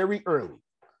learned very early,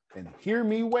 and hear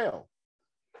me well.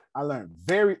 I learned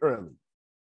very early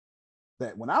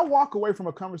that when I walk away from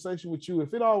a conversation with you,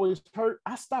 if it always hurt,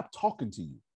 I stop talking to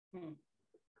you.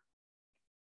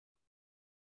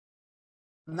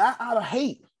 Not out of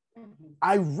hate.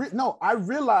 I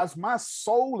realize my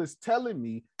soul is telling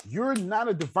me you're not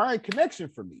a divine connection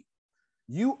for me.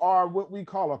 You are what we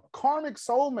call a karmic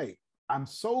soulmate. I'm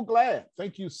so glad.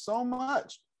 Thank you so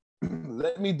much.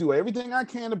 Let me do everything I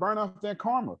can to burn off that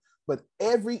karma. But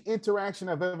every interaction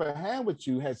I've ever had with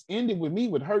you has ended with me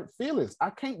with hurt feelings. I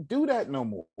can't do that no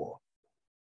more.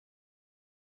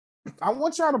 I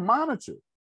want y'all to monitor.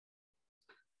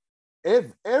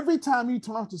 If every time you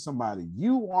talk to somebody,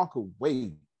 you walk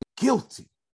away guilty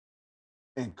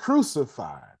and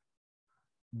crucified,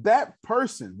 that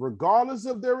person, regardless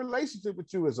of their relationship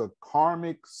with you, is a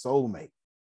karmic soulmate,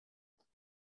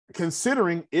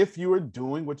 considering if you are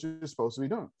doing what you're supposed to be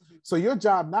doing. So your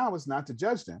job now is not to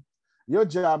judge them. Your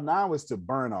job now is to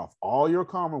burn off all your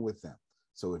karma with them.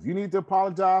 So if you need to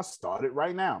apologize, start it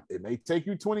right now. It may take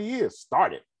you 20 years,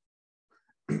 start it.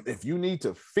 If you need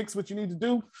to fix what you need to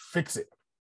do, fix it.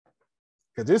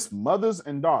 Because it's mothers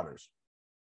and daughters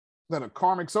that are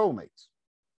karmic soulmates.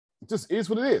 It just is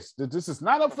what it is. This is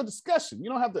not up for discussion. You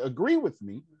don't have to agree with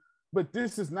me, but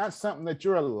this is not something that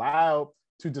you're allowed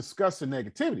to discuss the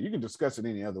negativity. You can discuss it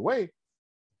any other way.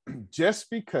 Just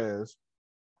because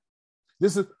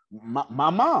this is my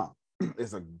mom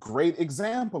is a great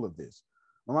example of this.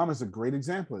 My mom is a great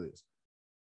example of this.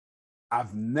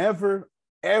 I've never,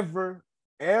 ever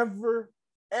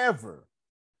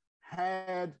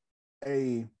had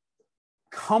a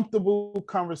comfortable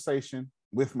conversation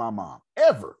with my mom,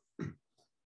 ever.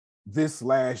 This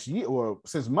last year, or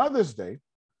since Mother's Day,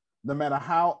 no matter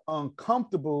how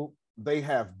uncomfortable they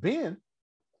have been,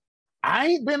 I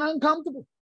ain't been uncomfortable.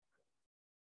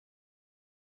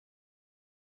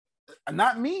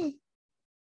 Not me.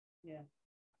 Yeah.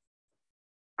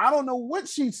 I don't know what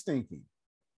she's thinking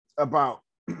about.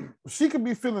 She could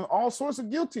be feeling all sorts of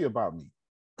guilty about me.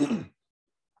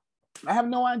 I have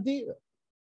no idea.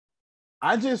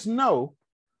 I just know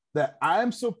that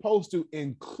I'm supposed to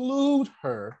include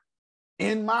her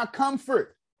in my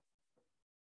comfort.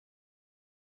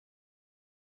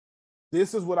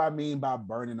 This is what I mean by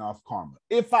burning off karma.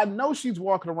 If I know she's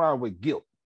walking around with guilt,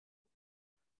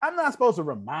 I'm not supposed to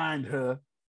remind her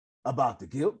about the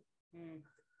guilt.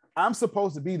 I'm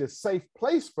supposed to be the safe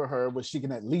place for her where she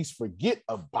can at least forget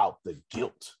about the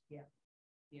guilt. Yeah.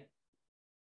 Yeah.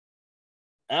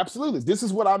 Absolutely. This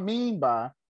is what I mean by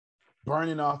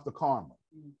burning off the karma.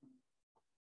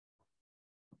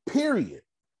 Period.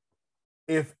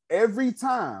 If every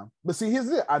time, but see, here's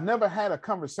it. I never had a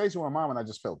conversation with my mom and I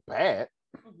just felt bad.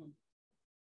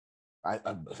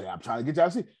 I'm trying to get y'all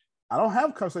to see. I don't have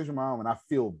a conversation with my mom and I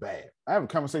feel bad. I have a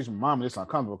conversation with my mom and it's an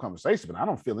uncomfortable conversation, but I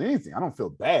don't feel anything. I don't feel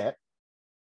bad.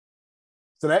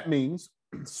 So that means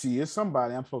she is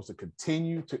somebody I'm supposed to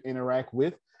continue to interact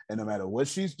with. And no matter what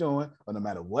she's doing, or no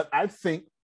matter what I think,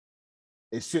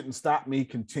 it shouldn't stop me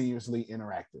continuously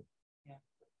interacting. Yeah.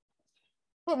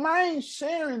 But mine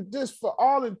sharing this for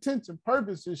all intents and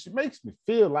purposes, she makes me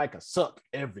feel like a suck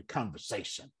every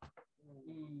conversation.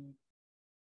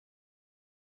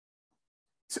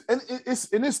 And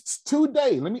it's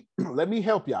today. Let me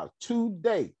help y'all.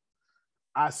 Today,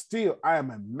 I am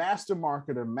a master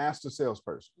marketer, master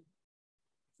salesperson.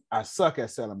 I suck at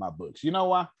selling my books. You know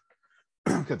why?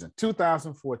 Because in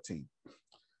 2014, I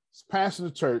was pastoring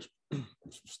the church,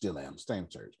 still am, staying in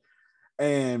church.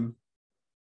 And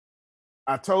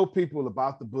I told people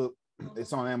about the book.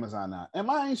 It's on Amazon now. And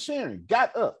mine sharing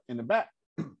got up in the back.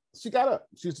 She got up.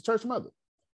 She's the church mother.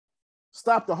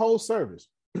 Stopped the whole service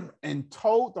and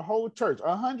told the whole church,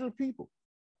 100 people,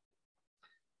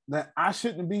 that I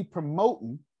shouldn't be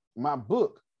promoting my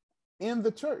book in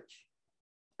the church.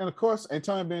 And of course,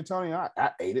 Antonio being Antonio,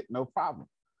 I ate it, no problem.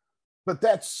 But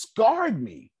that scarred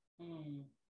me.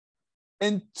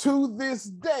 And to this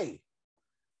day,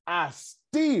 I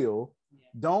still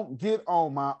don't get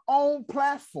on my own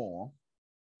platform.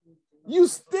 You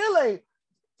still ain't.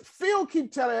 Phil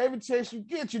keep telling every chance you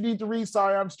get, you need to read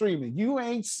Sorry I'm Streaming. You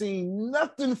ain't seen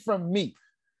nothing from me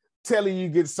telling you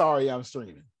get Sorry I'm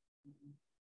Streaming.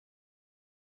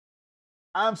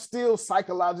 I'm still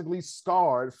psychologically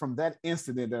scarred from that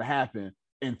incident that happened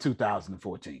in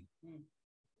 2014.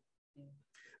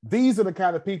 These are the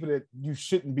kind of people that you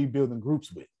shouldn't be building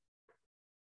groups with.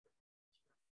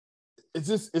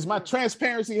 Is my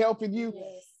transparency helping you?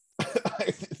 Yes.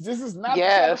 This is not.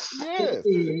 Yes.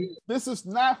 This is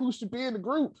not who should be in the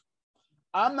group.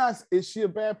 I'm not. Is she a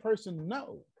bad person?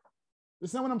 No.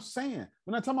 That's not what I'm saying.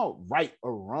 We're not talking about right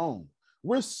or wrong.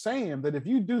 We're saying that if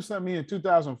you do something in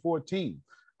 2014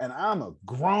 and I'm a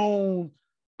grown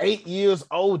 8 years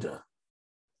older,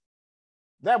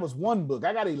 that was one book.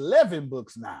 I got 11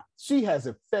 books now. She has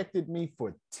affected me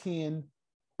for 10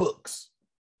 books.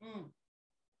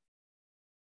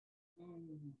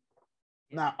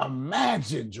 Now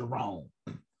imagine Jerome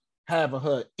having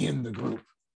her in the group.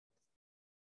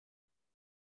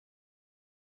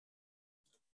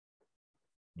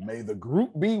 May the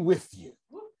group be with you.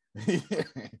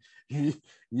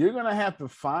 You're going to have to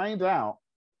find out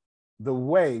the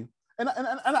way. And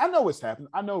I know what's happened.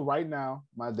 I know right now,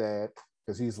 my dad,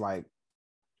 because he's like,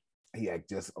 he act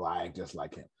just like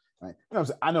him. Right? You know what I'm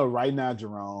saying? I know right now,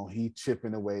 Jerome, he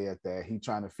chipping away at that. He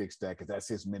trying to fix that because that's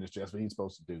his ministry. That's what he's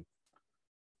supposed to do.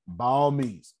 By all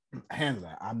means, handle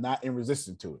that. I'm not in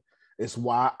resistance to it. It's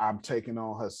why I'm taking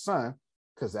on her son,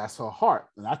 because that's her heart.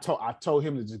 And I told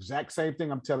him the exact same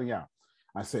thing I'm telling y'all.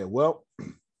 I said, well,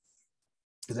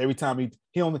 because every time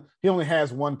he only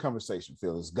has one conversation,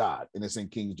 Phil, it's God, and it's in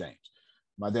King James.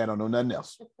 My dad don't know nothing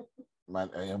else. My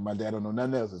dad don't know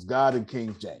nothing else. It's God and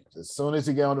King James. As soon as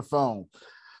he get on the phone,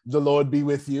 the Lord be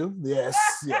with you. Yes.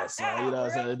 You know,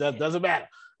 so it doesn't matter.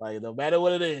 Like, no matter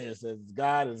what it is, it's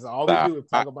God is all we do is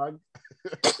talk about.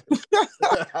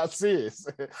 I'm serious.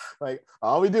 Like,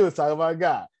 all we do is talk about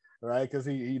God, right? Because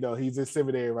he's in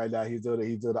seminary right now. He's doing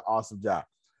an awesome job.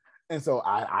 And so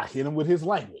I hit him with his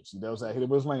language. You know, so I hit him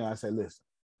with his language. I said, listen,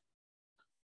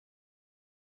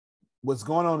 what's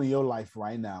going on in your life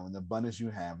right now and the abundance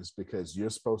you have is because you're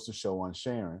supposed to show on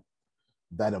Sharon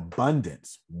that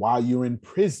abundance while you're in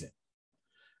prison.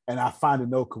 And I find it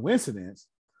no coincidence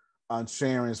on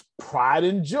Sharon's pride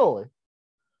and joy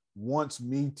wants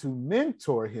me to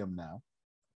mentor him now,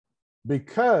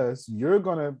 because right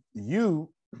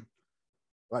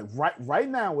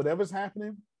now, whatever's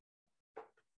happening,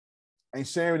 and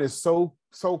Sharon is so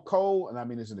cold, and I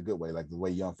mean this in a good way, like the way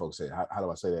young folks say it. How do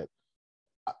I say that?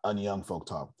 Unyoung folk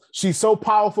talk. She's so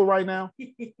powerful right now.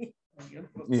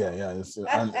 Yeah, it's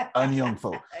unyoung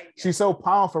folk. She's so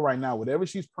powerful right now. Whatever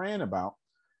she's praying about,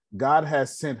 God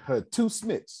has sent her 2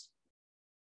 Smiths.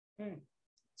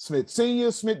 Smith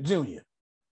Senior, Smith Junior,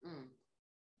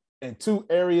 in 2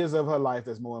 areas of her life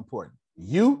that's more important.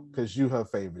 You, because you her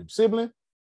favorite sibling,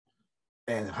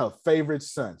 and her favorite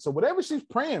son. So whatever she's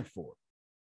praying for,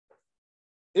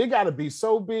 it got to be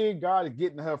so big, God is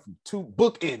getting her from 2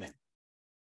 bookending.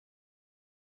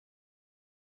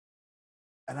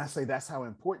 And I say that's how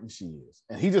important she is.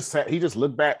 And he just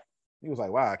looked back. He was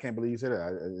like, wow, I can't believe you said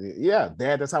that. Yeah,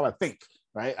 Dad, that's how I think,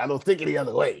 right? I don't think any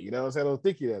other way. You know what I'm saying? I don't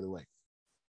think any other way.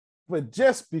 But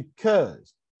just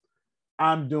because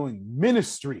I'm doing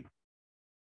ministry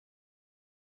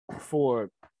for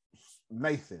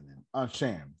Nathan and Aunt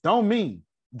Sharon don't mean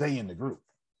they in the group.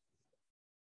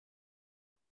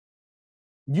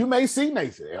 You may see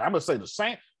Nathan, and I'm going to say the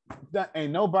same. That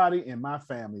ain't nobody in my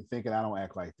family thinking I don't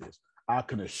act like this. I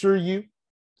can assure you,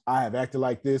 I have acted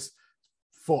like this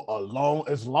for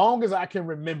as long as I can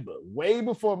remember. Way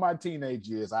before my teenage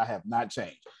years, I have not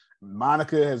changed.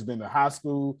 Monica has been to high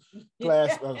school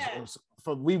class.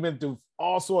 We've been through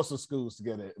all sorts of schools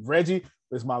together. Reggie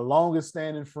is my longest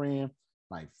standing friend,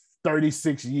 like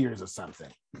 36 years or something.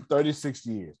 36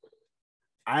 years.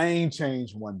 I ain't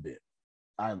changed one bit.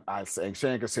 I say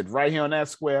Sharon can sit right here on that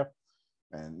square,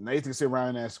 and Nathan can sit right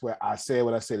in that square. I said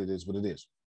what I said. It is what it is.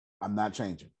 I'm not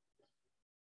changing.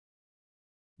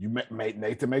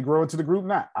 Nathan may grow into the group.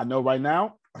 Not. I know right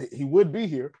now he would be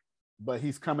here, but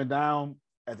he's coming down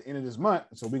at the end of this month.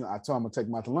 So I told him I'm gonna take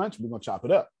him out to lunch. We're gonna chop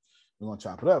it up. We're gonna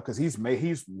chop it up because he's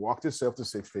walked himself to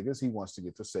 6 figures. He wants to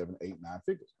get to 7, 8, 9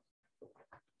 figures.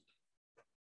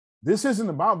 This isn't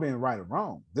about being right or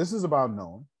wrong. This is about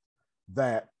knowing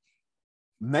that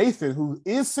Nathan, who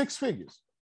is 6 figures,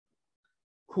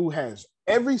 who has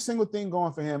every single thing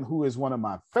going for him, who is one of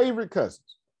my favorite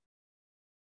cousins,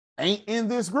 ain't in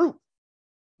this group.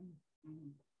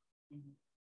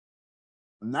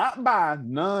 Not by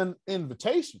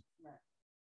non-invitation.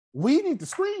 We need to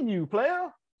screen you,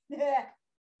 player. Yeah.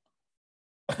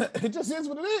 It just is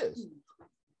what it is.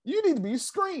 You need to be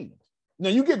screened. Now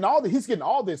he's getting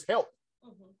all this help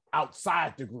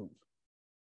outside the group.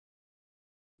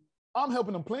 I'm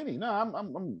helping him plenty. No,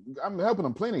 I'm helping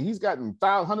him plenty. He's gotten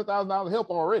 $100,000 help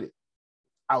already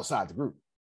outside the group.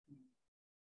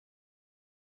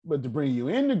 But to bring you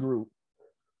in the group,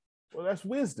 well, that's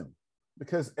wisdom,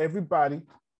 because every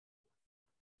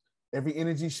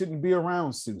energy shouldn't be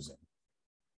around Susan.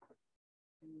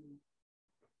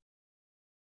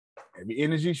 Every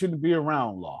energy shouldn't be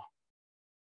around Law.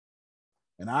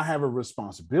 And I have a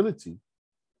responsibility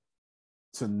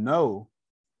to know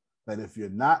But if you're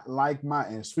not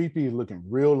like-minded, and Sweet Pea is looking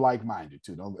real like-minded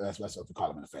too. That's what we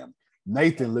call him in the family.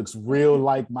 Nathan looks real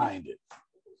like-minded.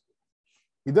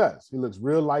 He does. He looks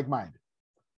real like-minded.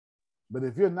 But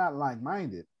if you're not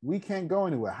like-minded, we can't go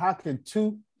anywhere. How can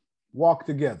two walk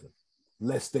together?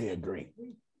 Lest they agree.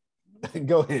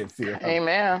 Go ahead, Phil.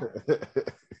 Amen.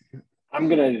 I'm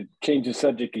going to change the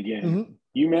subject again. Mm-hmm.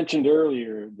 You mentioned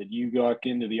earlier that you walk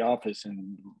into the office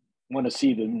and want to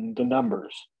see the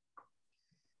numbers.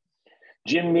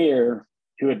 Jim Muir,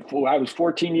 I was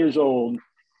 14 years old,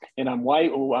 and I'm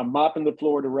mopping the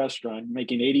floor at a restaurant,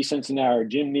 making 80 cents an hour.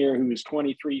 Jim Muir, who was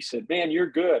 23, said, "Man,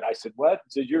 you're good." I said, "What?" He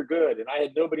said, "You're good." And I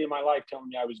had nobody in my life telling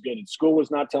me I was good. And school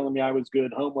was not telling me I was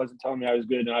good. Home wasn't telling me I was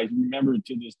good. And I remember it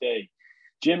to this day.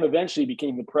 Jim eventually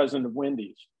became the president of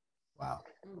Wendy's. Wow.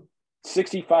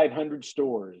 6,500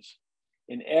 stores.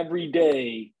 And every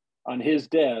day on his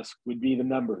desk would be the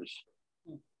numbers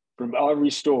from every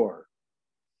store.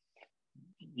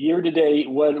 Year to date,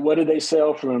 what did they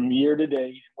sell from year to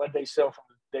date? What did they sell from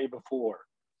the day before?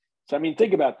 So, I mean,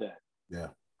 think about that. Yeah.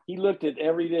 He looked at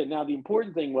every day. Now, the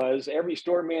important thing was every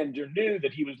store manager knew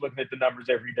that he was looking at the numbers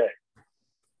every day.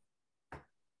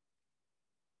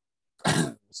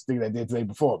 Think that did today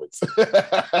performance.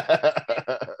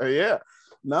 Yeah.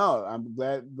 No, I'm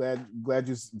glad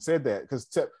you said that, because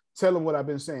tell them what I've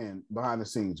been saying behind the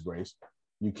scenes, Grace.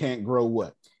 You can't grow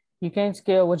what? You can't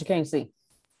scale what you can't see.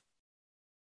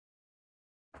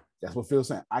 That's what Phil's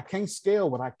saying. I can't scale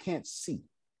what I can't see.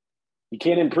 You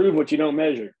can't improve what you don't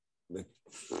measure.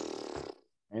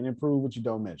 And improve what you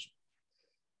don't measure.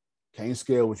 Can't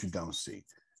scale what you don't see.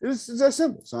 It's that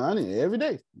simple, son. Every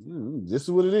day. This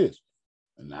is what it is.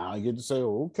 And now I get to say,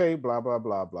 okay, blah, blah,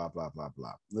 blah, blah, blah, blah,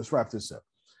 blah. Let's wrap this up.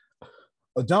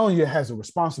 Adonia has a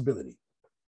responsibility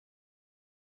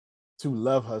to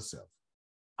love herself.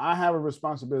 I have a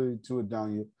responsibility to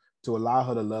Adonia to allow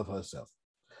her to love herself.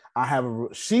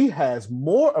 She has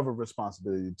more of a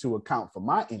responsibility to account for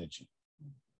my energy,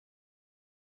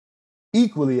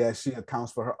 equally as she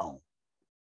accounts for her own.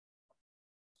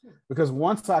 Because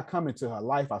once I come into her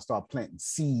life, I start planting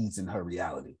seeds in her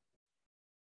reality.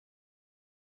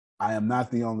 I am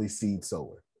not the only seed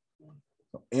sower.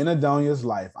 So in Adonia's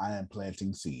life, I am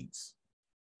planting seeds.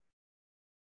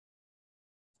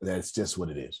 That's just what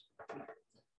it is.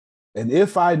 And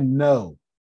if I know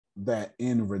that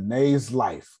in Renee's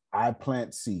life, I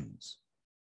plant seeds,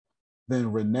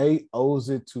 then Renee owes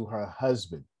it to her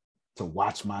husband to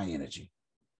watch my energy.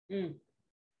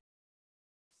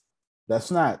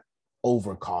 That's not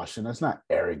over caution. That's not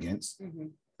arrogance.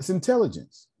 It's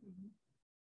intelligence.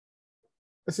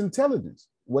 It's intelligence.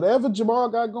 Whatever Jamal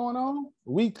got going on,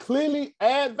 we clearly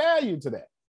add value to that.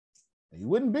 You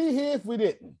wouldn't be here if we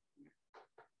didn't.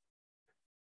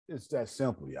 It's that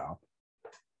simple, y'all.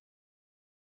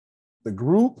 The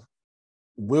group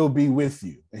will be with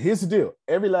you. And here's the deal.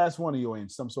 Every last one of you are in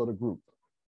some sort of group.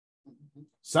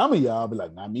 Some of y'all be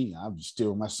like, not me, I'm just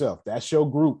still myself. That's your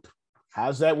group.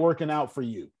 How's that working out for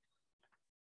you?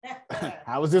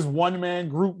 How is this one-man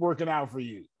group working out for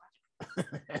you?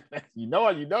 You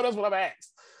know that's what I'm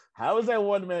asked. How is that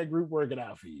one-man group working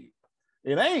out for you?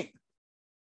 It ain't.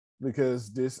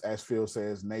 Because this, as Phil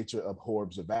says, nature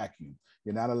abhors a vacuum.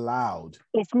 You're not allowed.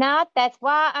 It's not. That's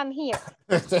why I'm here.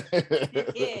 That's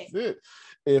it.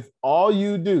 If all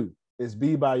you do is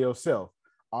be by yourself,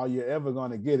 all you're ever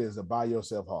going to get is a by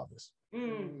yourself harvest.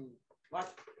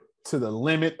 To the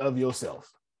limit of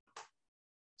yourself.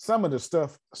 Some of the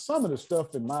stuff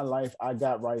in my life I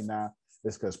got right now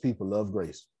is because people love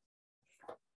Grace.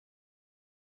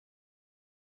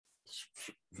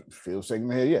 Phil shaking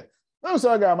the head, yeah. I'm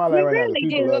sorry, I got my life right now. We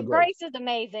really do. Grace is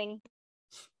amazing.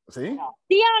 See?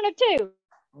 Deanna too.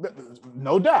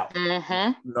 No doubt.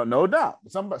 No doubt.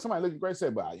 Somebody look at Grace and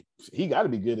say, "Well, he got to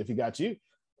be good if he got you."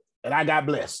 And I got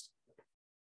blessed.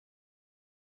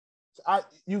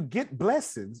 You get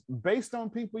blessings based on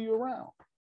people you're around.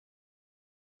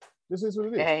 This is what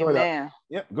it is. Amen.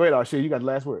 Go ahead, Arshia. You got the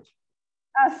last words.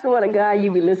 I swear to God,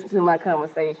 you be listening to my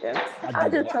conversation. I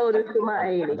just told it to my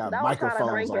auntie. I got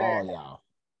microphones on all y'all.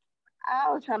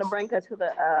 I was trying to bring her to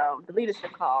the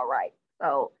leadership call, right?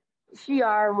 So she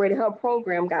already, her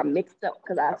program got mixed up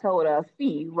because I told her a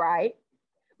fee, right?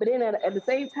 But then at the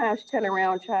same time, she turned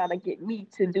around trying to get me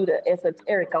to do the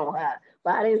esoteric on her.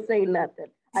 But I didn't say nothing.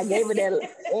 I gave her that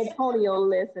Antonio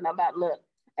lesson about, look,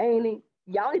 Annie,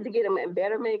 y'all need to get him a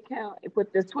betterment account and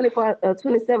put this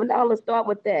 $27, start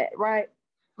with that, right?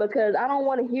 Because I don't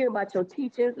want to hear about your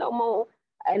teachings no more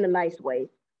in a nice way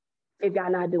if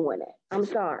y'all not doing that. I'm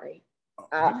sorry.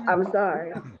 I'm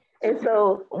sorry. And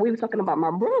so we were talking about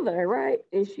my brother, right?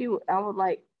 And I was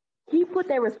like, he put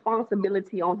that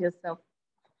responsibility on himself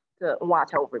to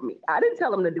watch over me. I didn't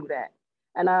tell him to do that.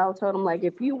 And I told him, like,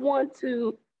 if you want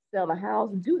to sell a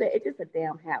house, do that. It's just a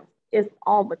damn house. It's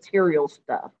all material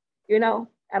stuff. You know,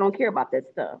 I don't care about that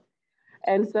stuff.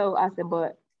 And so I said,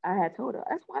 but I had told her,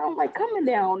 that's why I don't like coming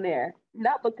down there.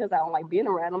 Not because I don't like being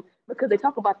around them, because they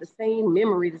talk about the same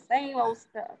memory, the same old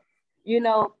stuff. You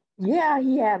know, yeah,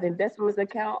 he has investments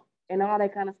account and all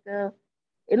that kind of stuff.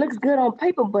 It looks good on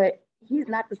paper, but he's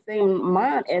not the same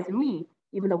mind as me,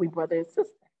 even though we brother and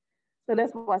sister. So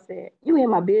that's why I said, you in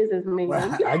my business, man.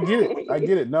 Well, I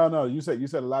get it. No. You said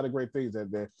a lot of great things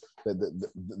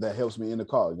that helps me in the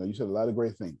call. You know, you said a lot of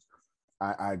great things.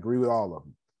 I agree with all of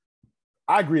them.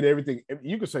 I agree to everything.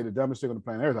 You could say the dumbest thing on the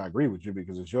planet Earth. I agree with you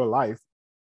because it's your life,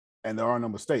 and there are no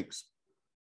mistakes.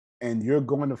 And you're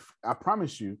going to. I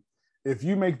promise you, if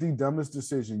you make the dumbest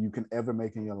decision you can ever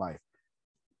make in your life,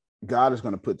 God is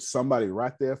going to put somebody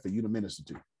right there for you to minister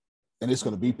to, and it's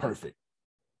going to be perfect.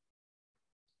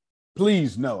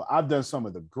 Please know, I've done some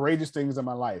of the greatest things in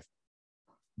my life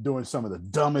doing some of the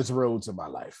dumbest roads in my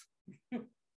life.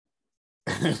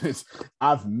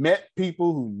 I've met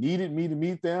people who needed me to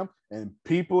meet them, and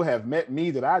people have met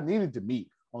me that I needed to meet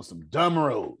on some dumb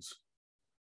roads.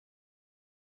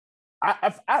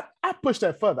 I push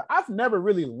that further. I've never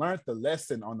really learned the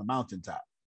lesson on the mountaintop,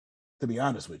 to be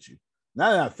honest with you.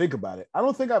 Now that I think about it, I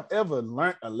don't think I've ever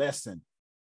learned a lesson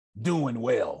doing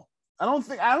well. I don't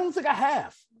think I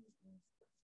have.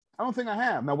 I don't think I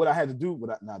have. Now, what I had to do,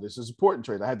 now this is important,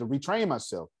 Trace. I had to retrain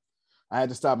myself. I had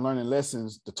to stop learning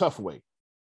lessons the tough way.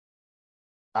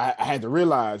 I had to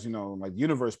realize, you know, like the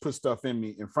universe put stuff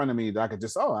in front of me that I could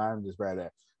just, I'm just bad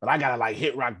at. But I gotta like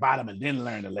hit rock bottom and then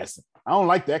learn the lesson. I don't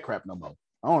like that crap no more.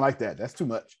 I don't like that. That's too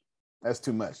much. That's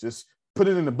too much. Just put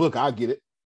it in the book. I'll get it.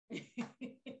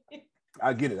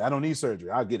 I get it. I don't need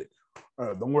surgery. I'll get it.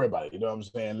 Don't worry about it. You know what I'm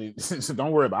saying?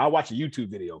 Don't worry about it. I'll watch a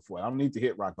YouTube video for it. I don't need to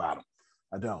hit rock bottom.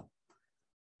 I don't.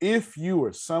 If you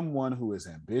are someone who is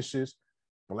ambitious,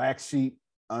 black sheep,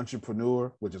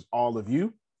 entrepreneur, which is all of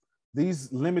you,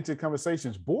 these limited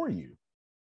conversations bore you.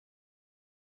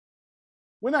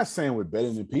 We're not saying we're better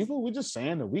than people. We're just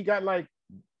saying that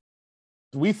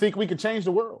we think we can change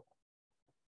the world.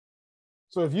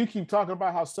 So if you keep talking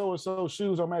about how so-and-so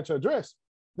shoes don't match your dress,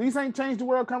 these ain't change the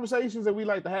world conversations that we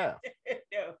like to have.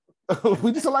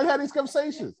 We just don't like having these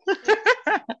conversations.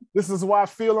 This is why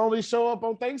Phil only show up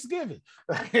on Thanksgiving.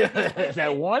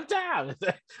 That one time.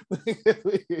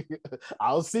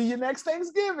 I'll see you next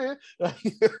Thanksgiving.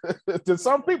 To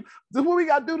some people, this is what we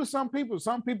got to do to some people.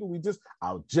 Some people,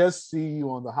 I'll just see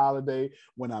you on the holiday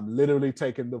when I'm literally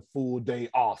taking the full day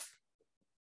off.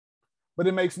 But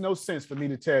it makes no sense for me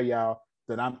to tell y'all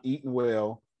that I'm eating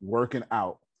well, working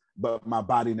out, but my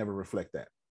body never reflect that.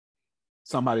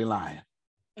 Somebody lying.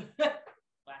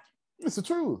 It's the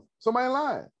truth. Somebody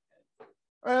lying.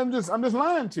 I'm just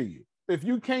lying to you. If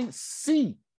you can't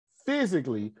see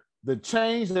physically the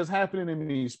change that's happening in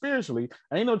me spiritually,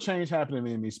 ain't no change happening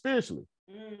in me spiritually.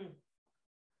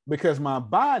 Because my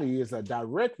body is a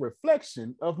direct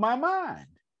reflection of my mind.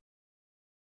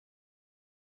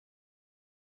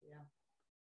 Yeah.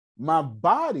 My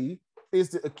body is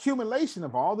the accumulation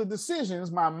of all the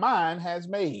decisions my mind has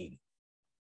made.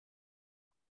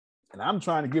 And I'm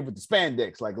trying to give it the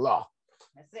spandex like Law.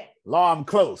 That's it. Law, I'm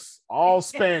close. All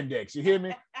spandex. You hear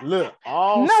me? Look,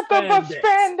 all nothing spandex. but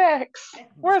spandex.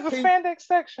 Where's the spandex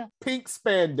section? Pink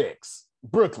spandex.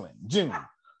 Brooklyn, June.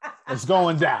 It's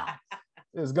going down.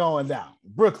 It's going down.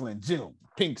 Brooklyn, June.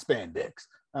 Pink spandex.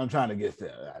 I'm trying to get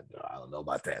there. I don't know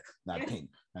about that. Not pink.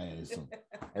 I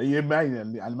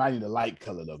might need a light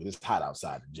color though. It's hot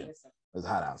outside the gym. It's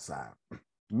hot outside.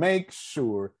 Make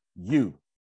sure you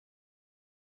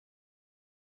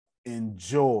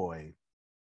enjoy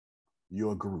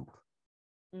your group.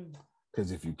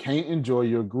 Because if you can't enjoy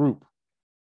your group,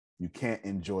 you can't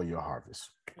enjoy your harvest.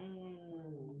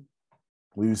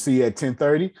 We will see you at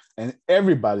 10:30, and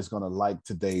everybody's going to like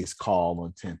today's call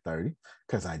on 10:30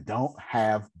 because I don't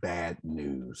have bad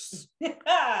news.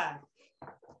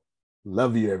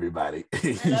 Love you, everybody.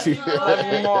 Love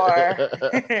you more.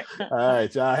 All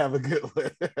right, y'all have a good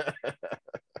one.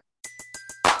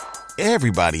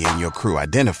 Everybody in your crew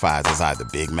identifies as either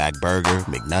Big Mac Burger,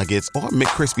 McNuggets, or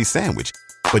McCrispy Sandwich.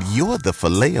 But you're the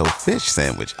Filet-O-Fish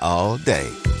Sandwich all day.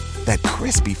 That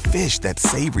crispy fish, that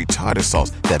savory tartar sauce,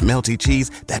 that melty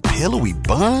cheese, that pillowy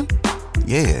bun.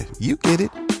 Yeah, you get it.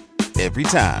 Every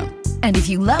time. And if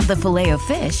you love the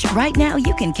Filet-O-Fish, right now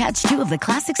you can catch two of the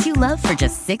classics you love for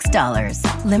just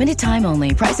 $6. Limited time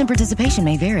only. Price and participation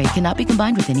may vary. Cannot be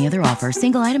combined with any other offer.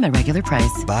 Single item at regular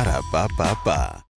price. Ba-da-ba-ba-ba.